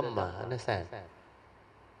to the Dhamma, understand?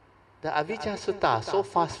 The Avijja Sutta, so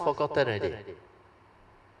fast forgotten already.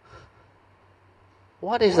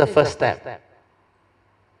 What is the first step?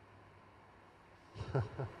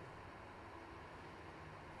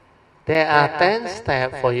 There are 10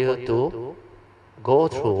 steps for you to go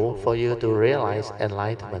through, for you to realize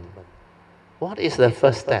enlightenment. What is the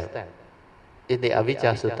first step in the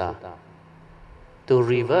Avijja Sutta? To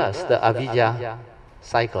reverse the Avijja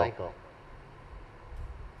cycle.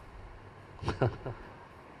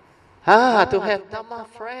 To have Dhamma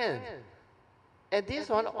friend. And this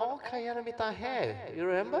one all Kalyanamitta have. You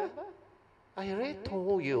remember? I already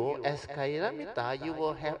told you, as Kalyanamitta, you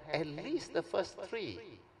will have at least the first 3.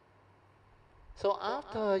 So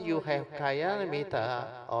after you have Kalyanamitta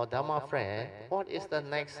or Dhamma friend, what is the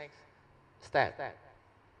next step?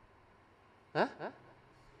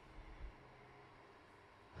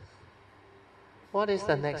 What is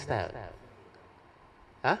the next step?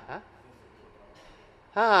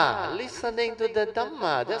 Listening to the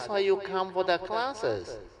Dhamma. That's why you come for the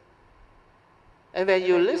classes. And when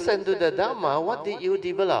you listen to the Dhamma, what did you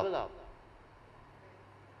develop?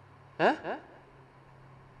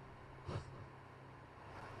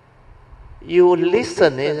 You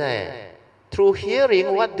listen, isn't it? Through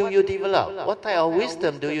hearing, what do you develop? What type of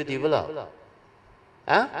wisdom do you develop?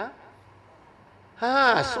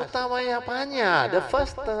 Suttamaya Panya, the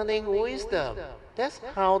first turning wisdom. That's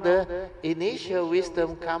how the initial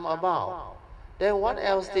wisdom come about. Then what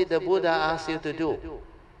else did the Buddha ask you to do?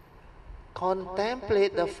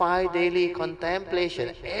 Contemplate the 5 daily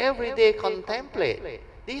contemplation. Every day contemplate.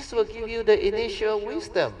 This will give you the initial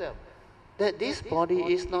wisdom that this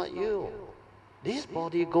body is not you. This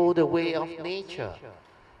body go the way of nature.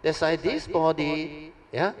 That's why this body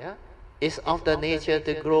is of the nature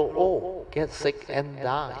to grow old, get sick and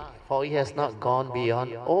die. For it has not gone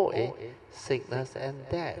beyond old age, sickness and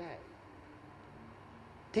death.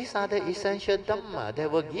 These are the essential Dhamma that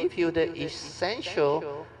will give you the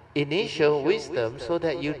essential initial wisdom so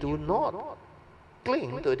that you do not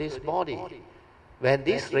cling to this body. When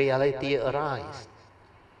this reality arises,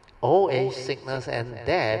 old age, sickness, and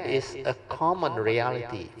death is a common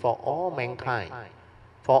reality for all mankind,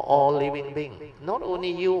 for all living beings. Not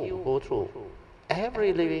only you go through,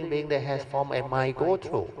 every living being that has form and mind go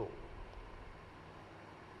through.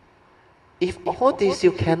 If all this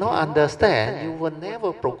you cannot understand, you will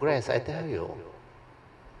never progress, I tell you.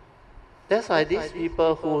 That's why these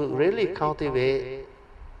people who really cultivate,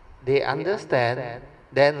 they understand,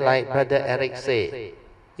 then like Brother Eric said,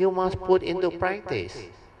 you must put into practice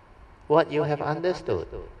what you have understood.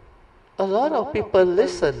 A lot of people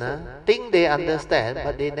listen, think they understand,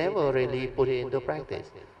 but they never really put it into practice.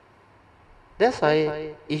 That's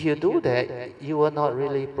why if you do that, you will not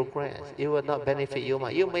really progress. It will not benefit you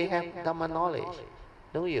much. You may have Dhamma knowledge,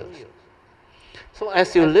 no use. So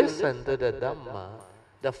as you listen to the Dhamma,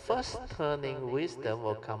 the first turning wisdom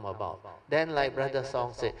will come about. Then like Brother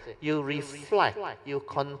Song said, you reflect, you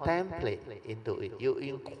contemplate into it, you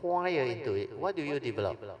inquire into it. What do you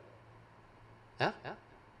develop? Huh?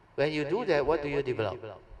 When you do that, what do you develop?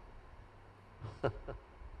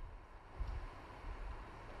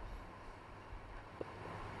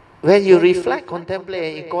 When you reflect, contemplate,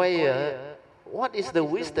 and inquire, what is the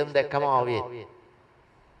wisdom that comes out of it?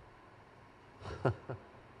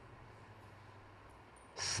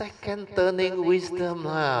 Second turning wisdom,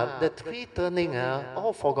 the three turning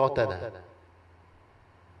all forgotten.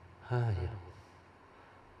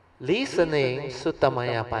 Listening,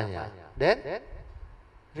 Suttamaya Panya. Then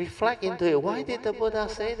reflect into it. Why did the Buddha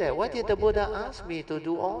say that? Why did the Buddha ask me to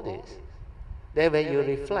do all this? Then when you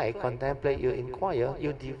reflect, contemplate, you inquire,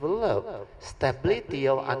 you develop stability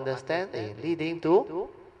of understanding leading to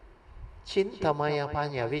Chintamaya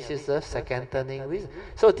Panya, which is the second turning wisdom.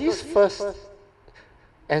 So this first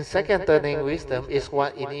and second turning wisdom is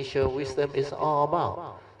what initial wisdom is all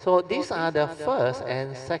about. So these are the first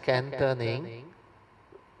and second turning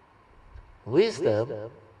wisdom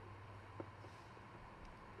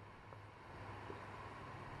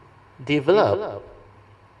developed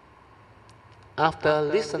after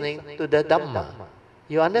listening to the Dhamma.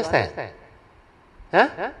 You understand?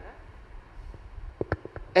 Huh?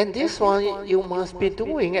 And this one you must be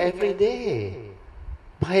doing every day.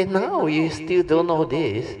 By now you still don't know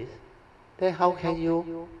this, then how can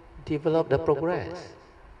you develop the progress?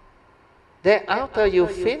 Then after you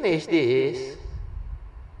finish this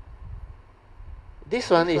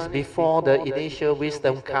one is before the initial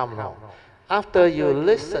wisdom comes now. After you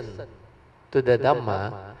listen to the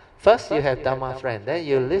Dhamma, first you have Dhamma friend, then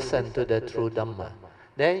you listen to the true Dhamma.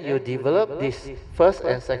 Then you develop this first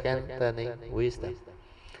and second turning wisdom.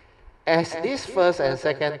 As this first and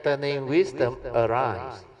second turning wisdom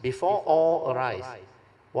arise, before all arise,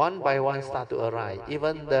 one by one start to arise,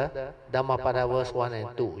 even the Dhammapada verse 1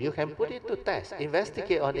 and 2, you can put it to test,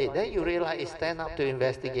 investigate on it, then you realize it stand up to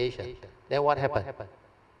investigation. Then what happened?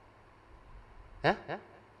 Huh?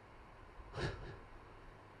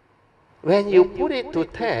 When you put it to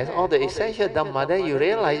test, all the essential Dhamma, then you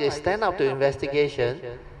realize it stand up to investigation,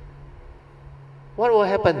 what will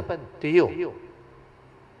happen to you?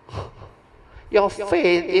 Your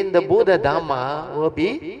faith in the Buddha Dhamma will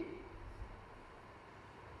be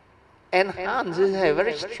enhanced,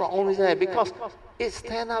 very strong, because it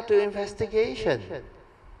stands up to investigation.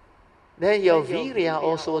 Then your virya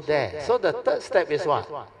also there. So the third step is what?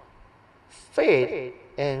 Faith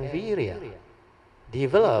and virya.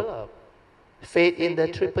 Develop faith in the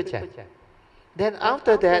triple gem. Then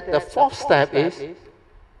after that, the fourth step is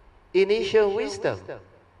initial wisdom.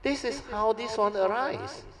 This is how this one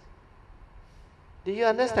arises. Do you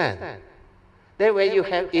understand? Then when you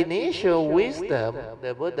have initial wisdom,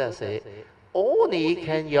 the Buddha said, only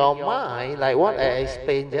can your mind, like what I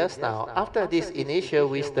explained just now, after this initial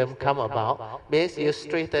wisdom come about, means you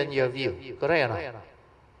straighten your view. Correct or not?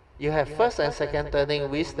 You have first and second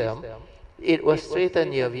turning wisdom, it will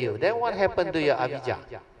straighten your view. Then what happened to your avijja?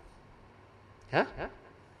 Huh?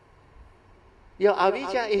 Your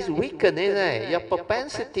avijja is weakened, isn't it? Your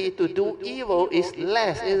propensity to do evil is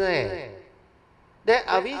less, isn't it? Then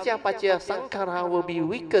avijja paccaya sankhara will be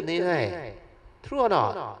weakened, isn't it? True or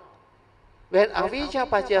not? When avijja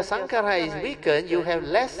paccaya sankhara is weakened, you have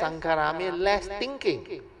less sankhara, means less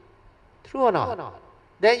thinking. True or not?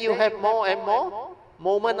 Then you have more and more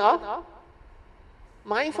moment of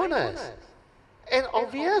mindfulness. And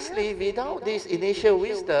obviously, without this initial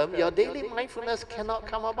wisdom, your daily mindfulness cannot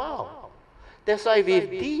come about. That's why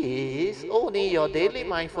with this, only your daily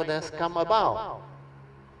mindfulness come about.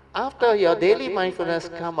 After your daily mindfulness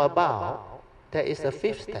come about, That is the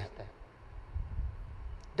fifth step.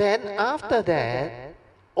 Then after that,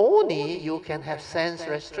 only you can have sense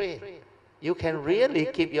restraint. You can really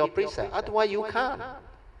keep your precept. Otherwise you can't.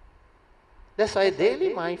 That's why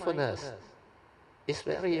daily mindfulness is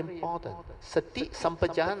very important. Sati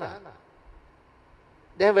sampajana.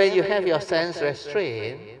 Then when you have your sense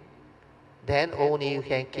restraint, then only you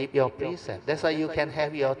can keep your precept. That's why you can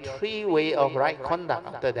have your 3 way of right conduct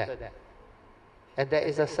after that. And that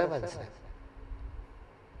is the 7th step.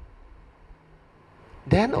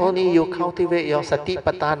 Then only you cultivate your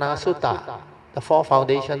Satipatthana Sutta, the 4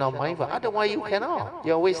 foundation of mindfulness. Otherwise you cannot.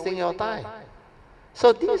 You're wasting your time.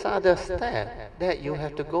 So these are the steps that you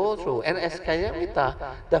have to go through. And as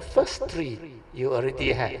Kayamita, the first 3 you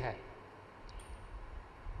already had.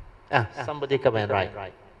 Somebody come and write.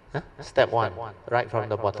 Step 1, right from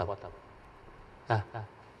the bottom.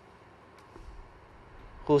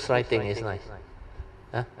 Whose writing is nice?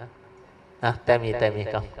 Tell me,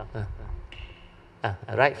 come.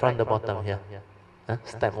 Right from the bottom here.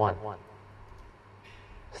 Step 1.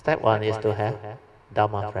 Step 1 is to have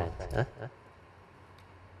Dhamma friends.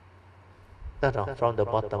 No, from the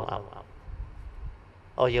bottom up.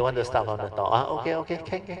 Oh, you want to start from the top? Okay,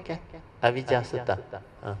 can. Avijja Sutta.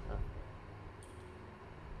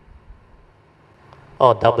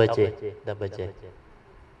 Oh, double J.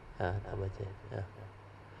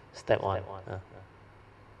 Step 1.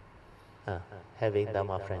 Having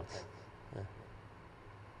Dhamma friends.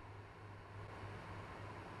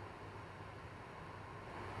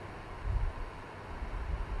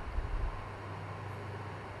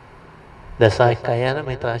 That's why Kalyana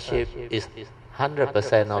Mitraship is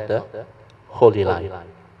 100% of the holy life.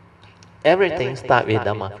 Everything starts with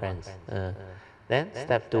Dhamma friends. Then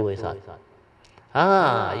step 2 is what?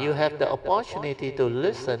 You have the opportunity to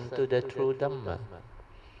listen to the true Dhamma.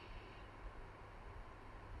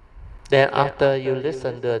 Then after you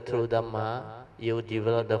listen to the true Dhamma, you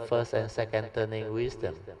develop the first and second turning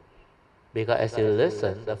wisdom. Because as you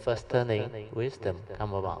listen, the first turning wisdom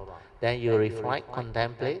come about. Then you reflect,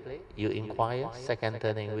 contemplate, you inquire, second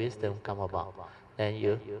turning wisdom come about. Then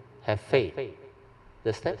you have faith.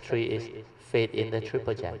 The step 3 is faith in the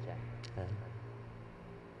triple gem.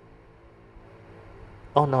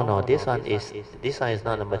 Oh no, this one is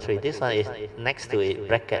not number 3. This one is next to it,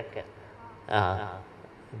 bracket.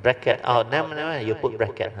 Bracket. Oh, no, you put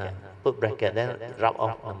bracket. Put bracket, then rub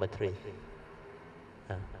off number 3.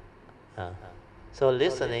 So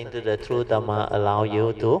listening to the true Dhamma allow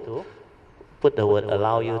you to put the word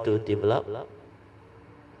allow you to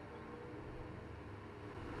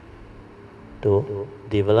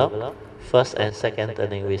develop first and second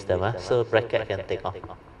turning wisdom. So bracket can take off.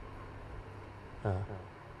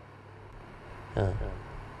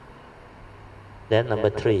 Then number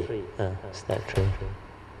 3, step 3.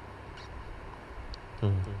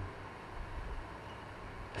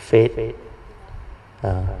 Faith.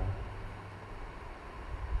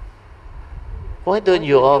 Why don't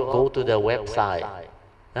you all go to the website?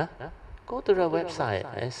 Go to the website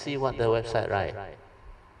and see what the website write.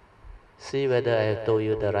 See whether I have told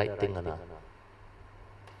you the right thing or not.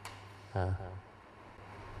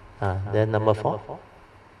 Then number 4.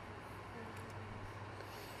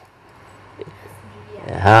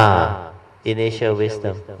 Initial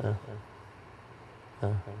wisdom.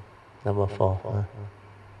 Number 4.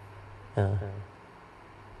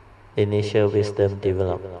 Initial wisdom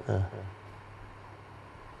develop.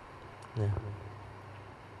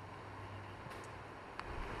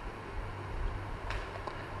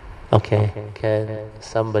 Okay, can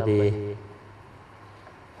somebody...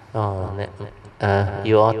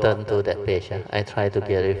 you all turn to that page. I try to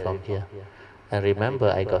get it from here. And remember,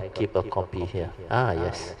 I got keep a copy here.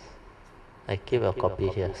 Yes. I keep a copy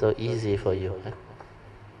here. So easy for you.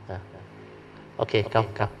 Okay, come.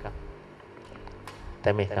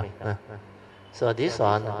 Tell me, come. So this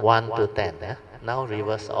one, 1 to 10. Now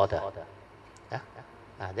reverse order.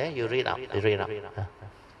 Then you read out.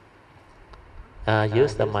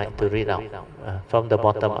 Use the mic to read out from the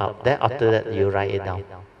bottom up. Then after that, you write it down.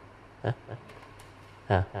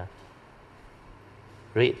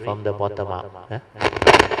 Read from the bottom up.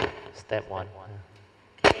 Step 1.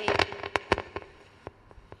 Okay.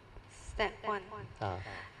 Step 1.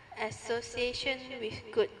 Association with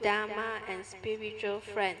good Dharma and spiritual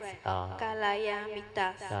friends. Kalaya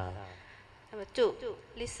Mitas. Number 2.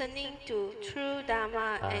 Listening to true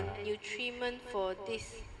Dharma and nutriment for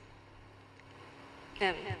this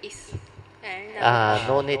is.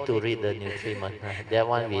 No need to read the nutriment. That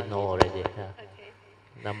one we know already. Okay.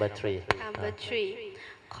 Number 3. Number 3.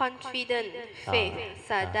 Confident faith,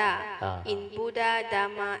 sada, in Buddha,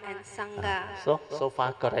 Dhamma and Sangha. So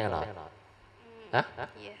far correct or not? Huh?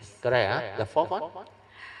 Yes. Correct, huh? The fourth one?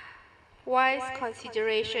 Wise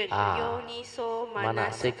consideration. Yoniso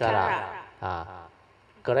manasikara.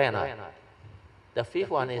 Correct or not? The fifth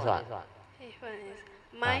one is what? Fifth one is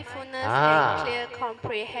mindfulness and clear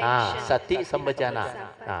comprehension. Sati Sambhajana.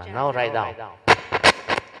 Now write down.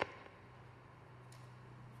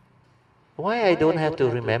 Why I don't have to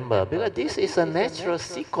remember? Because this is a natural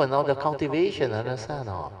sequence of the cultivation, understand?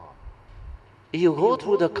 No? If you go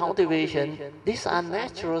through the cultivation, these are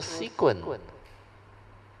natural sequence.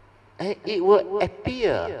 And it will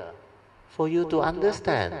appear for you to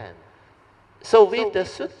understand. So with the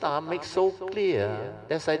sutta makes so clear,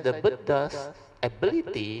 that's why the Buddha's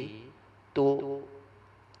ability to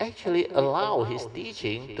actually allow his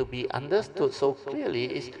teaching to be understood so clearly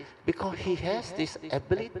is because he has this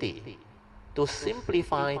ability to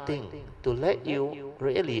simplify things, to let you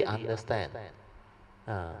really understand.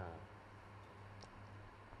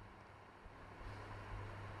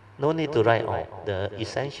 No need to write all the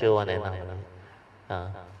essential one and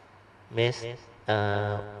all. Means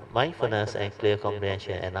mindfulness and clear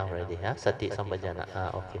comprehension and now already. Sati Sambhajana.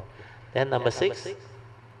 Okay. Then number 6.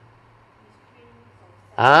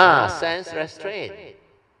 Sense restraint.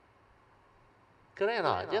 Correct or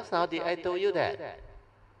not? Just now I told you that.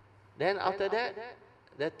 Then after that,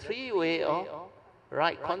 the 3 way of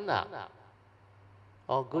right conduct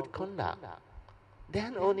or good conduct.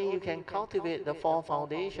 Then only you can cultivate the 4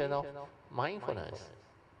 foundation of mindfulness.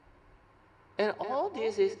 And all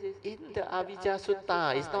this is in the Avijja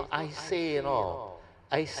Sutta. It's not I say, no.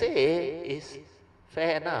 I say is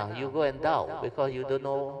fair enough. You go and doubt because you don't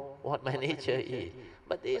know what my nature is.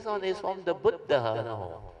 But this one is from the Buddha,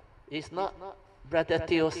 no. It's not Brother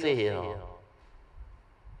Teoh say, no.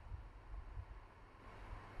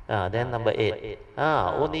 Then number 8.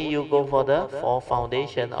 Only you go for the 4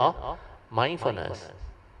 foundation of mindfulness.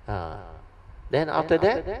 Then after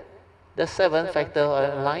that, the 7th factor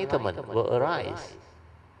of enlightenment will arise.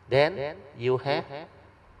 Then you have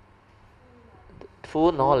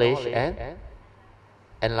full knowledge and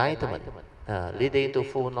enlightenment, leading to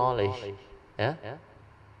full knowledge,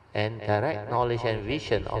 and direct knowledge and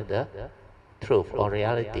vision of the truth or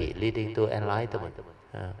reality, leading to enlightenment.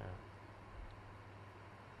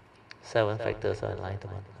 7 factors of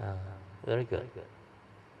enlightenment. Very good.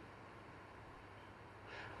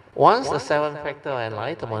 Once the 7th factor of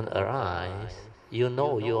enlightenment arise, you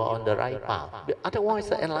know you are on the right path. Otherwise,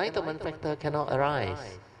 the enlightenment factor cannot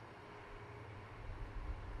arise.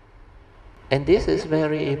 And this is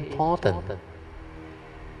very important.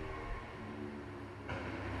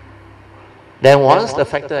 Then once the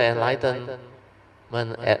factor of enlightenment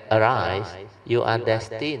arise, you are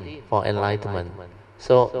destined for enlightenment.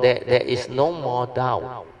 So there is no more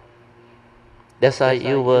doubt. That's why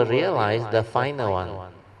you will realize the final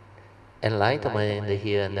one. Enlightenment in the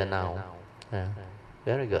here and the now.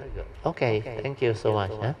 Very good. Okay, thank you so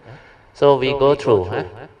much. So we go through.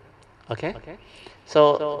 Okay?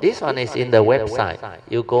 So this one is in the website.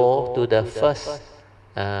 You go to the first,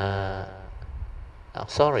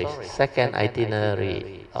 second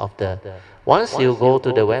itinerary of the. Once you go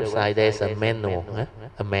to the website, there is a menu.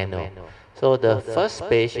 A menu. So the first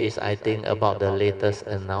page is, I think, about the latest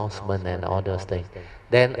announcement and all those things.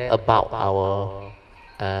 Then about our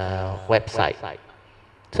website.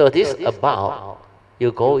 So this about,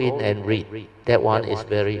 you go in and read. That one is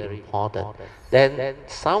very important. Then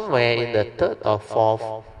somewhere in the 3rd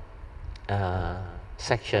or 4th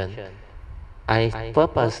section, I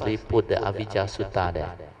purposely put the Avijja Sutta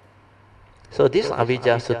there. So this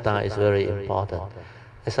Avijja Sutta is very important.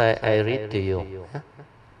 As I read to you.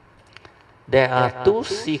 There are 2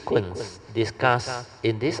 sequences discussed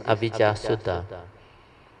in this Avijja Sutta.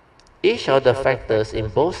 Each of the factors in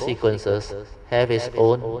both sequences have its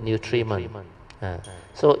own nutriment.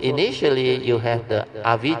 So initially you have the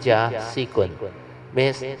Avijja sequence,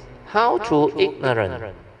 means how through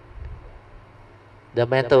ignorance the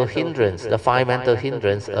mental hindrance, the 5 mental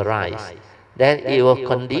hindrance arise. Then it will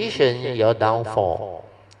condition your downfall.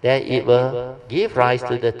 Then it will give rise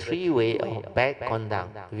to the 3 way of bad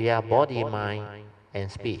conduct via body, mind,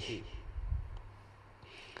 and speech.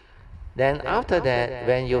 Then after that,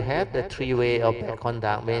 when you have the 3 way of bad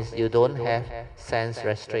conduct, means you don't have sense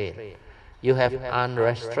restraint. You have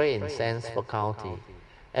unrestrained sense faculty.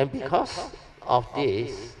 And because of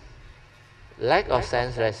this lack of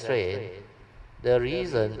sense restraint, the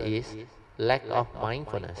reason is lack of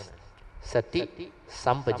mindfulness, sati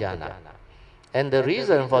sampajana. And the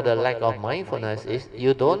reason for the lack of mindfulness is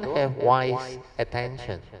you don't have wise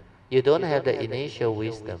attention. You don't have the initial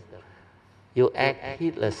wisdom. You act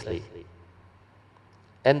heedlessly.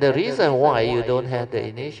 And the reason why you don't have the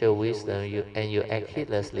initial wisdom and you act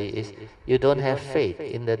heedlessly is you don't have faith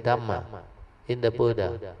in the Dhamma, in the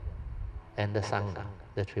Buddha, and the Sangha,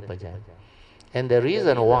 the triple gem. And the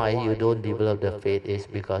reason why you don't develop the faith is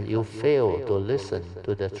because you fail to listen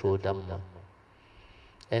to the true Dhamma.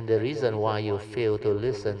 And the reason why you fail to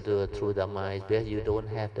listen to the true Dhamma is because you don't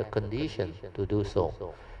have the condition to do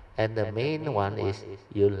so. And the main one is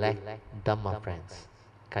you lack Dhamma friends,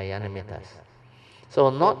 Kalyanamitas. So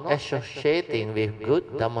not associating with good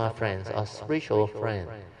Dhamma friends or spiritual friends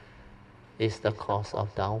is the cause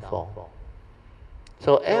of downfall.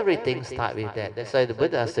 So everything starts with that. That's why the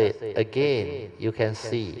Buddha said, again, you can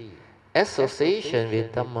see, association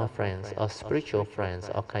with Dhamma friends or spiritual friends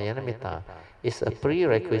or Kalyanamitta is a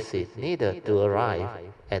prerequisite needed to arrive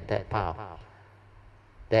at that path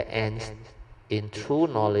that ends in true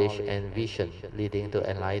knowledge and vision leading to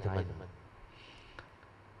enlightenment.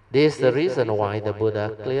 This is the reason why the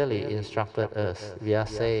Buddha clearly instructed us via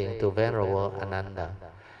saying to Venerable Ananda,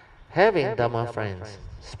 having Dhamma friends,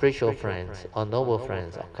 spiritual friends, or noble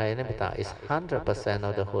friends or Kalyanamitta is 100%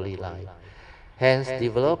 of the holy life. Hence,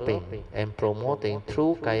 developing and promoting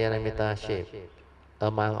true Kalyanamitta-ship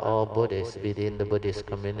among all Buddhists within the Buddhist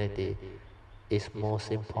community is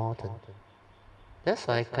most important. That's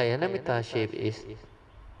why Kalyanamitta-ship is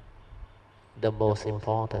the most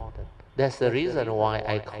important. That's the reason why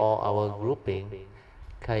I call our grouping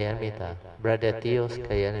Kalyanamitta, Brother Teoh's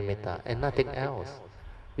Kalyanamitta, and nothing else.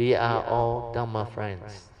 We are all Dhamma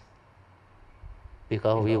friends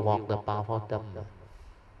because we walk the path of Dhamma.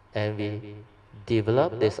 And we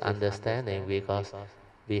develop this understanding because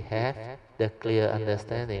we have the clear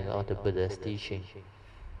understanding of the Buddha's teaching.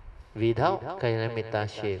 Without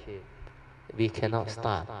Kalyanamitta-ship, we cannot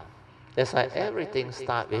start. That's why everything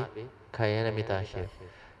starts with Kalyanamitta-ship.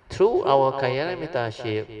 Through our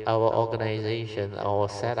Kalyanamitta-ship, our organization, our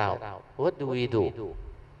setup, what do we do?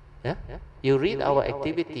 Yeah? You read our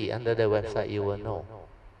activity under the website, you will know.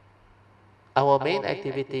 Our main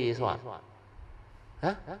activity is what?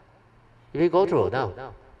 Huh? We go through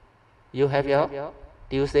now. You have your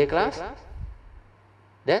Tuesday class?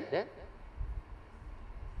 Then?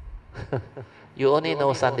 You only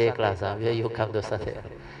know Sunday class, where you come to Sunday.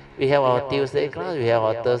 We have our Tuesday class, we have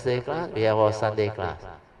our Thursday class, we have our Sunday class.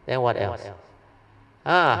 Then what else?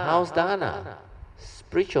 House Dana,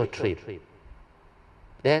 spiritual trip.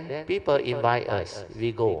 Then people invite us,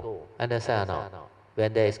 we go. Understand or not?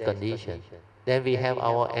 When there is condition. Then we have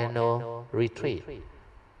our annual retreat.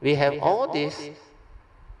 We have all these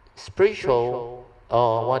spiritual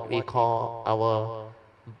or what we call our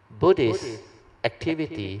Buddhist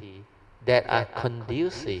activity that are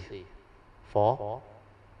conducive for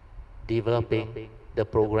developing the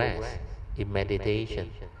progress in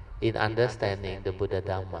meditation, in understanding the Buddha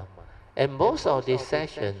Dhamma. And most of these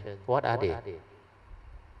sessions, what are they?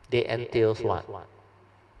 They entail what?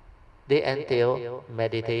 They entail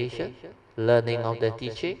meditation, learning of the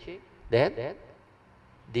teaching, then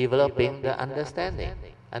developing the understanding.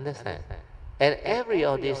 Understand? And every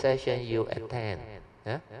of these sessions you attend,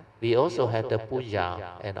 we also have the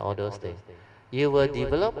puja and all those things. You will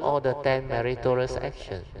develop all the 10 meritorious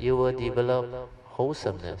actions. You will develop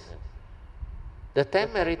wholesomeness. The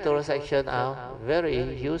 10 meritorious actions are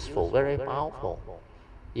very useful, very powerful.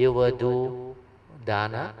 You will do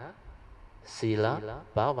dana, sila,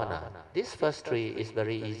 bhavana. This first three is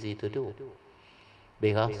very easy to do.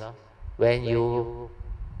 Because when you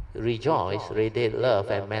rejoice, radiate love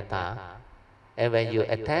and metta, and when you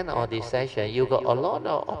attend all these sessions, you got a lot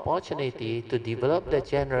of opportunity to develop the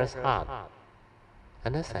generous heart.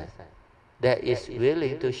 Understand? That is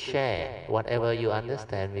willing to share whatever you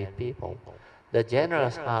understand with people. The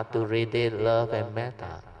generous heart to radiate love and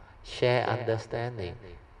metta, share understanding.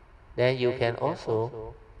 Then you can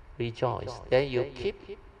also rejoice. Then you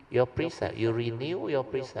keep your precept, you renew your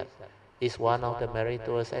precept. It's one of the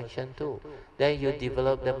meritorious action too. Then you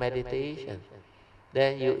develop the meditation.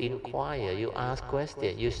 Then you inquire, you ask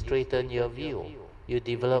questions, you straighten your view. You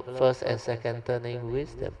develop first and second turning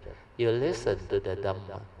wisdom. You listen to the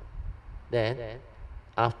Dhamma. Then,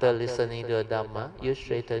 after listening to the Dhamma, you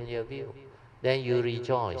straighten your view. Then you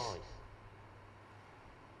rejoice.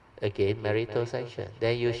 Again, meritorious action.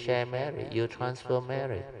 Then you share merit, you transfer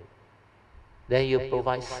merit. Then you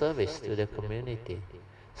provide service to the community.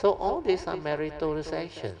 So all these are meritorious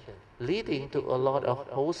actions, leading to a lot of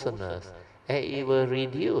wholesomeness, and it will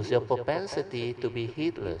reduce your propensity to be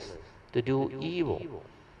heedless, to do evil.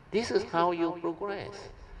 This is how you progress.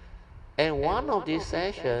 And one of these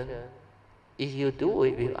sessions, if you do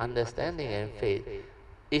it with understanding and faith,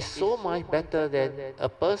 is so much better than a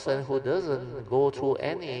person who doesn't go through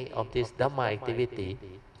any of this Dhamma activity,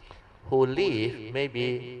 who live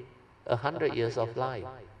maybe 100 years of life.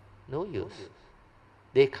 No use.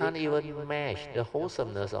 They can't even match the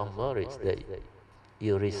wholesomeness of merits that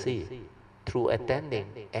you receive through attending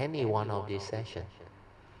any one of these sessions.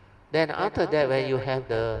 Then after that, when you have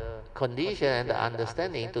the condition and the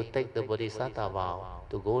understanding to take the Bodhisattva vow,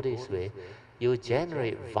 to go this way, you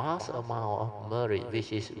generate vast amount of merit,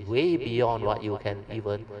 which is way beyond what you can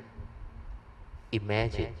even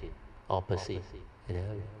imagine or perceive.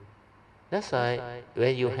 That's why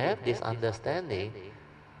when you have this understanding,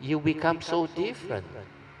 you become so different.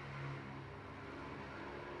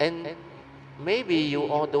 And maybe you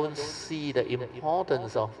all don't see the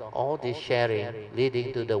importance of all this sharing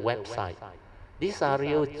leading to the website. These are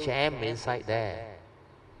real gems inside there.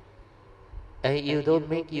 And you don't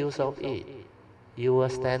make use of it, you will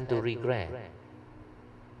stand to regret.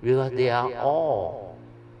 Because they are all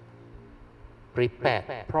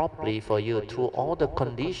prepared properly for you through all the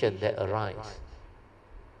conditions that arise.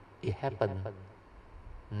 It happens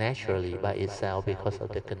naturally by itself because of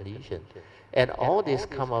the condition. And all this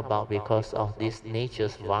come about because of this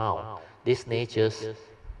nature's vow, this nature's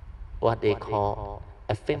what they call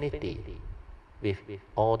affinity with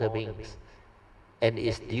all the beings, and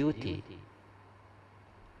its duty,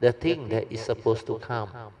 the thing that is supposed to come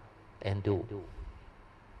and do.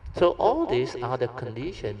 So all these are the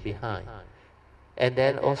conditions behind. And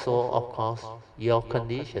then also, of course, your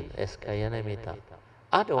condition as Kayanamitta.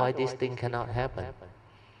 Otherwise, this thing cannot happen.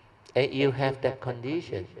 And you have that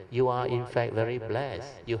condition. You are in fact very blessed.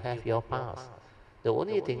 You have your past. The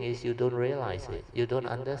only thing is you don't realize it. You don't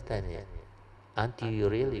understand it until you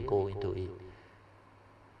really go into it.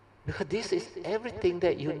 Because this is everything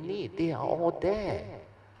that you need. They are all there.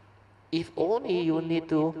 If only you need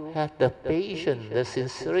to have the patience, the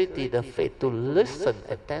sincerity, the faith to listen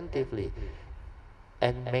attentively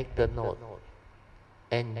and make the note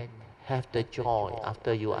and have the joy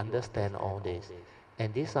after you understand all this.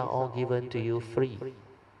 And these are all given to you free.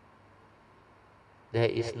 There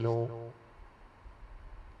is no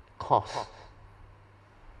cost.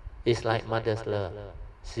 It's like mother's love,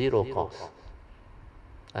 zero cost.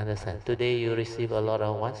 Understand? Today you receive a lot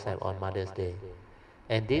of WhatsApp on Mother's Day.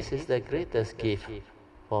 And this is the greatest gift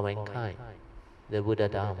for mankind, the Buddha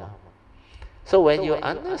Dharma. So when you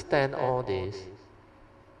understand all this,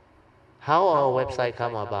 how our website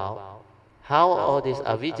come about, how all this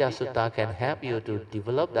Avijja Sutta can help you to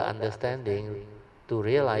develop the understanding to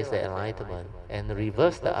realize the enlightenment and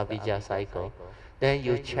reverse the Avijja cycle, then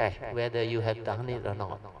you check whether you have done it or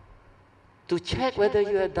not. To check whether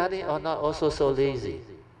you have done it or not, also so lazy.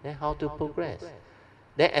 Then how to progress?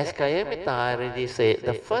 Then as Kayamita already said,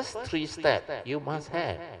 the first 3 steps you must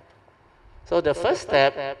have. So the first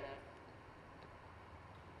step,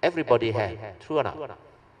 everybody has, true or not?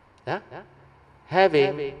 Yeah?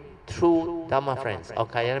 Having true Dhamma friends or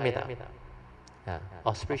Kayanamitta,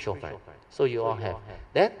 or spiritual friends. So you all have.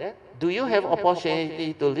 Then, do you have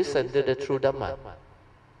opportunity to listen to the true Dhamma?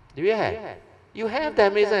 Do you have? You have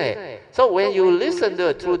them, isn't it? So when you listen to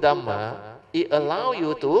the true Dhamma, it allows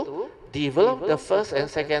you to develop the first and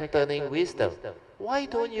second turning wisdom. Why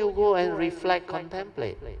don't you go and reflect,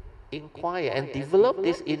 contemplate, inquire, and develop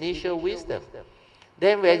this initial wisdom?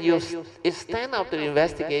 Then when you stand up to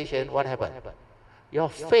investigation, what happens? Your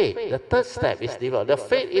faith, the third step is developed. The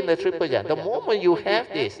faith in the triple jhana. The moment you have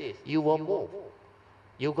this, you will move.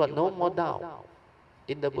 You got no more doubt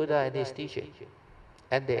in the Buddha and his teaching.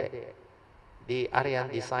 And the Aryan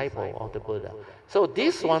disciple of the Buddha. So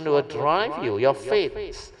this one will drive you. Your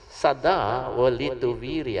faith, Saddha, will lead to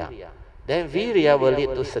Virya. Then Virya will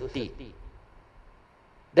lead to Sati.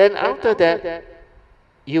 Then after that,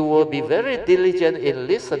 you will be very diligent in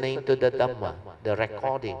listening to the Dhamma, the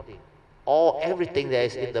recording, everything that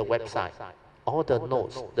is in the website, all the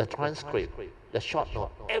notes, the transcript, the short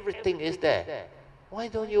note, everything is there. Why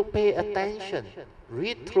don't you pay attention?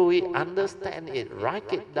 Read through it, understand it,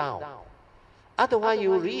 write it down. Otherwise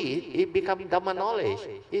you read, it becomes Dhamma knowledge.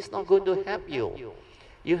 It's not going to help you.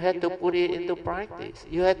 You have to put it into practice.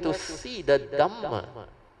 You have to see the Dhamma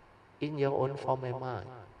in your own form and mind.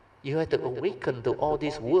 You have to awaken to all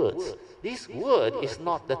these words. This word is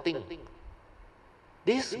not the thing.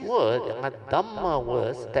 These words are Dhamma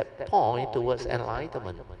words that point towards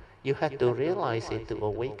enlightenment. You have to realize it to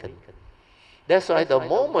awaken. That's why the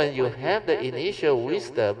moment you have the initial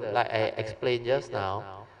wisdom, like I explained just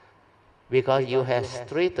now, because you have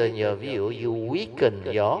straightened your view, you weaken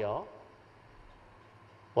your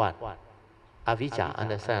what? Avijja,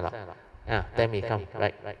 understand? Let me come,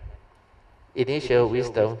 right? Initial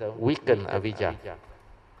wisdom weaken avijja.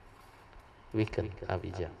 weaken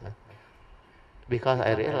avijja. Because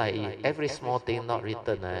I realize every small thing not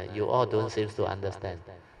written, you all don't seem to understand.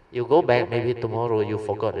 You go back, maybe tomorrow you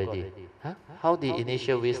forgot already. Huh? How the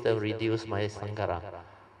initial wisdom reduce my sankhara?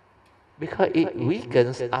 Because it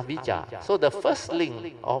weakens avijja. So the first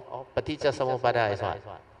link of paticca samuppada is what?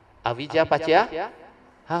 Avijja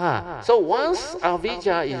paccaya. So once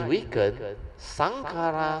avijja is weakened,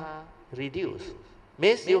 sankhara reduce.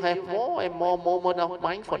 Means you have more and more moment of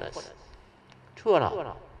mindfulness. True or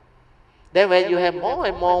not? Then when you have more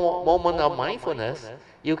and more moment of mindfulness,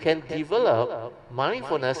 you can develop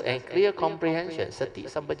mindfulness and clear comprehension, sati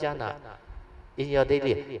sampajana, in your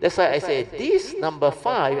daily. That's why I say this number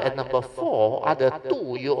 5 and number 4 are the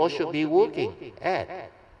two you all should be working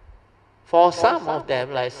at. For some of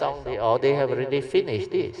them, like Song Teoh, they have already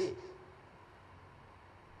finished this.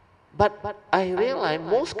 But I realize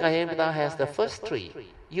most Kayamita has the first 3.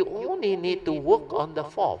 You only need to work on the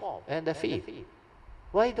 4th and the 5th.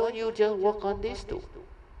 Why don't you just work on these 2?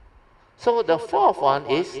 So the 4th one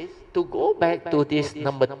is to go back to this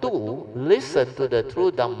number 2, listen to the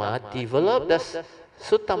true Dhamma, develop the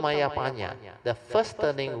Suttamaya Panya, the first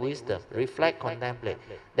turning wisdom, reflect, contemplate.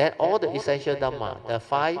 Then all the essential Dhamma, the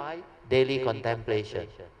 5 daily contemplation,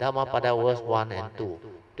 Dhammapada verse 1 and 2,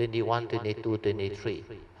 21, 22, 23.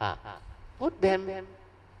 Put them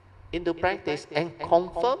into practice and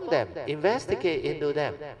confirm them, investigate into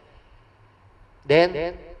them.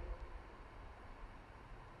 Then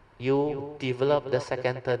you develop the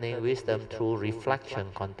second turning wisdom through reflection,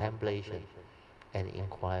 contemplation, and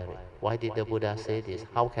inquiry. Why did the Buddha say this?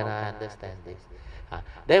 How can I understand this?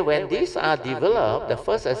 Then when these are developed, the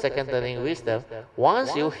first and second turning wisdom,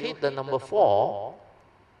 once you hit the number 4,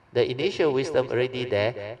 the initial wisdom already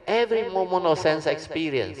there, every moment of sense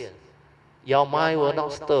experience, your mind will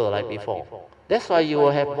not stir like before. That's why you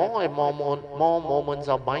will have more and more moments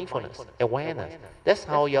of mindfulness, awareness. That's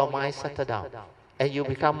how your mind settles down. And you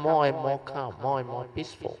become more and more calm, more and more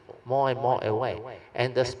peaceful, more and more aware.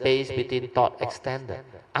 And the space between thought extended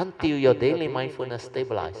until your daily mindfulness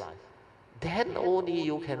stabilizes. Then only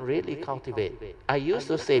you can really cultivate. I used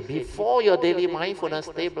to say, before your daily mindfulness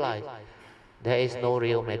stabilizes, there is no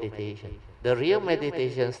real meditation. The real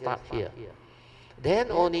meditation starts here.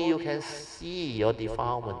 Then only you can see your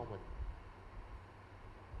defilement.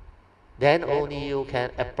 Then only you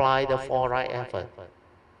can apply the 4 right effort.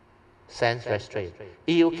 Sense restraint.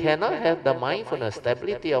 If you cannot have the mindfulness,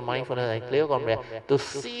 stability of mindfulness and clear comprehension to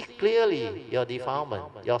see clearly your defilement,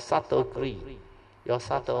 your subtle greed, your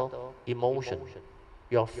subtle emotion,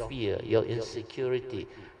 your fear, your insecurity,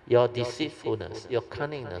 your deceitfulness, your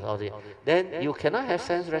cunningness, then you cannot have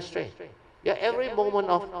sense restraint. Your every moment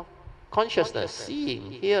of consciousness,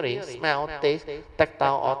 seeing, hearing, smell, taste,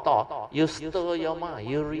 tactile or thought, you stir your mind,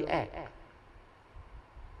 you react.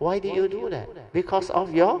 Why do you do that? Because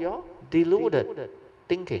of your deluded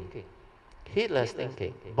thinking, heedless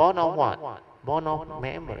thinking. Born of what? Born of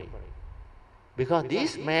memory. Because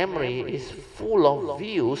this memory is full of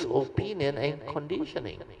views, opinion, and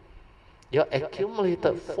conditioning. Your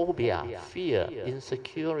accumulated phobia, fear,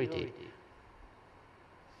 insecurity,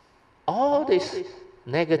 all this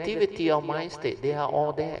negativity of mind state, they are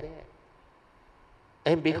all there.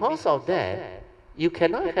 And because of that, you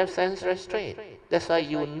cannot have sense restraint. That's why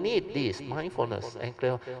you need this mindfulness and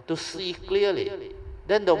clear to see clearly.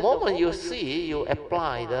 Then the moment you see, you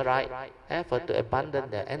apply the right effort to abandon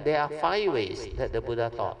that. And there are 5 ways that the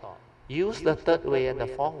Buddha taught. Use the 3rd way and the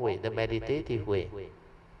 4th way, the meditative way,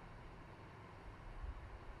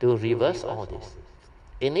 to reverse all this.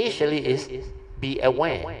 Initially is be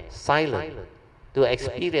aware, silent, to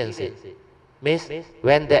experience it. Means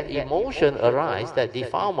when that emotion arises, that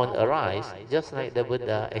defilement arises, just like the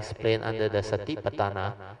Buddha explained under the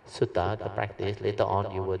Satipatthana Sutta, the practice, later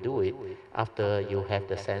on you will do it after you have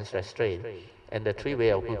the sense restraint and the 3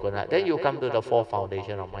 ways of Gugana. Then you come to the 4th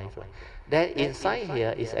foundation of mindfulness. Then inside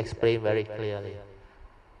here is explained very clearly.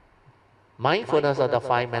 Mindfulness of the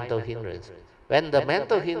 5 mental hindrances. When the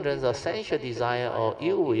mental hindrance of sensual desire or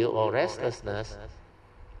ill will or restlessness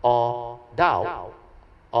or doubt,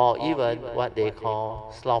 or even what they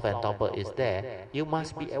call sloth and torpor is there, you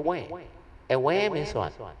must be aware. Aware means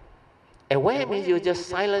what? Aware means you just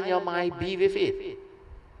silence your mind, be with it.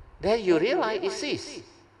 Then you realize it ceases.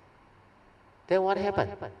 Then what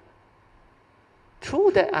happened?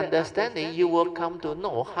 Through that understanding, you will come to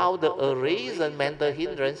know how the arisen mental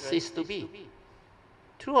hindrance ceases to be.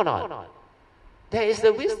 True or not? There is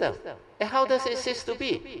the wisdom. And how does it cease to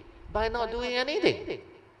be? By not doing anything.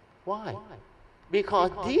 Why?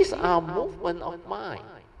 Because these are movements of mind.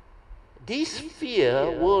 These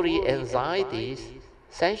fear, worry, anxieties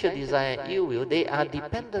sensual desire, and ill will, they are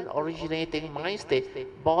dependent originating mind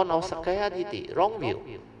state born of Sakayaditi, wrong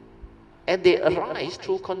view. And they arise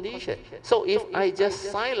through condition. So if I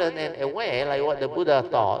just silent and aware, like what the Buddha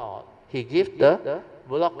taught, he gives the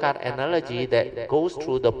bullock cart analogy that goes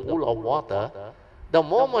through the pool of water. The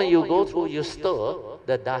moment you go through, you stir,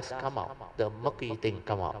 the dust come out, the murky thing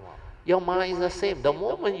come out. Your mind is the same. The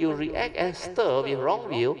moment you react and stir with wrong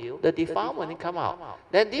view, the defilement come out.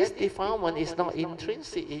 Then this defilement is not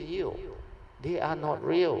intrinsic in you. They are not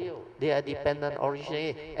real. They are dependent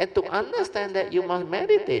originating. And to understand that, you must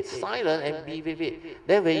meditate, silent, and be with it.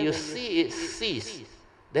 Then when you see it cease,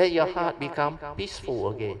 then your heart becomes peaceful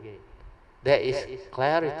again. There is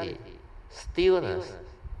clarity, stillness.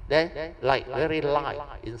 Then like very light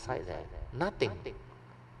inside there. Nothing.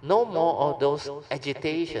 No more of those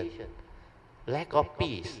agitation, lack of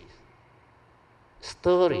peace,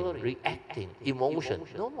 stirring, reacting, emotion.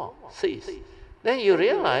 No more. Cease. Then you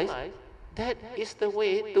realize that is the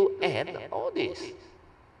way to end all this.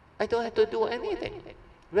 I don't have to do anything.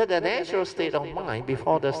 Where the natural state of mind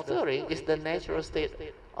before the stirring is the natural state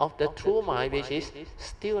of the true mind, which is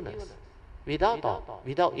stillness, without thought,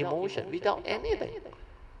 without emotion, without anything.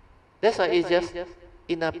 That's why it's just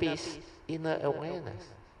inner peace, inner awareness,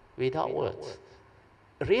 without words.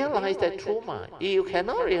 Realize that true mind. If you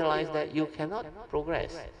cannot realize that, you cannot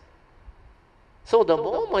progress. So the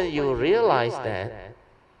moment you realize that,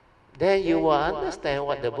 then you will understand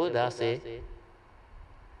what the Buddha said.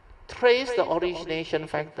 Trace the origination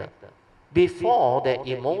factor. Before the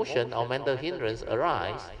emotion or mental hindrance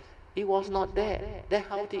arise, it was not there. Then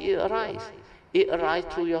how did it arise? It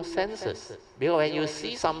arises through your senses. Because when you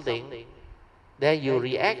see something, then you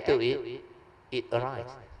react to it, it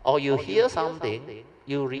arises. Or you hear something,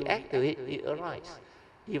 you react to it, it arises.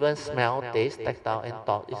 Even smell, taste, tactile, and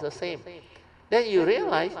thought is the same. Then you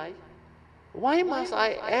realize, why must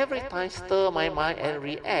I every time stir my mind and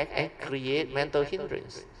react and create mental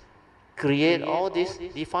hindrance? Create all this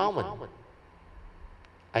defilement.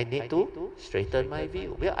 I need to straighten my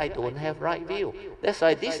view. Well, I don't have right view. That's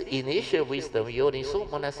why this initial wisdom, Yoniso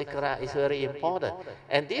Manasikara, is very important.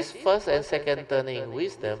 And this first and second turning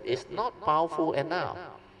wisdom is not powerful enough.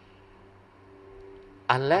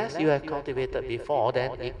 Unless you have cultivated before,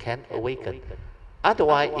 then it can awaken.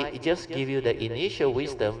 Otherwise, it just gives you the initial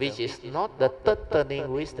wisdom, which is not the third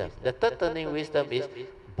turning wisdom. The third turning wisdom is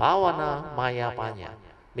Bhavana Maya Panya,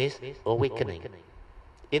 means awakening.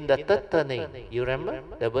 In the third turning, you remember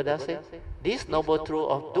the Buddha said, this noble truth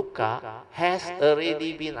of dukkha has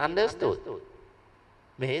already been understood.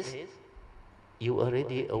 Means you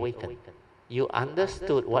already awakened. You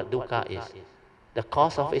understood what dukkha is, the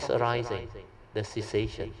cause of its arising, the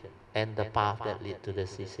cessation, and the path that leads to the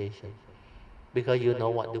cessation. Because you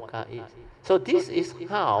know what dukkha is. So this is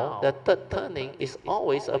how the third turning is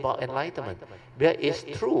always about enlightenment. Where it's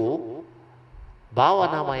true,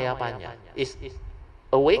 Bhavana Maya Panya is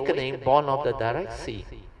awakening born of the direct sea,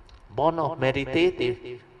 born of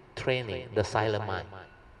meditative training, the silent mind.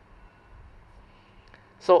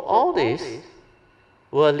 So all this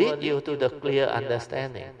will lead you to the clear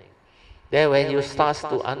understanding. Then when you start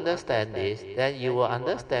to understand this, then you will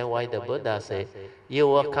understand why the Buddha said, you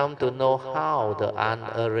will come to know how the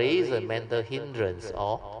unerased mental hindrance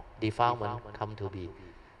or defilement come to be.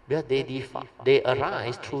 Because they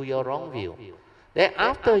arise through your wrong view. Then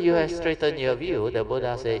after you have straightened your view, the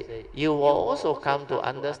Buddha said, you will also come to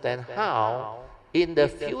understand how in the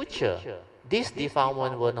future this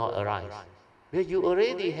defilement will not arise. Because you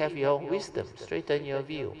already have your wisdom, straighten your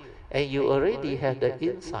view, and you already have the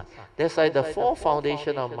insight. That's why the four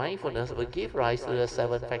foundation of mindfulness will give rise to the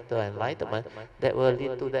seven factor enlightenment that will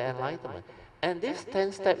lead to the enlightenment. And this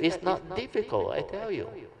 10 step is not difficult, I tell you.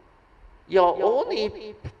 Your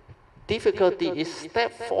only difficulty is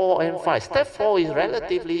step 4 and 5. Step 4 is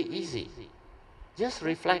relatively easy. Just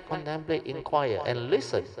reflect, contemplate, inquire, and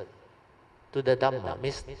listen to the Dhamma.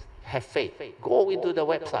 Means have faith. Go into the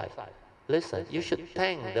website. Listen. You should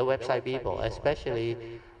thank the website people, especially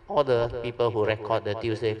all the people who record the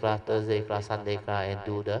Tuesday class, Thursday class, Sunday class, and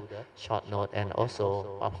do the short note, and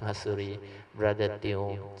also Pamasuri, Brother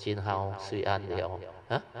Teoh, Jin Hao, Sui An, they all.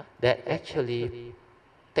 That actually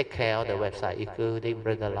take care of the website, including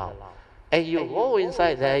Brother Lau. And you go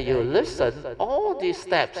inside there, you listen, all these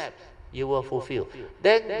steps you will fulfill.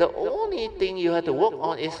 Then the only thing you have to work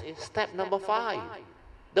on is step number 5.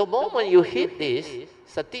 The moment you hit this,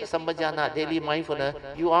 Sati Sampajana, daily mindfulness,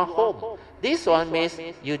 you are home. This one means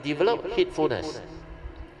you develop heedfulness.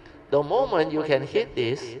 The moment you can hit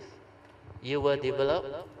this, you will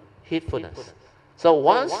develop heedfulness. So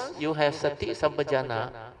once you have Sati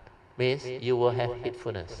Sampajana, means you will have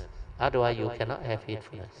heedfulness. Otherwise, you cannot have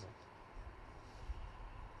heedfulness.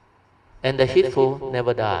 And the heedful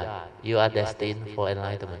never die. You are destined for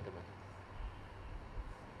enlightenment.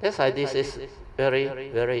 That's why this is very,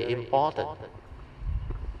 very important.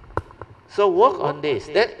 So work on this.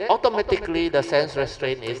 Then automatically the sense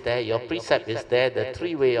restraint is there, your precept is there, the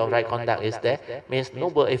three way of right conduct is there, means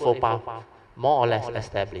noble eightfold path more or less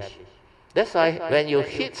established. That's why when you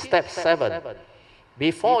hit step 7,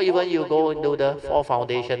 before even you go into the 4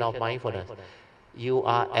 foundation of mindfulness, you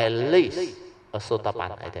are at least a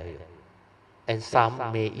sotapan, I tell you. And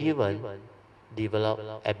some may even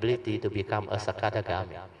develop ability to become a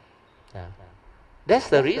sakadagami. Yeah. That's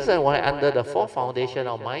the reason why under the 4 foundation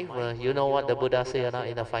of mindfulness, you know what the Buddha said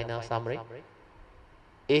in the final summary?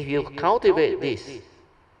 If you cultivate this,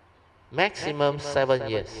 maximum 7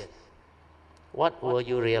 years, what will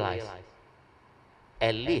you realize?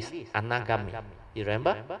 At least anagami. You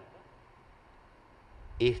remember?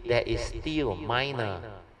 If there is still minor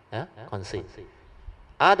conceit.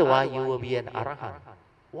 Otherwise, you will be an arahant.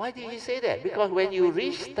 Why did he say that? Because when you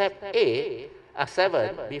reach step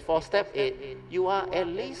 7, before step 8, you are at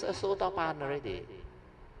least a sotapan already.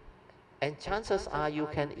 And chances are you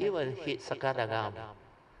can even hit sakadagami.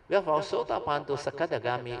 Well, from sotapan to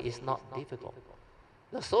sakadagami is not difficult.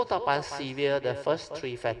 The sotapan severe the first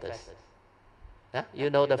 3 fetters. You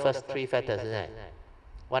know the first 3 fetters, isn't it?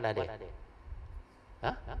 What are they?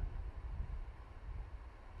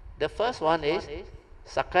 The first one is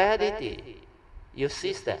sakayaditi. You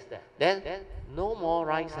cease that. Then no more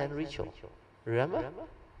rites and ritual. Remember?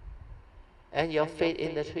 And your faith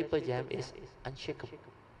in the triple gem is unshakable.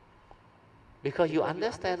 Because you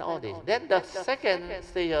understand all this. Then the second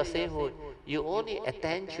stage of sainthood, you only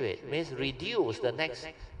attenuate, means reduce the next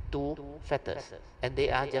 2 fetters. And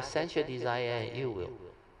they are just sensual desire and ill will.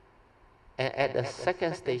 And at the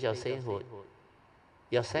second stage of sainthood,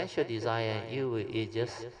 your sensual desire and ill will is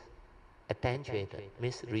just attenuated,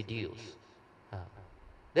 means reduced.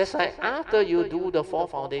 That's why after you do the 4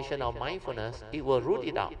 foundation of mindfulness, it will root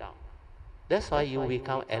it out. That's why you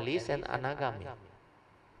become at least an anagami.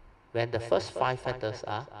 When the first 5 fetters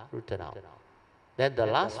are rooted out. Then the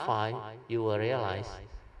last 5, you will realize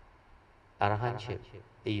arahantship.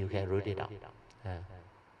 You can root it out.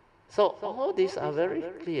 So all these are very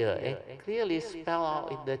clear and clearly spelled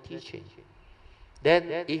out in the teaching.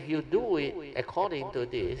 Then if you do it according to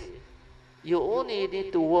this, you only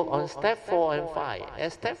need to work on step 4 and 5.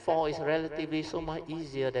 And step 4 is relatively so much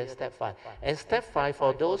easier than step 5. And step 5,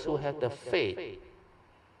 for those who have the faith,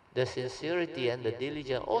 the sincerity and the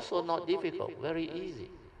diligence, also not difficult, very easy.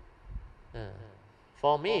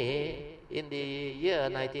 For me, in the year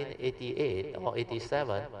 1988 or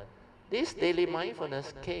 87, this daily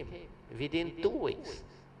mindfulness came within 2 weeks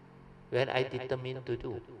when I determined to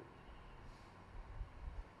do.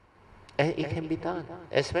 And it can be done,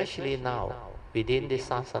 especially now, within this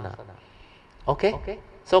sasana. Okay?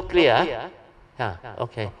 So clear?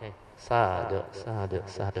 Okay. Sadhu, sadhu,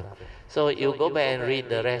 sadhu. So you go back and read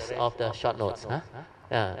the rest of the short notes.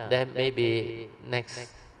 Then maybe next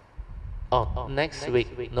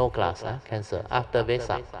week, no class, cancel. After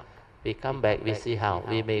Vesak, we come back, we see how.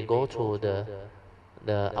 We may go through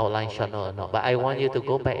the outline short note or not. But I want you to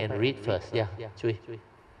go back and read first. Chui.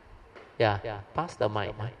 Pass the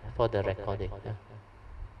mic for the recording.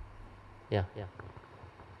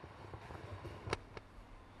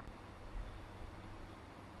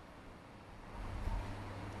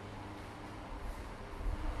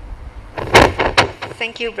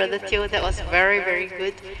 Thank you, Brother Teoh. That was very, very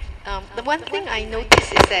good. The one thing I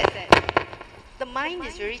noticed is that the mind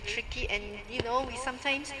is very tricky, and we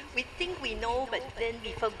sometimes think we know, but then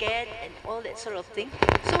we forget and all that sort of thing.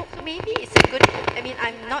 So maybe it's a good.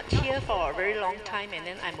 I'm not here for a very long time, and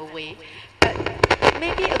then I'm away. But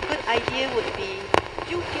maybe a good idea would be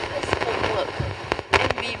you give us homework,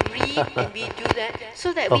 and we read and we do that,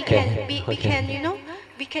 so that we can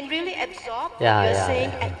really absorb what you're saying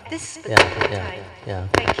at this particular time.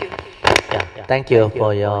 Thank you. Thank you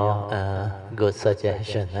for your good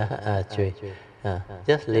suggestion, Chui.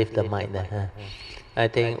 Just leave the mic there. I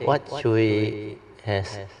think what Chui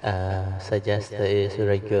has suggested is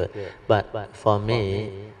very good. But for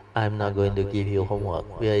me, I'm not going to give you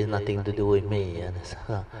homework. There is nothing to do with me.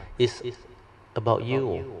 It's about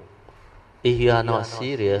you. If you are not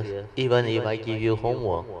serious, even if I give you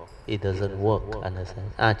homework, it doesn't work.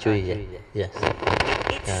 Understand? Chui, yes.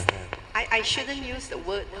 I shouldn't use the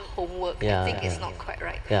word homework. I think it's not quite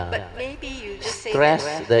right. But maybe you just say stress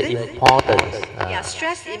that the importance.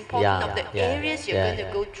 stress the importance of the areas you're going to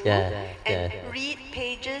go through and read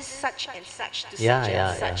pages such and such to such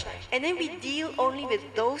and such. And then we deal only with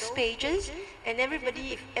those pages, and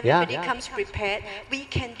if everybody comes prepared, we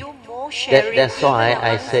can do more sharing That's why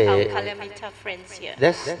I say our Kalamita friends here.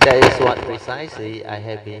 that is what precisely I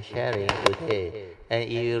have been sharing today. And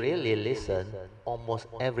if you really listen, almost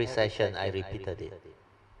every session I repeated it.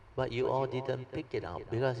 But you all didn't pick it up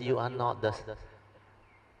because you are not the.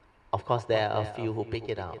 Of course, there are a few who pick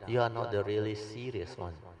it up. You are not the really serious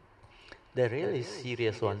one. The really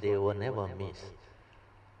serious one, they will never miss.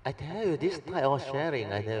 I tell you, this type of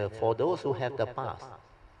sharing, I tell you, for those who have the past,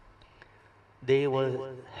 they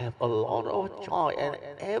will have a lot of joy and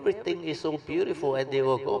everything is so beautiful, and they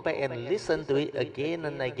will go back and listen to it again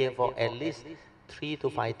and again for at least 3 to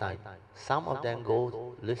 5 times. Some of them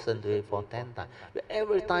go listen to it for 10 times. But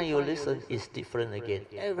every time you listen, it's different again.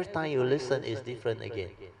 Every time you listen, it's different again.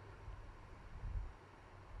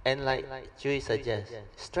 And like Jui suggests,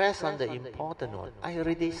 stress on the important one. I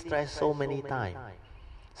already stressed so many times.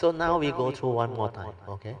 So now we go through one more time,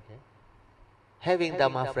 okay? Having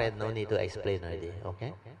Dhamma friend, no need to explain already,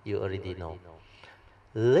 okay? You already know.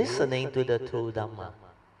 Listening to the true Dhamma.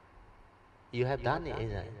 You have done it,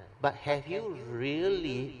 isn't it? But have you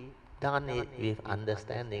really done it with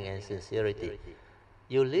understanding and sincerity?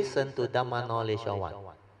 You listen to Dhamma knowledge or what?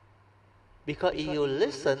 Because if you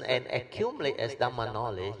listen and accumulate as Dhamma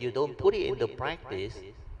knowledge, you don't put it into practice,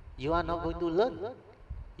 you are not going to learn.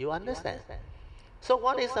 You understand? So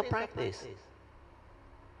what is the practice?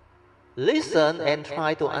 Listen and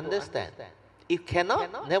try to understand. If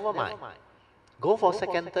cannot, never mind. Go for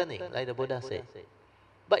second turning, like the Buddha said.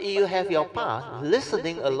 But if you have your past,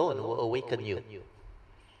 listening alone will awaken you.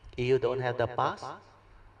 If you don't have the past,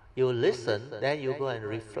 you listen, then you go and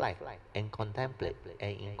reflect and contemplate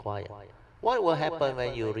and inquire. What will happen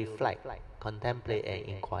when you reflect, contemplate and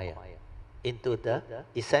inquire into the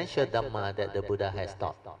essential Dhamma that the Buddha has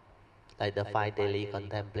taught? Like the 5 daily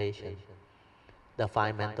contemplation, the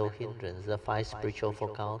 5 mental hindrances, the 5 spiritual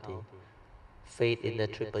faculty, faith in the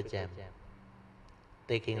triple gem,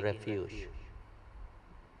 taking refuge,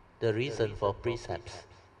 the reason for precepts,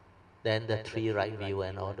 then the 3 right view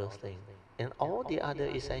and all those things, and all the other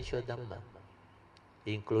essential Dhamma,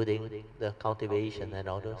 including the cultivation and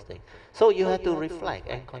all those things. So you have to reflect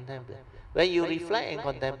and contemplate. When you reflect and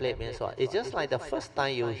contemplate means what? It's just like the first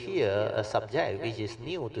time you hear a subject which is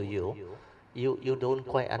new to you, you don't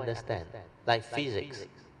quite understand. Like physics,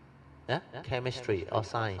 chemistry or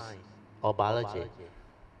science or biology.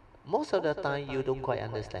 Most of the time you don't quite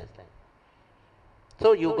understand.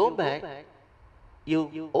 So you go back,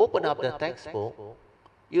 you open up the textbook,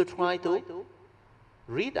 you try to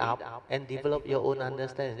read up and develop your own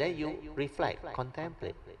understanding. Then you reflect,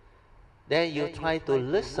 contemplate. Then you try to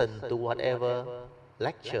listen to whatever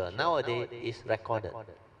lecture. Nowadays is recorded,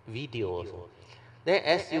 video also. Then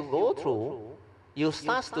as you go through, you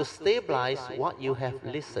start to stabilize what you have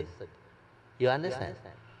listened. You understand?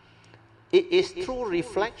 It is through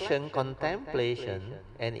reflection, contemplation,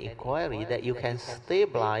 and inquiry that you can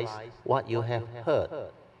stabilize what you have heard.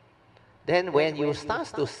 Then when you start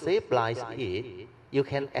to stabilize it, you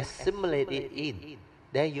can assimilate it in.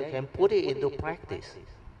 Then you can put it into practice.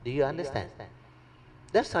 Do you understand?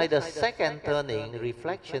 That's why the second turning,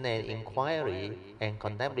 reflection and inquiry and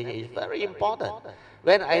contemplation is very important.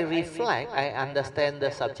 When I reflect, I understand the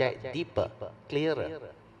subject deeper, clearer.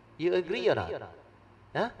 You agree or not?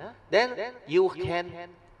 Huh? Then you can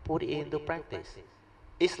put it into practice.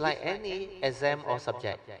 It's like any exam or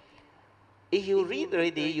subject. If you read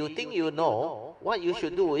already, you think you know, what you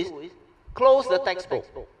should do is close the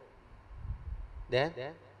textbook. Then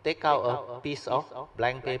take out a piece of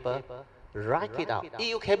blank paper, write it out. If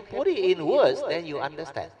you can put it in words, then you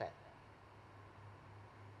understand.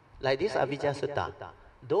 Like this Avijja Sutta.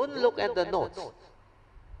 Don't look at the notes.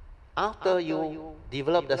 After you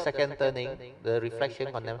develop the second turning, the reflection,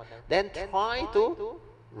 then try to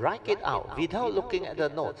write it out without looking at the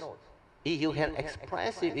notes. If you can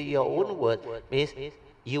express it in your own words, means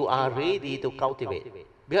you are ready to cultivate.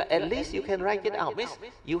 Because at least you can write it out. Means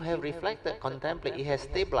you have reflected, contemplated, it has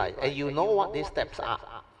stabilized, and you know what these steps are.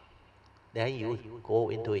 Then you go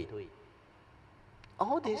into it.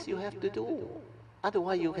 All this you have to do.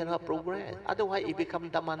 Otherwise you cannot progress. Otherwise it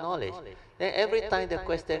becomes Dhamma knowledge. Then every time the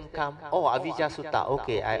question comes, oh, Avijja Sutta,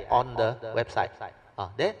 okay, I on the website.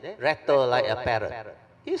 Then rattle like a parrot.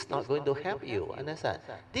 It's not going to help you, understand?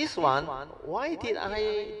 This one, why did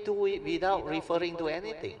I do it without referring to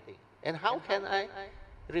anything? And how can I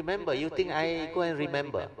remember? You think I go and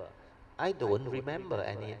remember? I don't remember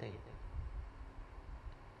anything.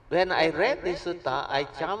 When I read this sutta, I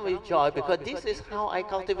jumped with joy because this is how I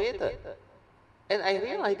cultivated. And I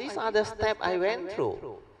realized these are the steps I went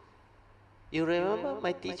through. You remember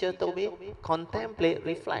my teacher told me, contemplate,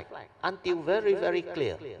 reflect, until very, very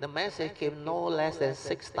clear. The message came no less than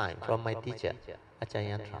 6 times from my teacher,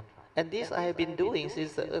 Acharya Trump. And this I have been doing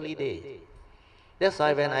since the early days. That's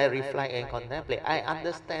why when I reflect and contemplate, I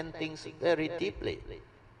understand things very deeply,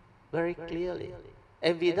 very clearly.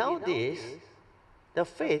 And without this, the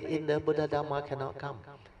faith in the Buddha Dhamma cannot come.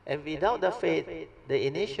 And without the faith, the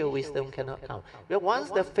initial wisdom cannot come. But once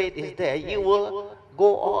the faith is there, you will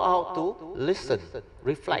go all out to listen,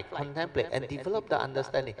 reflect, contemplate, and develop the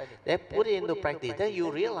understanding. Then put it into practice. Then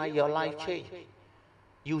you realize your life changed.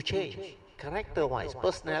 You change, character-wise,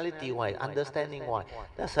 personality-wise, understanding-wise.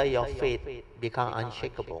 That's why your faith becomes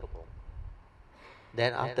unshakable.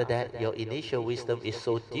 Then after that, your initial wisdom is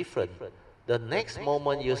so different. The next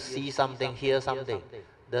moment you see something, hear something,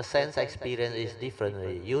 the sense experience is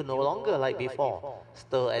different. You no longer like before,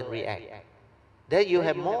 stir and react. Then you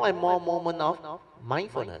have more and more moments of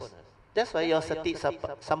mindfulness. That's why your sati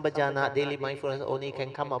sampajana, daily mindfulness only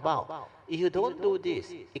can come about. If you don't do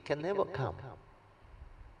this, it can never come.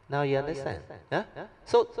 Now you understand? Huh?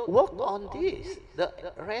 So work on this. The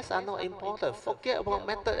rest are not important. Forget about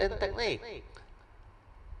method and technique.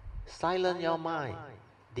 Silence your mind.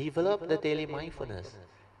 Develop the daily mindfulness.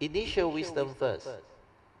 Initial wisdom first.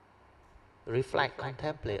 Reflect,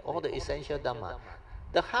 contemplate all the essential Dhamma.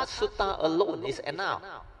 The Heart Sutta alone is enough.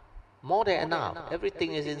 More than enough.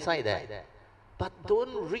 Everything is inside there. But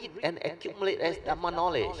don't read and accumulate as Dhamma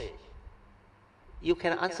knowledge. You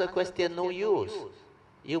can answer question, no use.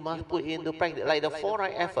 You must put it into practice. Like the 4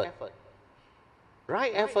 right effort.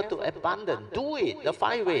 Right effort to abandon. Do it. The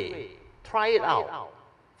 5 way. Try it out.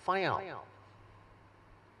 Find out.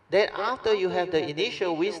 Then after you have the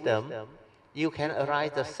initial wisdom, you can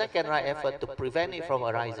arise the second right effort to prevent it from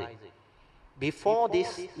arising. Before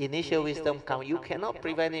this initial wisdom comes, you cannot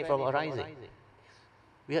prevent it from arising.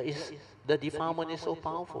 The defilement is so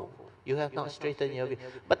powerful. You have not straightened your view.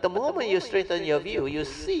 But the moment you straighten your view, you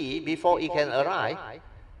see before it can arise,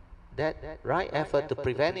 that right effort to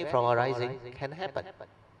prevent it from arising can happen.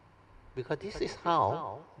 Because this is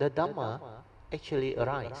how the Dhamma actually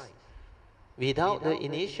arises. Without the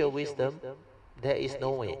initial wisdom, there is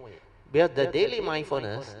no way. But the daily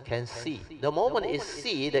mindfulness can see. The moment it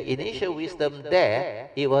see the initial wisdom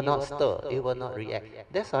there, it will not stir, it will not react.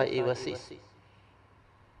 That's why it will cease.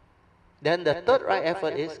 Then the third right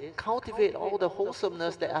effort is cultivate all the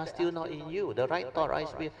wholesomeness that are still not in you. The right thought, right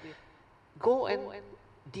speech. Go and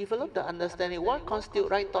develop the understanding. What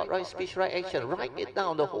constitutes right thought, right speech, right action? Write it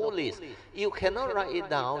down, the whole list. You cannot write it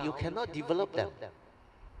down, you cannot develop them.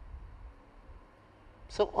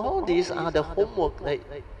 So all these are the homework that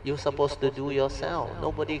you're supposed to do yourself.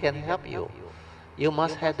 Nobody can help you. You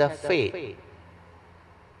must have the faith,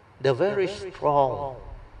 the very strong,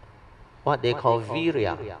 what they call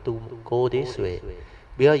virya, to go this way.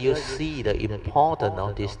 Where you see the importance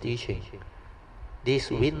of this teaching.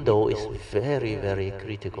 This window is very, very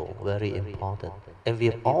critical, very important. And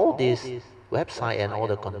with all this website and all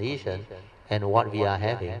the conditions and what we are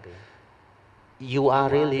having, you are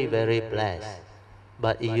really very blessed.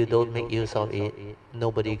 But if you don't make use of it,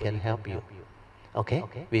 nobody can help you. Okay?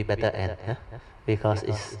 We better end, huh? Because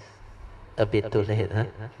it's a bit too late, huh?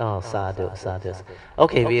 Oh, sadhu, sadhu.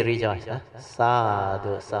 Okay, we rejoice, huh?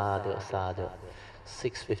 Sadhu, sadhu, sadhu.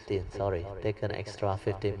 6:15, sorry. Take an extra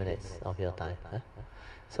 15 minutes of your time, huh?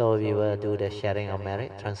 So we will do the sharing of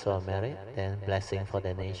merit, transfer of merit, then blessing for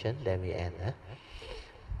the nation, then we end, huh?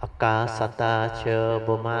 Akasata cha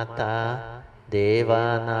bhumata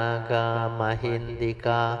Devanaga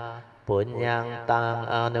Mahindika Punyang Tang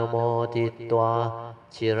Anumoditwa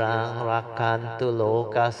Chirang Rakantu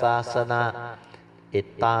Lokasasana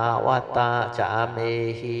Ittawata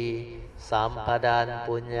Chamehi Sampadan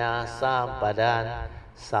Punya Sampadan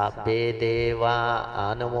Sabbe Deva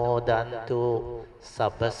Anumodantu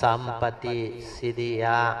Sabba Sampati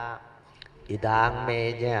Siddhya Idang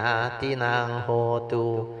meja tinang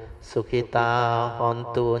hotu Sukita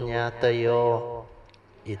hontu nyatayo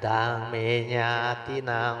Idang meja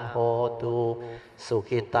tinang hotu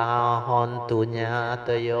Sukita hontu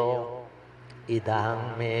nyatayo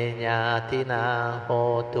Idang meja tinang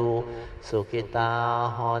hotu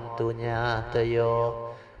Sukita hontu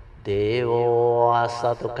nyatayo Devo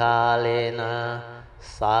asatu kalena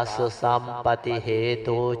Sasu sampati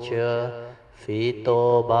hetu cha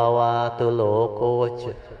Fito bhavatu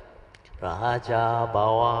lokocha Raja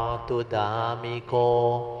bhavatu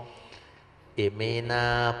damiko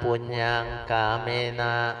Imina punyang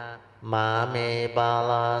kamena มาเมบา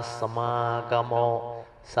ลาสมากโม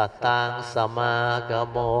สัตตังสมาก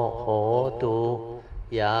โมโหตุ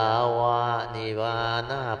ยาวะนิวา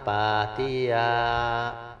นาปาติยา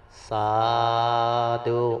สา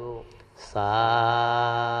ธุสา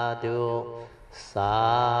ธุสา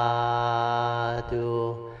ธุ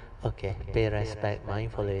Okay, pay respect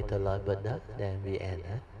mindfully to Lord Buddha, then we end,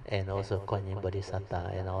 and also Kuan Yin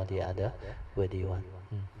Bodhisattva and all the other worthy one.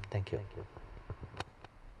 Thank you.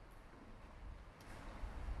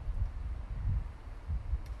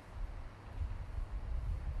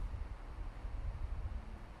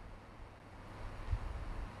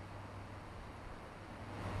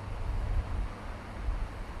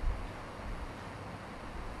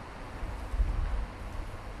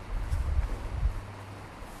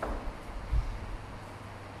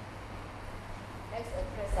 Let's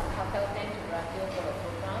express some heartfelt thanks to Gratitude for the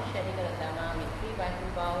profound sharing of the Dharma with 3 by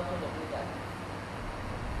 2 bow to the